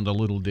 you found a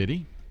little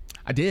ditty.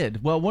 I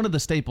did. Well, one of the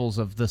staples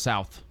of the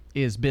South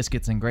is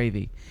biscuits and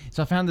gravy.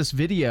 So I found this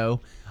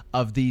video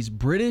of these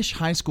British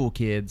high school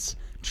kids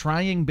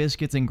trying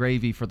biscuits and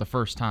gravy for the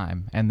first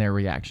time and their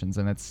reactions,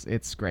 and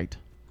it's great.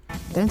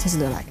 Don't taste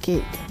like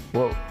cake.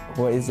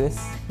 What is this?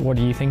 What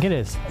do you think it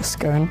is? A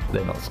scone.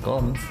 They're not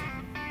scones.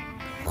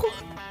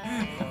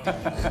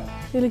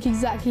 They look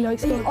exactly like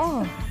scones.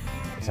 Oh.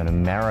 It's an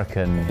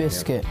American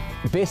Biscuit.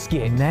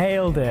 Biscuit.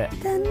 Nailed it.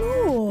 They're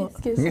not.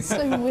 Biscuits are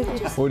so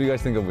weird. What do you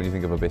guys think of when you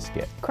think of a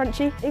biscuit?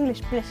 Crunchy. English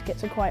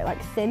biscuits are quite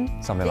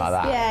thin. Something like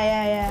that.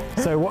 Yeah.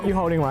 So what are you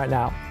holding right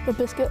now? A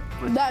biscuit.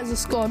 That is a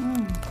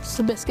scone. It's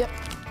a biscuit.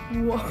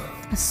 Whoa.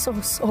 It's so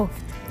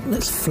soft. It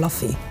looks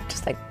fluffy.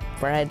 Just like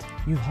bread.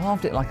 You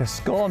halved it like a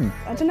scone.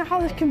 I don't know how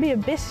this can be a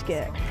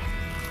biscuit.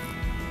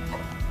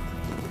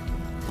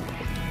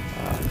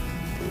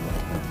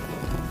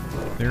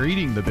 They're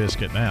eating the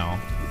biscuit now.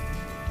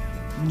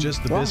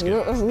 Just the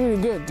biscuit. That's really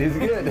good. It's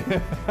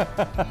good.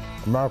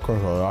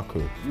 Americans are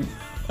lucky.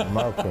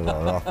 Americans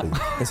are lucky.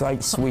 It's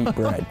like sweet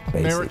bread,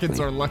 basically. Americans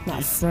are lucky.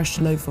 That fresh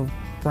loaf of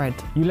bread.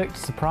 You looked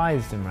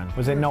surprised, Imran.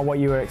 Was it not what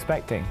you were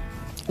expecting?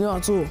 Not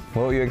at all.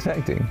 What were you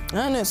expecting? I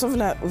don't know,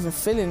 something with a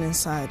filling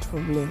inside,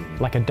 probably.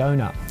 Like a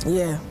donut?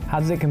 Yeah. How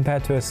does it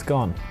compare to a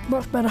scone?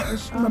 Much better.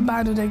 I'm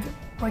abandoning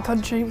my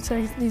country, would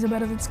say these are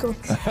better than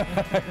scones.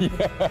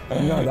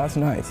 No, that's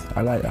nice.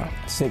 I like that.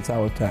 6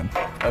 out of 10.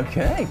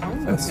 Okay.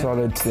 A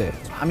solid 6.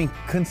 I mean,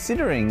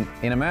 considering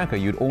in America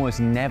you'd almost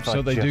never.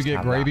 So they do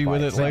get gravy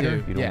with it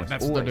later? Yeah,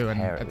 that's what they're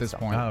doing at this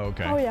point. Oh,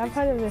 okay. Oh yeah, I've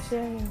heard of this,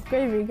 yeah.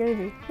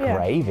 Gravy. Yeah.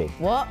 Gravy?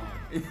 What?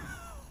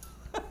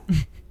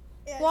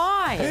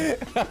 Why?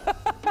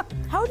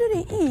 How do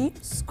they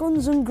eat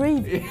scones and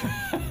gravy?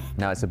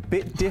 Now, it's a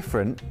bit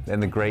different than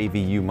the gravy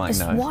you might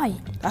know. It's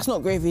white. That's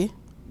not gravy.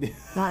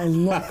 That is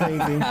not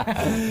gravy.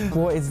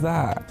 What is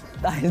that?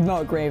 That is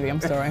not gravy, I'm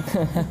sorry.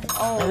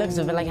 It looks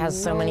a bit like it has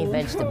so many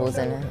vegetables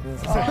in it.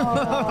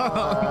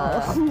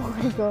 Oh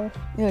my god.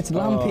 Yeah, it's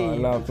lumpy. Oh,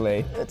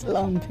 lovely. It's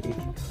lumpy.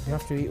 You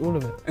have to eat all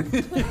of it.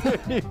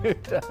 You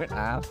don't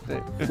have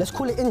to. Let's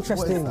call it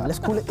interesting. Let's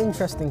call it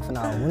interesting for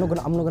now. I'm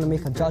not gonna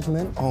make a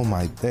judgment. Oh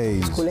my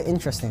days. Let's call it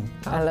interesting.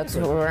 That looks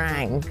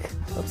rank.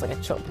 Looks like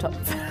a chopped up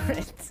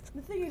ferret.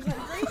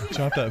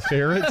 Chopped up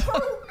ferret?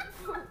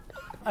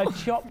 A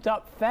chopped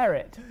up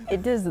ferret.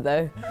 It does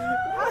though.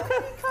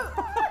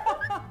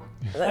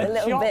 A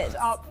little bit.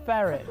 Chopped up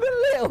ferret.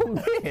 A little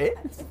bit.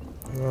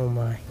 Oh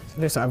my. It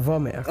looks like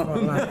vomit, I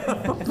can't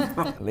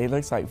lie. It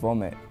looks like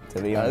vomit,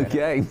 to be honest.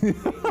 Okay.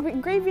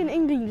 But gravy in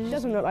England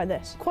doesn't look like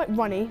this. Quite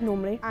runny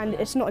normally, and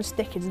it's not as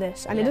thick as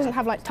this, and it doesn't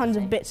have tons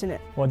of bits in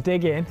it. Well,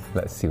 dig in.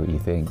 Let's see what you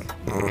think.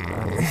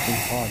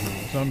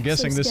 So I'm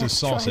guessing this is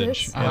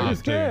sausage. Oh,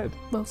 it's good.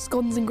 Well,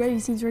 scones and gravy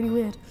seems really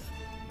weird.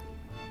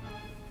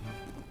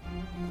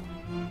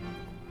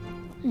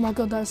 Oh my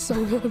god, that's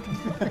so good.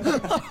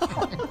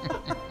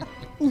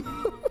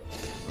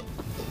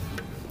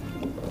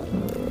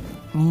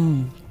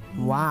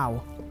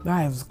 Wow.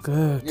 That was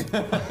good.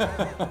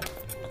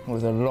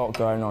 There's a lot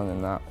going on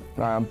in that.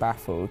 Like, I'm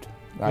baffled.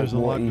 Like, There's a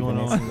lot going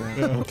on in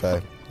there.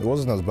 Okay. It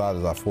wasn't as bad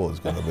as I thought it was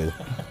going to be.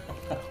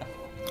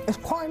 It's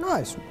quite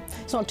nice.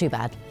 It's not too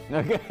bad.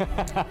 Okay.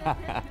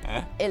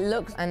 It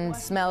looks and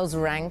smells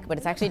rank, but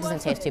it actually doesn't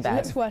taste too It bad.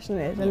 looks worse than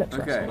it is. It looks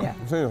worse. Yeah.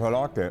 I think I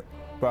like it,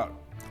 but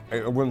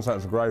I wouldn't say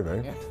it's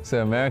gravy.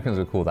 So Americans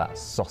would call that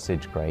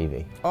sausage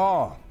gravy.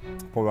 Oh,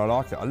 probably I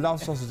like it. I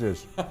love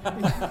sausages.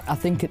 I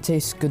think it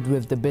tastes good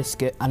with the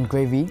biscuit and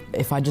gravy.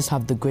 If I just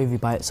have the gravy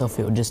by itself,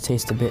 it would just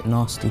taste a bit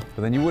nasty.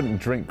 But then you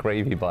wouldn't drink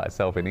gravy by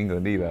itself in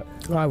England either.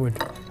 I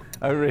would.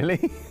 Oh,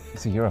 really?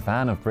 So you're a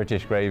fan of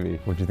British gravy.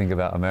 What do you think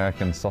about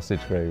American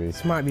sausage gravy?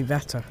 This might be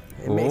better.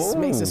 It makes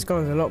the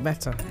scones a lot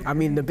better. I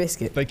mean, the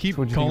biscuit. They keep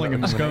calling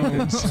them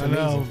scones. I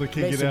know, they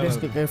can't Makes get the out of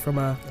biscuit it. go from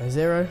a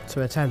 0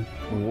 to a 10.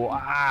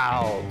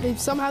 Wow. They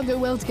somehow go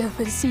well together,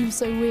 but it seems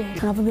so weird.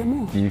 Can I have a bit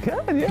more? You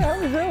can, yeah,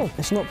 have a go.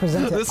 It's not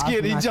presented. This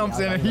kid, he jumps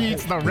in and he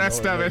eats the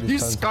rest of it.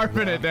 He's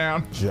scarfing it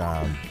down.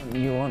 Jam.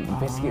 You want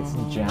biscuits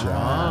and jam.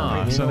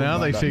 Ah, so now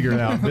they figured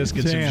out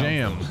biscuits and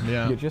jam.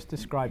 Yeah. You're just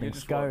describing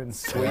scones.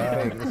 Sweet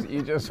things.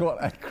 You just want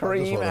a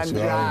cream want a and scone.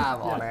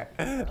 jam on it.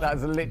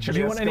 That's literally Do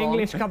you want an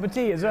English cup of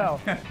tea as well?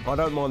 I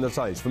don't mind the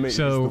taste. For me,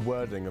 So- it's the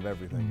wording of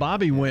everything.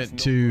 Bobby went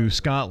to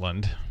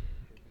Scotland,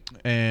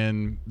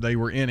 and they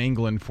were in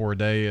England for a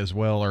day as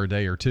well, or a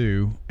day or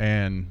two,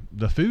 and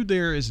the food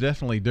there is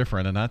definitely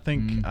different, and I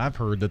think I've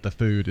heard that the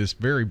food is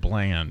very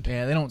bland.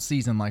 Yeah, they don't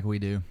season like we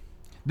do.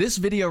 This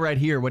video right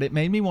here, what it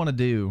made me want to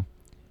do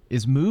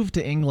is move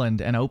to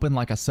England and open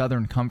like a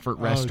Southern Comfort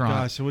restaurant.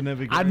 Oh, gosh, wouldn't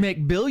that be great? I'd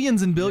make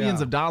billions and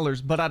billions Yeah. of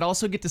dollars, but I'd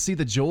also get to see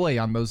the joy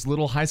on those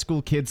little high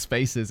school kids'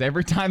 faces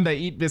every time they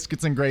eat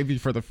biscuits and gravy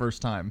for the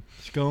first time.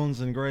 Scones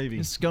and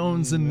gravy.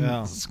 Scones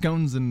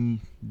and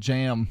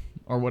jam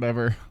or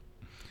whatever.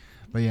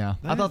 But yeah,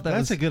 I thought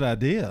that's a good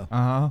idea.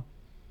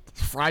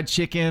 Fried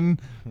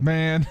chicken,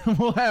 man.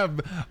 We'll have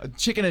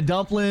chicken and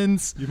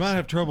dumplings. You might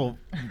have trouble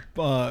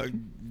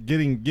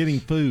getting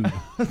food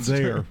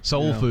there.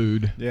 Soul Yeah.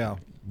 food. Yeah.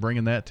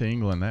 Bringing that to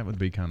England, that would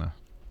be kind of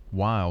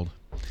wild.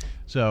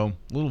 So,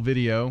 little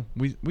video.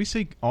 We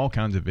see all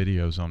kinds of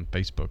videos on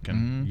Facebook,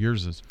 and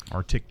yours is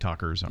our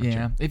TikTokers, aren't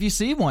Yeah. you? If you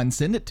see one,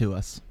 send it to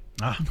us.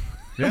 Yeah.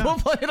 We'll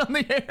play it on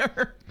the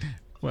air.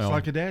 Well, It's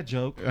like a dad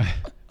joke.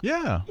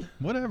 Yeah,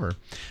 whatever.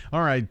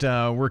 All right,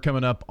 we're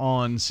coming up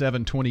on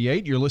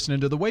 7:28. You're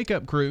listening to the Wake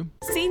Up Crew.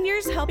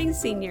 Seniors Helping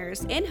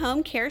Seniors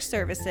in-home care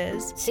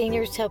services.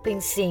 Seniors Helping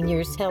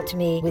Seniors helped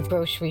me with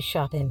grocery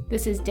shopping.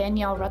 This is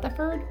Danielle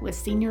Rutherford with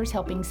Seniors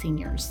Helping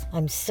Seniors.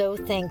 I'm so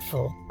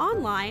thankful.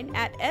 Online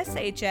at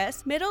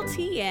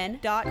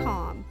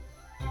shsmiddletn.com.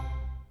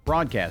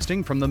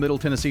 Broadcasting from the Middle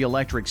Tennessee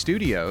Electric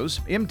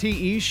Studios,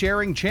 MTE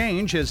Sharing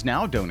Change has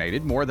now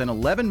donated more than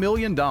 $11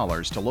 million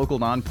to local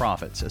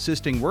nonprofits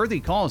assisting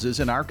worthy causes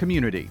in our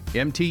community.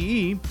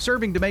 MTE,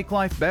 serving to make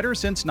life better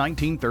since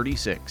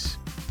 1936.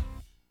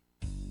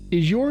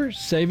 Is your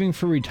saving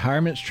for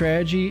retirement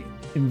strategy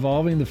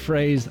involving the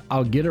phrase,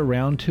 "I'll get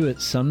around to it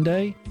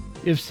someday"?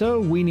 If so,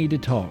 we need to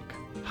talk.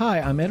 Hi,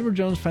 I'm Edward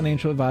Jones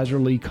Financial Advisor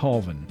Lee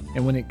Colvin,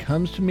 and when it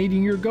comes to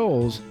meeting your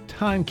goals,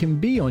 time can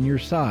be on your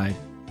side.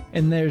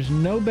 And there's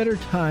no better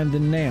time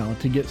than now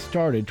to get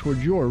started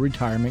towards your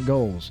retirement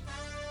goals.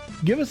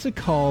 Give us a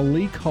call,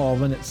 Lee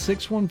Colvin, at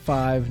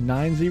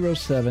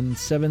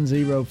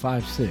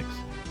 615-907-7056.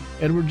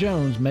 Edward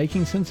Jones,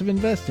 Making Sense of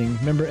Investing,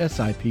 member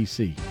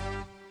SIPC.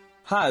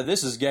 Hi,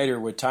 this is Gator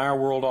with Tire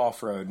World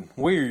Off-Road.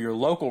 We are your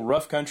local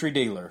rough country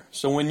dealer.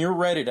 So when you're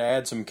ready to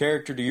add some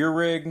character to your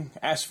rig,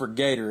 ask for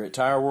Gator at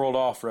Tire World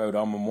Off-Road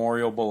on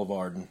Memorial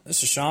Boulevard.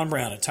 This is Sean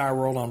Brown at Tire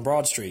World on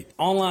Broad Street.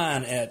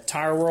 Online at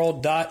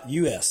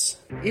tireworld.us.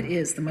 It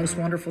is the most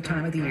wonderful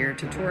time of the year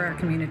to tour our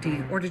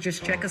community or to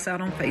just check us out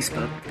on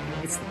Facebook.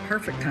 It's the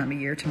perfect time of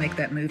year to make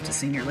that move to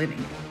senior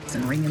living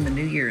and ring in the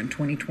new year in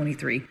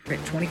 2023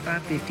 at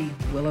 2550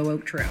 Willow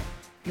Oak Trail.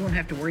 You won't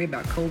have to worry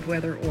about cold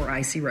weather or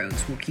icy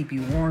roads. We'll keep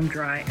you warm,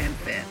 dry, and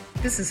fed.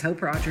 This is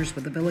Hope Rogers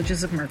with the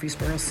Villages of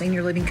Murfreesboro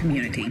Senior Living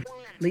Community.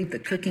 Leave the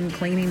cooking,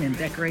 cleaning, and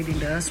decorating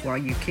to us while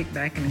you kick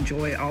back and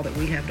enjoy all that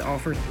we have to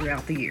offer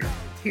throughout the year.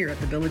 Here at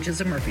the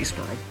Villages of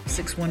Murfreesboro,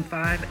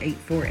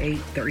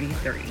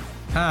 615-848-3030.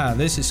 Hi,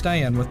 this is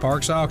Stan with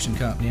Parks Auction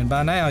Company, and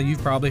by now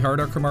you've probably heard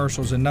our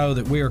commercials and know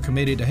that we are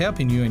committed to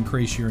helping you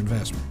increase your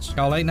investments.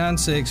 Call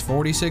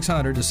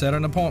 896-4600 to set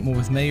an appointment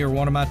with me or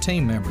one of my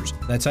team members.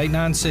 That's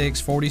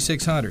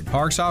 896-4600.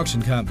 Parks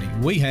Auction Company.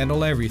 We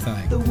handle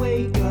everything. The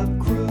Wake Up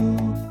Crew,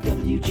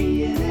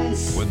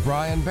 WGNS. With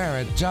Brian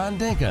Barrett, John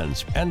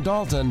Dinkins, and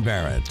Dalton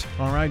Barrett.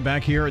 All right,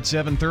 back here at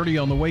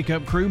 7:30 on the Wake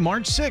Up Crew,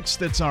 March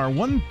 6th. It's our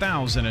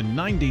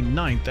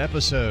 1099th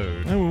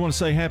episode. And we want to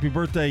say happy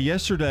birthday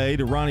yesterday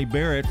to Ronnie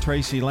Barrett,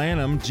 Tracy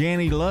Lanham,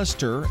 Janny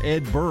Luster,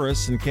 Ed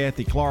Burris, and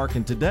Kathy Clark.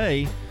 And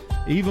today,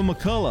 Eva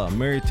McCullough,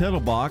 Mary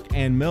Tettelbach,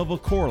 and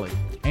Melva Corley.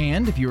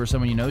 And if you or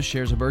someone you know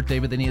shares a birthday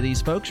with any of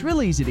these folks,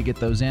 real easy to get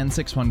those in.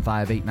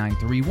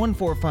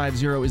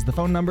 615-893-1450 is the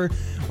phone number,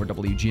 or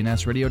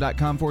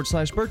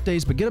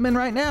WGNSradio.com/birthdays. But get them in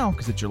right now,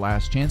 because it's your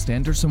last chance to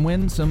enter some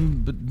win,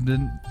 some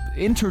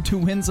enter to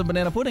win some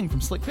banana pudding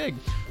from Slick Pig.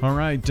 All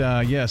right.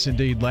 Yes,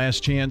 indeed.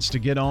 Last chance to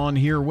get on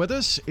here with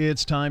us.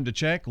 It's time to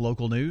check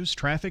local news,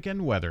 traffic,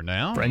 and weather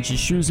now. French's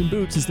Shoes and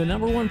Boots is the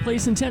 #1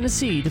 place in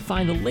Tennessee to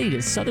find the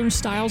latest Southern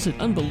styles at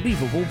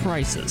unbelievable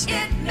prices.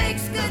 It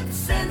makes good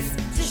sense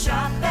to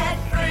shop at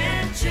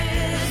French's.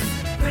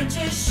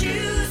 French's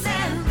Shoes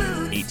and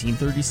Boots.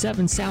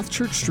 1837 South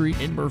Church Street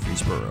in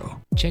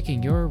Murfreesboro.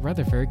 Checking your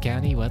Rutherford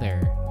County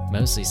weather.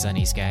 Mostly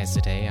sunny skies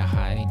today, a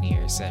high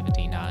near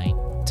 79.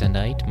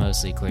 Tonight,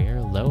 mostly clear,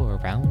 low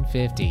around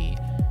 50.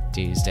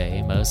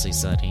 Tuesday, mostly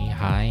sunny,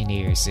 high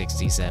near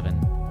 67.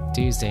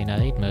 Tuesday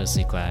night,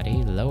 mostly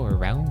cloudy, low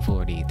around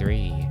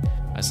 43.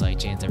 A slight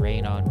chance of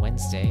rain on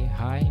Wednesday,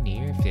 high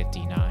near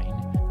 59.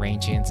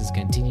 Rain chances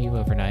continue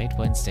overnight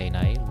Wednesday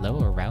night,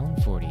 low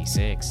around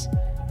 46.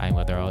 I'm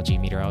weatherology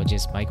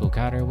meteorologist Michael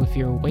Cotter with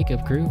your Wake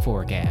Up Crew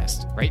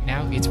forecast. Right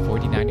now, it's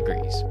 49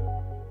 degrees.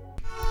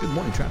 Good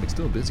morning. Traffic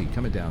still busy.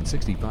 Coming down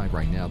 65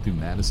 right now through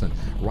Madison.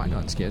 Right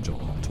on schedule.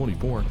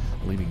 24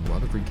 leaving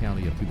Rutherford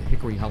County up through the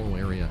Hickory Hollow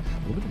area.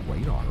 A little bit of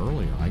radar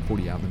earlier.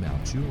 I-40 out in the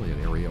Mount Juliet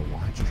area.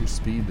 Watch your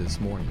speed this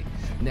morning.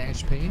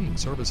 Nash Painting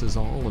services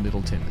all of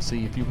Middle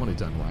Tennessee. If you want it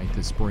done right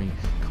this spring,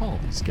 call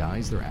these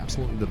guys. They're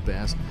absolutely the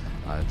best.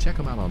 Check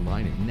them out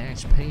online at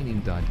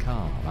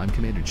nashpainting.com. I'm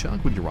Commander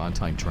Chuck with your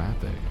on-time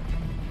traffic.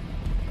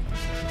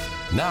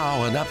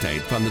 Now an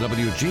update from the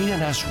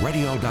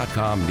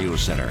WGNSradio.com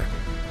News Center.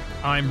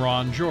 I'm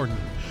Ron Jordan.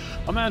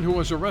 A man who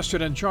was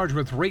arrested and charged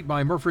with rape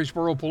by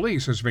Murfreesboro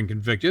police has been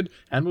convicted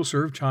and will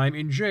serve time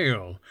in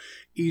jail.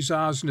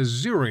 Izaz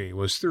Naziri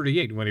was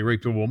 38 when he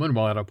raped a woman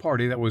while at a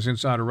party that was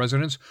inside a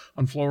residence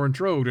on Florence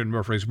Road in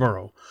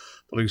Murfreesboro.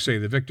 Police say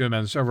the victim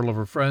and several of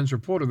her friends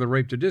reported the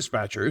rape to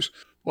dispatchers.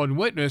 One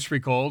witness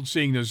recalled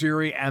seeing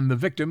Naziri and the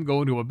victim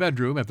go into a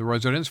bedroom at the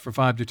residence for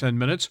 5 to 10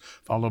 minutes,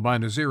 followed by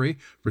Naziri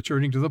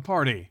returning to the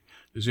party.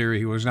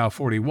 Naziri, who is now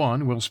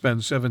 41, will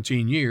spend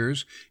 17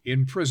 years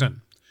in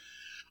prison.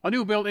 A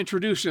new bill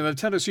introduced in the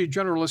Tennessee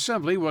General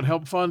Assembly would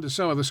help fund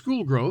some of the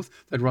school growth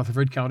that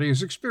Rutherford County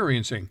is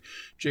experiencing.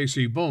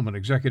 J.C. Bowman,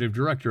 Executive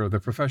Director of the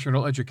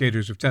Professional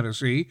Educators of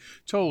Tennessee,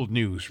 told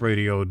News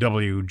Radio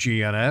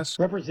WGNS.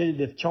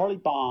 Representative Charlie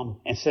Baum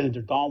and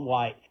Senator Dawn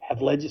White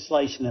have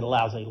legislation that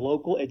allows a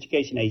local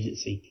education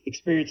agency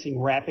experiencing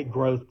rapid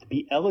growth to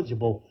be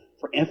eligible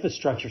for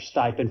infrastructure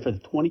stipend for the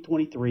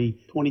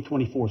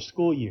 2023-2024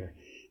 school year.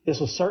 This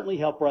will certainly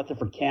help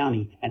Rutherford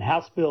County, and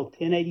House Bill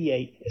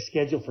 1088 is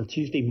scheduled for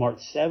Tuesday,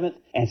 March 7th,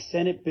 and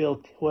Senate Bill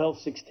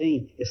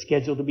 1216 is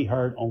scheduled to be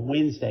heard on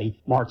Wednesday,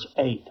 March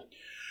 8th.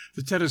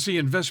 The Tennessee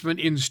Investment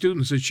in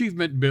Students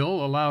Achievement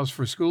Bill allows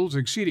for schools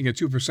exceeding a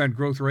 2%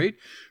 growth rate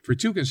for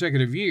 2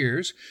 consecutive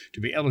years to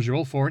be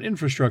eligible for an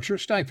infrastructure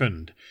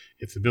stipend.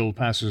 If the bill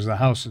passes the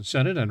House and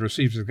Senate and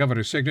receives the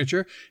governor's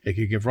signature, it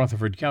could give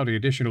Rutherford County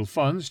additional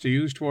funds to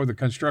use toward the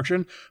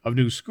construction of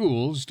new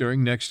schools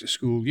during next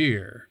school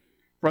year.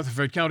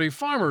 Rutherford County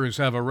farmers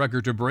have a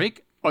record to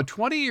break. A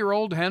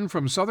 20-year-old hen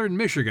from southern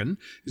Michigan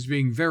is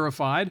being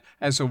verified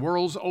as the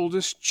world's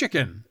oldest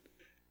chicken.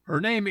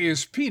 Her name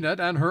is Peanut,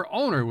 and her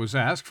owner was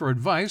asked for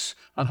advice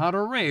on how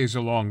to raise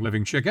a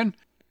long-living chicken.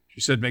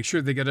 She said make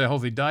sure they get a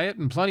healthy diet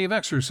and plenty of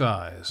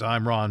exercise.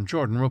 I'm Ron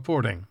Jordan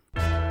reporting.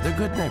 The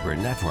Good Neighbor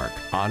Network,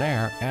 on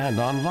air and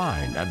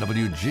online at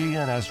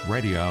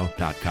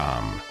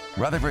WGNSradio.com.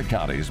 Rutherford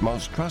County's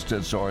most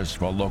trusted source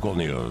for local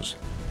news.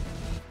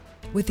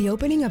 With the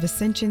opening of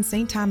Ascension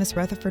St. Thomas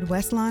Rutherford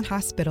Westlawn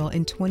Hospital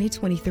in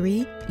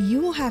 2023, you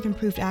will have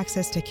improved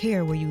access to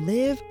care where you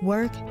live,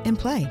 work, and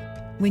play.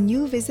 When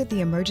you visit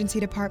the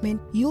emergency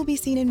department, you will be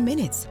seen in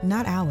minutes,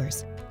 not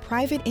hours.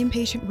 Private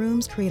inpatient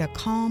rooms create a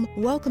calm,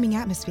 welcoming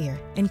atmosphere,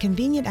 and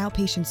convenient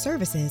outpatient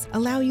services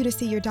allow you to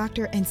see your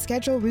doctor and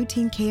schedule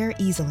routine care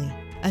easily.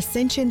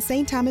 Ascension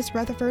St. Thomas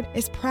Rutherford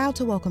is proud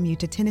to welcome you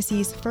to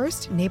Tennessee's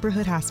first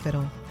neighborhood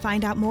hospital.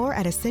 Find out more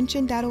at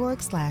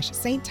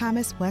ascension.org/St.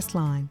 Thomas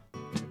Westlawn.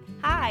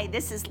 Hi,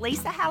 this is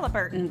Lisa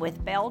Halliburton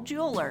with Bell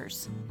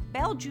Jewelers.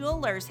 Bell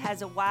Jewelers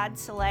has a wide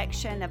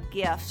selection of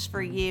gifts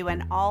for you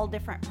in all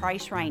different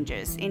price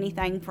ranges,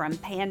 anything from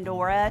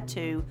Pandora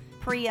to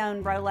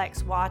pre-owned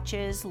Rolex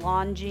watches,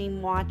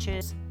 Longines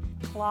watches,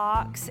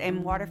 clocks,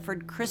 and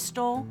Waterford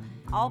crystal,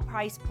 all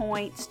price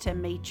points to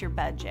meet your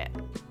budget.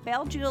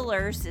 Bell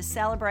Jewelers is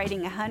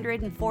celebrating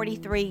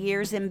 143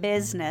 years in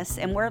business,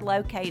 and we're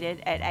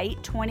located at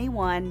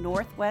 821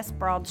 Northwest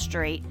Broad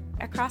Street,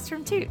 across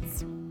from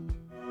Toots.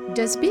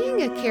 Does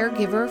being a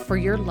caregiver for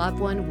your loved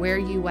one wear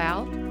you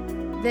out?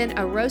 Then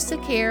Arosa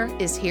Care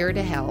is here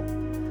to help.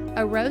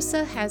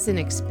 Arosa has an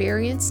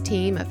experienced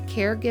team of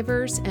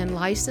caregivers and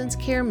licensed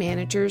care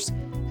managers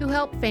who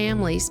help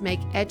families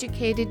make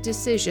educated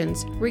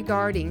decisions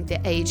regarding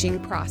the aging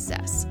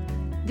process.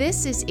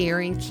 This is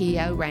Erin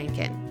Keogh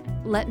Rankin.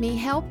 Let me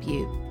help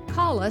you.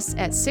 Call us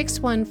at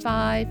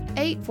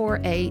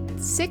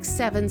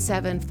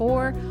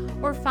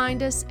 615-848-6774 or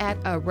find us at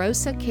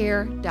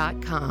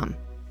arosacare.com.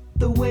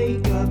 The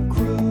Wake Up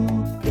Crew,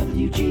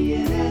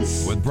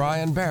 WGNS. With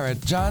Brian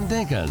Barrett, John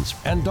Dinkins,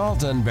 and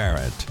Dalton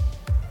Barrett.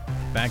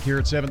 Back here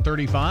at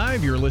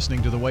 7:35, you're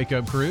listening to the Wake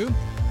Up Crew.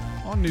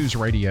 on News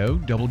Radio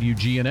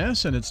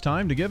WGNS, and it's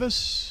time to give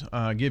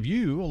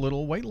you a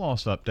little weight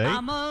loss update.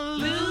 I'm a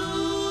loser.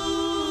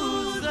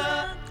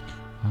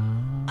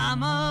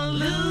 I'm a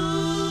loser.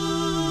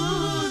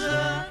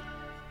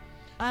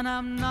 And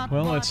I'm not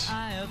Well, what let's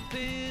I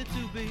appear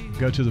to be.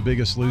 go to the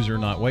biggest loser,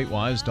 not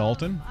weight-wise,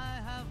 Dalton.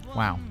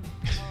 Wow.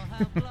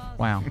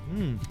 Wow.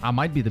 I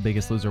might be the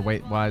biggest loser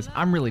weight-wise.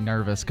 I'm really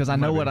nervous because I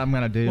know what I'm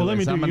going to do. Well, let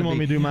me do. You want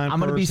me to do mine I'm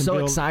going to be first and so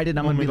build- excited.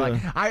 I'm want going to be me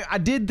like, I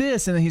did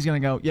this, and then he's going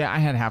to go, yeah, I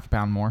had half a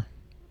pound more.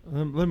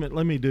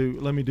 Let me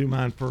do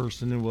mine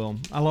first, and then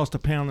I lost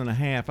 1.5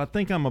 pounds. I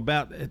think I'm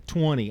about at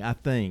 20. I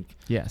think.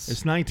 Yes.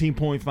 It's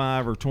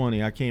 19.5 or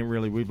 20. I can't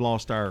really. We've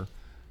lost our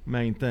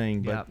main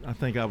thing, but I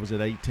think I was at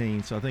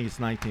 18, so I think it's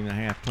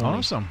 19.5, 20.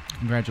 Awesome.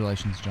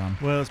 Congratulations, John.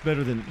 Well, it's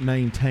better than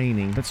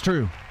maintaining. That's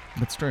true.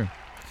 That's true.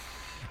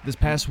 This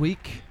past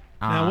week.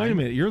 Now wait a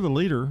minute. You're the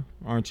leader,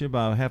 aren't you,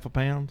 by 0.5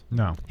 pound?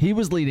 No. He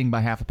was leading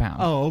by 0.5 pound.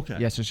 Oh, okay.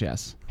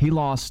 Yes. He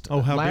lost. Oh,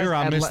 how dare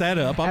I mess that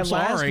up. I'm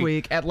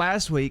sorry. At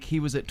last week,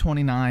 he was at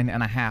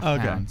 29.5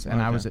 pounds,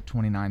 and I was at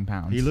 29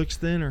 pounds. He looks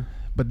thinner.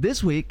 But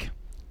this week,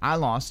 I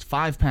lost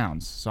 5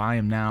 pounds, so I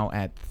am now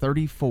at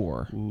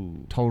 34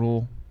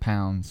 total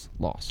pounds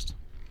lost.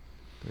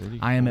 34.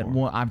 I am at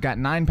one. I've got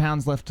 9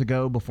 pounds left to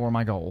go before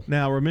my goal.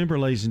 Now, remember,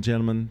 ladies and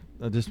gentlemen,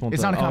 I just want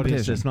It's the not a audience.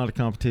 competition. It's not a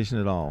competition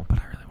at all. But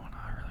I really want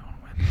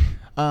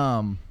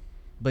to win.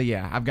 But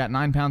yeah, I've got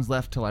 9 pounds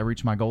left till I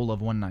reach my goal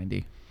of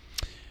 190.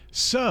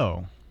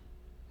 So,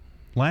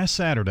 last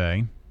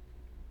Saturday,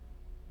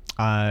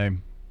 Why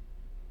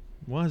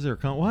is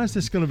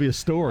this going to be a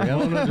story? I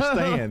don't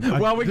understand.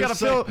 Well, we got to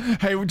fill.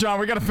 Hey, John,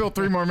 we got to fill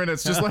 3 more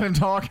minutes. Just let him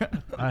talk.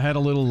 I had a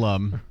little,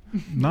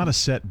 not a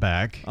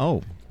setback.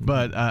 Oh.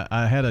 But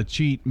I had a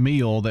cheat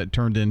meal that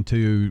turned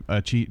into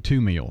a cheat 2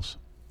 meals.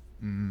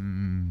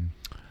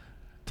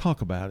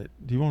 Talk about it.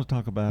 Do you want to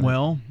talk about it?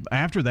 Well,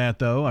 after that,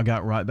 though, I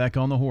got right back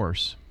on the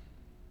horse.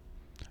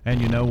 And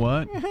you know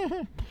what?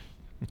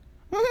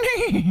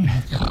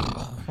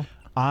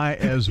 I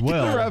as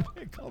well. Right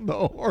back on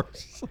the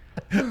horse.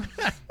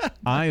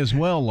 I as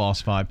well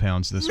lost 5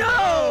 pounds this week.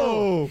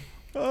 No!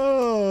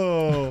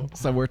 Oh.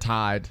 So we're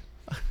tied.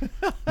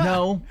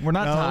 No, we're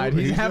not No, tied.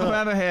 He's he's half a not.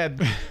 pound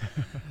ahead.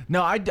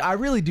 No, I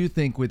really do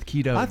think with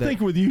keto. I think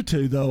with you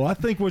two, though, I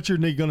think what you're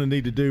going to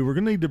need to do, we're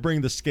going to need to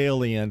bring the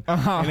scale in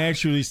and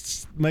actually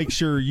make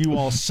sure you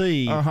all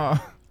see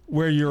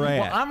where you're at.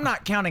 Well, I'm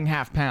not counting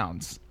half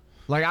pounds.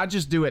 Like, I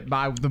just do it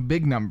by the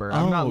big number.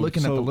 I'm not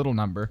looking at the little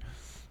number.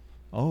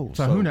 Oh,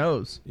 so who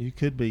knows? You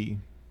could be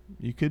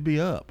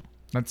up.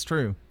 That's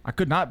true. I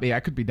could not be. I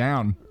could be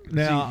down.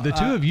 Now, the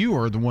two of you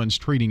are the ones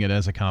treating it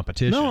as a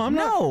competition. No, I'm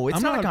not. No, it's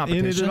I'm not a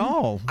competition in it at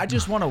all. I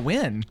just want to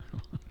win.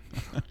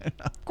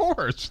 Of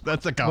course,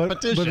 that's a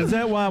competition. But is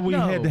that why we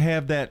No. had to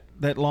have that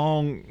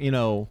long,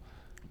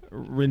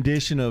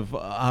 rendition of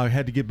I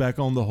had to get back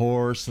on the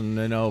horse and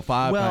 5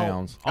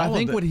 pounds? I All of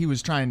think that- what he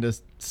was trying to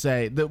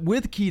say that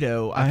with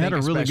keto, I had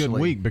think a really good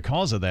especially- week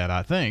because of that,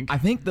 I think. I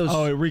think those.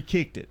 Oh, it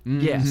re-kicked it.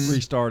 Yes.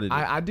 Restarted it.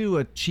 I do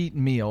a cheat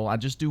meal. I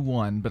just do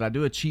one, but I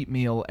do a cheat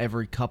meal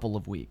every couple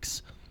of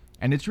weeks.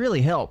 And it's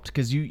really helped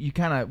because you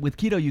kind of, with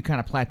keto, you kind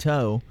of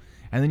plateau,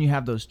 and then you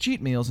have those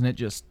cheat meals, and it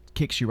just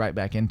kicks you right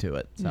back into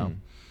it. So,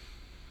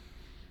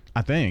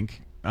 I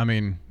think. I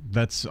mean,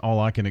 that's all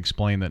I can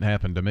explain that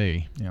happened to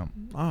me. yeah.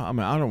 I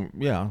mean, I don't.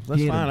 Yeah, that's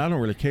He had fine. a- I don't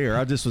really care.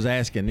 I just was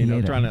asking. He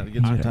had Trying a- to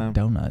get he some had a time.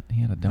 donut.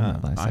 He had a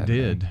donut last I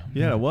Saturday. did.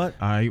 You had a what?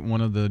 I ate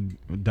one of the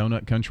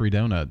Donut Country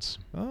donuts.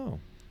 Oh.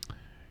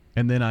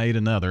 And then I ate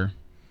another.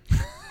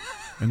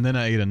 And then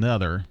I ate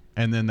another.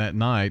 And then that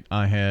night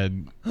I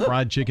had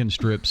fried chicken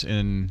strips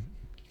in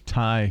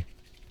Thai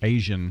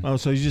Asian Oh,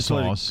 so you just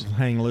sauce. let it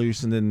hang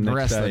loose and then The next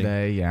rest of the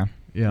day, yeah.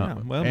 Yeah.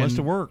 well, it must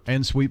have worked.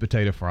 And sweet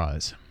potato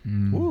fries.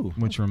 Ooh.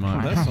 Which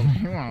reminds me.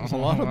 That's a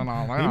lot of.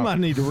 You might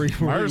need to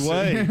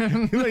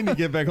reweigh. You need to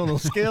get back on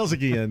those scales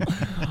again.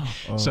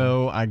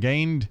 So I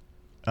gained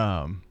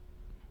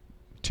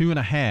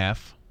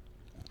 2.5,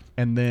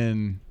 and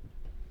then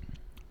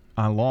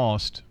I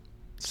lost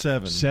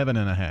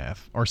 7.5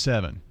 or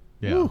 7.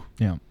 Yeah. Woo.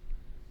 Yeah.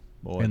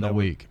 Boy, in the that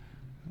would- week.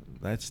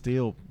 That's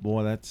still,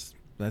 boy, that's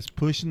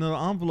pushing the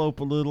envelope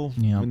a little.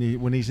 Yeah.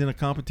 When he's in a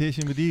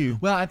competition with you.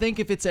 Well, I think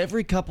if it's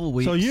every couple of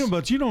weeks. So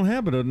but you don't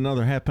have but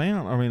another half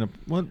pound. I mean,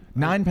 what?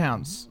 9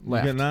 pounds You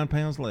left. got 9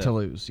 pounds left to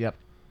lose. Yep.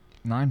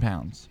 9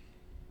 pounds.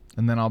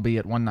 And then I'll be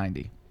at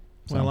 190.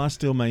 So- Well, I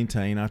still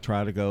maintain. I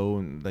try to go,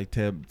 and they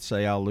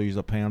say I'll lose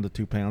 1 pound to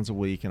 2 pounds a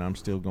week, and I'm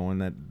still going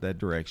that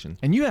direction.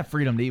 And you have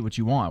freedom to eat what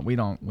you want. We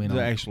don't.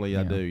 Actually,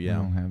 I do. Yeah,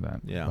 We don't have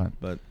that. Yeah,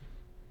 But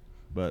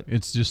but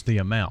It's just the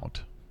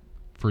amount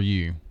for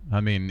you. I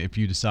mean, if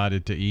you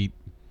decided to eat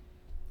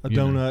a you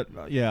know.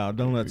 donut, a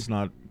donut's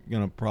not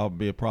gonna probably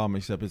be a problem,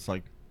 except it's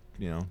like,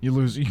 you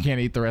lose. You can't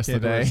eat the rest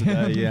of the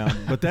day. Yeah,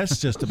 but that's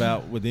just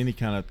about with any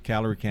kind of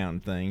calorie counting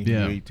thing. If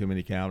Yeah. you eat too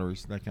many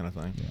calories, that kind of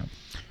thing. Yeah.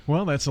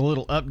 Well, that's a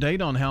little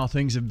update on how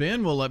things have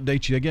been. We'll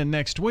update you again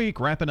next week,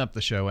 wrapping up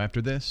the show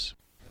after this.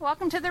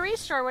 Welcome to the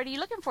Restore. What are you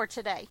looking for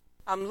today?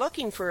 I'm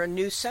looking for a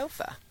new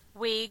sofa.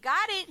 We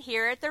got it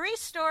here at the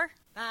Restore.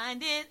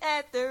 Find it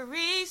at the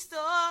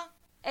Restore.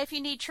 If you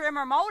need trim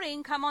or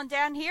molding, come on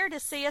down here to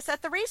see us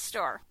at the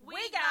Restore. We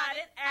got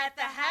it at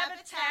the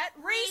Habitat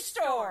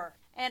Restore.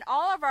 And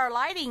all of our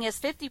lighting is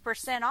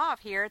 50%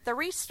 off here at the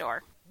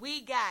Restore.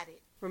 We got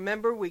it.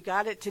 Remember, we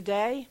got it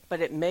today,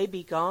 but it may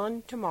be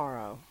gone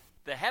tomorrow.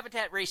 The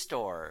Habitat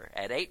Restore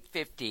at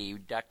 850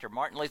 Dr.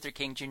 Martin Luther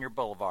King Jr.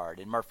 Boulevard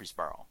in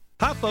Murfreesboro.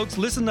 Hi folks,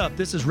 listen up.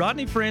 This is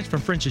Rodney French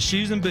from French's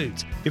Shoes and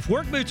Boots. If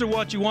work boots are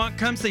what you want,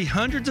 come see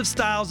hundreds of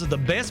styles of the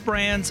best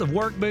brands of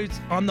work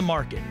boots on the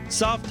market.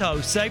 Soft toe,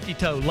 safety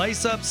toe,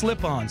 lace up,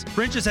 slip-ons.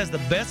 French's has the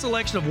best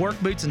selection of work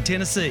boots in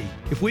Tennessee.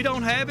 If we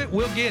don't have it,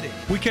 we'll get it.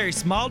 We carry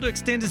small to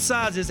extended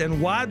sizes and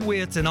wide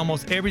widths in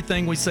almost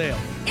everything we sell.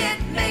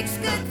 It makes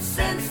good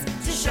sense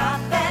to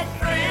shop at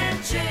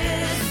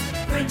French's.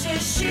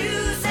 French's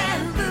Shoes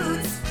and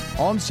Boots.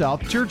 On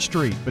South Church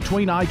Street,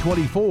 between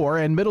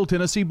I-24 and Middle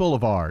Tennessee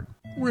Boulevard.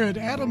 We're at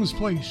Adams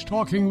Place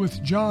talking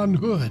with John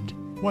Hood.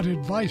 What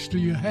advice do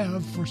you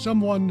have for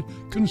someone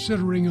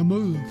considering a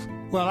move?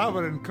 Well, I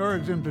would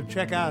encourage them to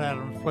check out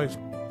Adams Place.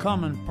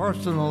 Come and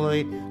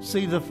personally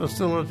see the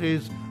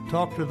facilities,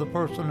 talk to the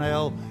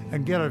personnel,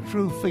 and get a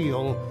true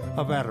feel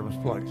of Adams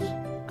Place.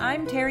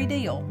 I'm Terry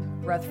Deal,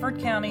 Rutherford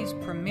County's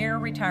premier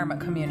retirement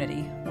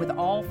community with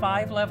all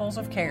 5 levels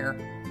of care.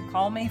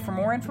 Call me for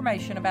more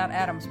information about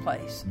Adams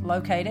Place,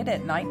 located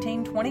at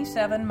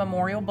 1927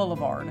 Memorial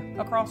Boulevard,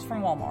 across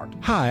from Walmart.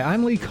 Hi,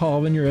 I'm Lee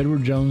Colvin, your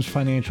Edward Jones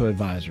financial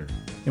advisor.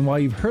 And while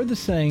you've heard the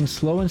saying,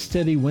 slow and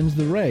steady wins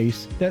the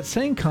race, that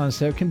same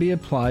concept can be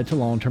applied to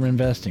long-term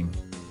investing.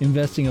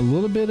 Investing a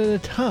little bit at a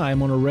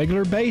time on a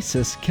regular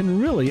basis can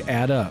really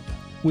add up.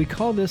 We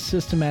call this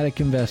systematic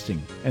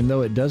investing, and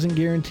though it doesn't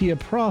guarantee a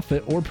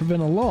profit or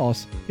prevent a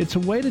loss, it's a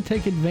way to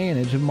take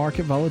advantage of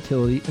market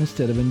volatility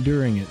instead of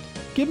enduring it.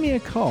 Give me a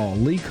call,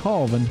 Lee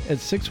Colvin, at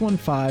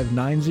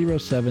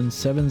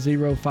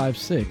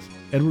 615-907-7056.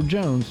 Edward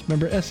Jones,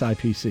 member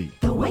SIPC.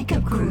 The Wake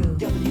Up Crew,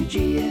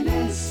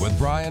 WGNS. With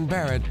Brian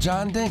Barrett,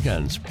 John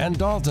Dinkins, and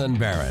Dalton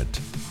Barrett.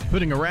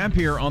 Putting a wrap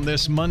here on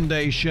this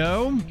Monday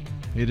show.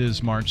 It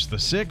is March the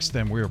 6th,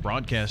 and we're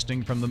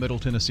broadcasting from the Middle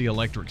Tennessee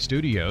Electric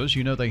Studios.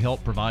 You know they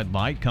help provide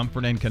light,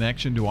 comfort, and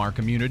connection to our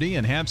community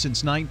and have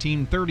since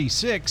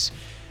 1936.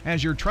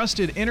 As your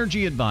trusted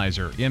energy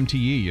advisor,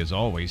 MTE is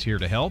always here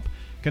to help.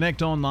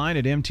 Connect online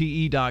at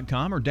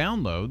mte.com or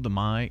download the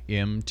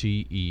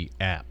MyMTE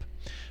app.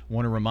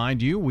 Want to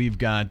remind you, we've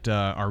got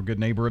our good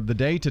neighbor of the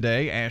day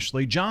today,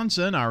 Ashley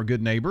Johnson, our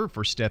good neighbor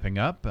for stepping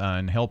up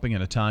and helping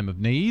in a time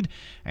of need.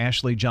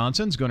 Ashley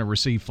Johnson's going to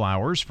receive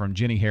flowers from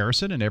Jenny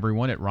Harrison and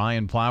everyone at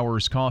Ryan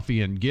Flowers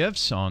Coffee and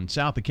Gifts on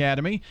South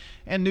Academy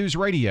and News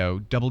Radio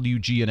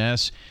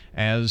WGNS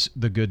as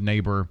the good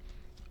neighbor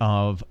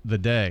of the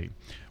day.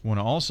 Want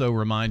to also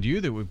remind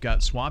you that we've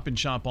got Swap and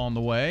Shop on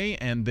the way,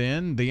 and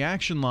then the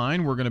Action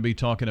Line. We're going to be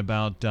talking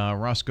about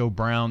Roscoe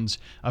Brown's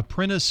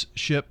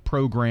apprenticeship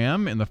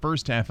program in the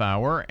first half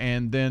hour,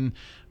 and then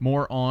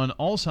more on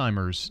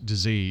Alzheimer's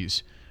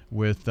disease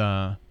with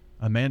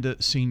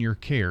Amanda Senior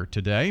Care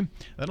today.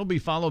 That'll be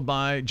followed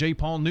by J.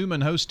 Paul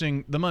Newman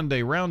hosting the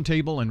Monday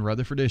Roundtable and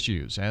Rutherford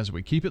Issues as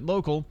we keep it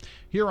local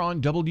here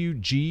on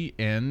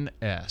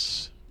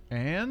WGNS.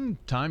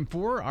 And time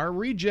for our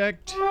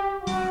reject.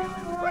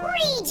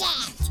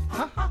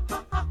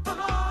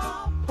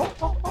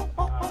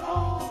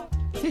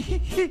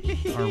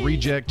 Our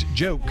reject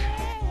joke.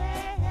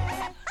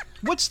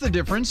 What's the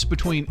difference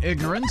between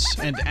ignorance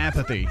and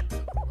apathy?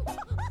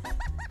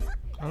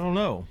 I don't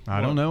know.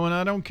 I don't know and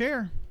I don't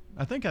care.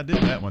 I think I did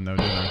that one though,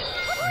 didn't I?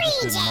 I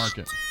just didn't mark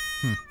it.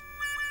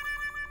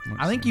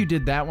 I think you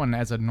did that one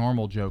as a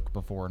normal joke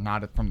before,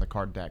 not from the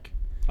card deck.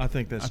 I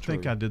think that's true. I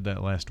think I did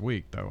that last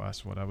week, though.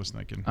 That's what I was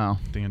thinking at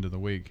the end of the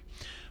week.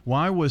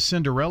 Why was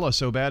Cinderella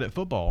so bad at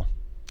football?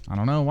 I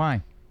don't know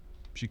why.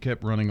 She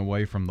kept running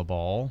away from the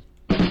ball.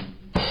 That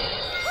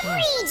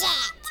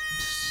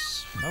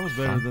was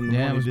better than the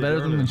one it was better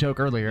earlier. than the joke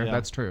earlier. Yeah.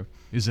 That's true.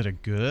 Is it a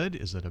good?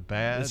 Is it a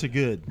bad? It's a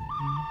good.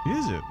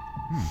 Is it?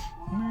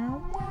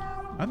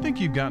 I think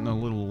you've gotten a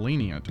little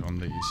lenient on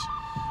these.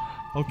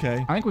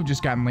 Okay. I think we've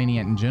just gotten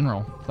lenient in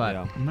general, but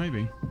Yeah.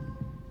 Maybe.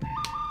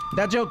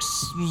 that joke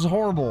was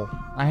horrible.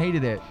 I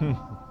hated it. Is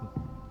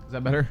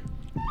that better?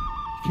 You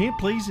can't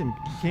please him.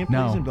 You can't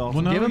No. please him, Dolphin.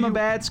 Well, no, Give him a you-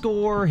 bad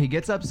score, he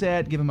gets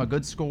upset. Give him a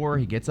good score,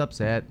 he gets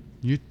upset.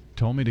 You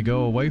told me to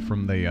go away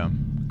from the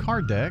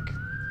card deck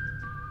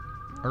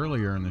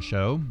earlier in the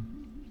show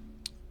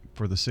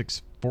for the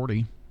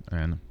 640,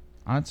 and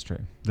That's true.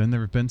 then there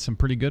have been some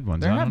pretty good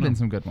ones. There I have don't been know.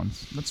 some good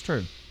ones. That's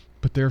true.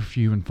 But they're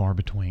few and far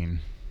between.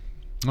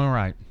 All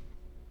right.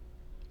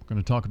 We're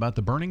going to talk about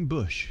the burning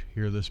bush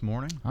here this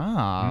morning.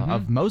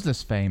 Of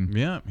Moses fame.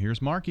 Yeah,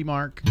 here's Marky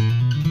Mark.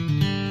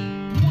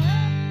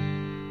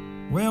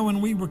 Well,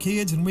 when we were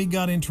kids and we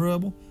got in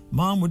trouble,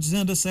 Mom would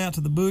send us out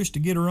to the bush to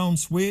get her own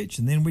switch,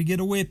 and then we get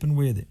a whipping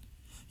with it.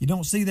 You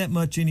don't see that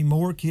much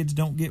anymore. Kids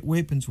don't get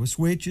whippings with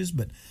switches,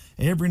 but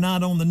every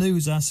night on the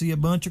news I see a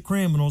bunch of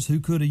criminals who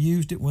could have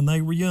used it when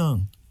they were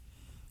young.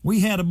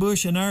 We had a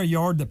bush in our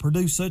yard that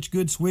produced such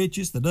good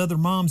switches that other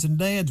moms and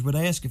dads would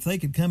ask if they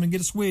could come and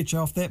get a switch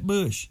off that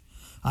bush.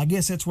 I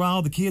guess that's why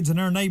all the kids in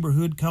our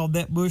neighborhood called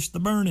that bush the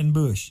burning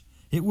bush.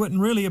 It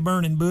wasn't really a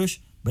burning bush,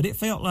 but it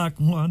felt like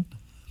one.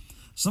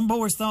 Some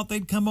boys thought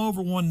they'd come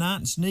over one night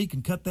and sneak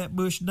and cut that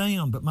bush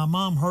down, but my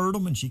mom heard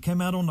them and she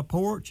came out on the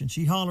porch and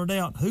she hollered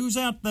out, "Who's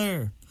out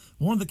there?"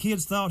 One of the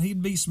kids thought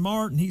he'd be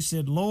smart and he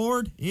said,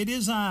 "Lord, it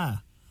is I."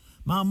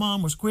 My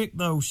mom was quick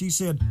though. She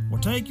said,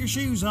 "Well, take your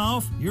shoes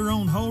off. You're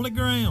on holy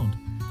ground."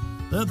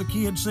 The other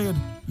kid said,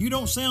 "You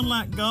don't sound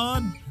like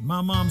God."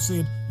 My mom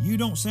said, "You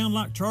don't sound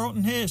like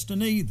Charlton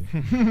Heston either."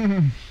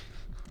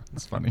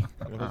 It's funny.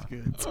 Well, that's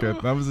good. It's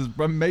good. That was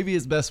maybe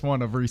his best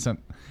one of recent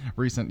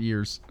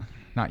years.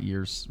 Not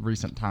years,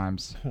 recent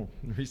times.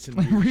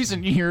 Recent years.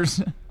 Recent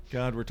years.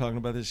 God, we're talking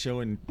about this show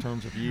in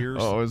terms of years.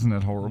 Oh, isn't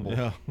it horrible?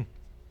 Yeah.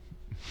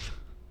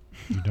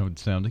 You don't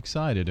sound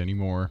excited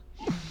anymore.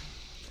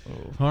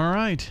 All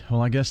right.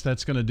 Well, I guess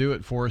that's going to do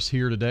it for us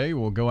here today.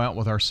 We'll go out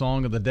with our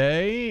song of the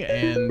day,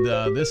 and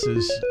this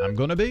is I'm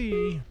Gonna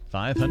Be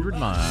 500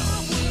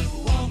 Miles.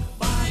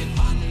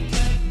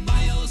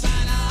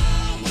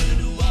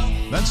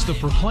 That's the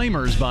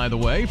Proclaimers, by the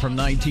way, from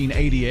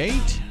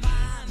 1988,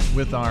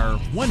 with our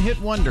one-hit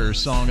wonder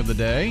song of the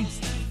day.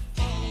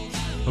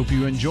 Hope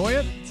you enjoy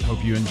it.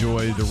 Hope you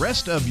enjoy the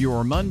rest of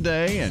your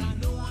Monday,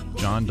 and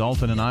John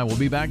Dalton and I will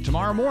be back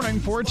tomorrow morning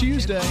for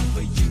Tuesday.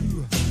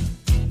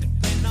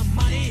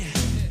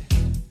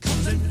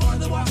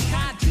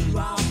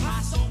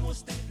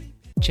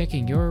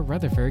 Checking your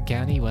Rutherford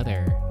County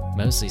weather.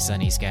 Mostly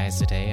sunny skies today.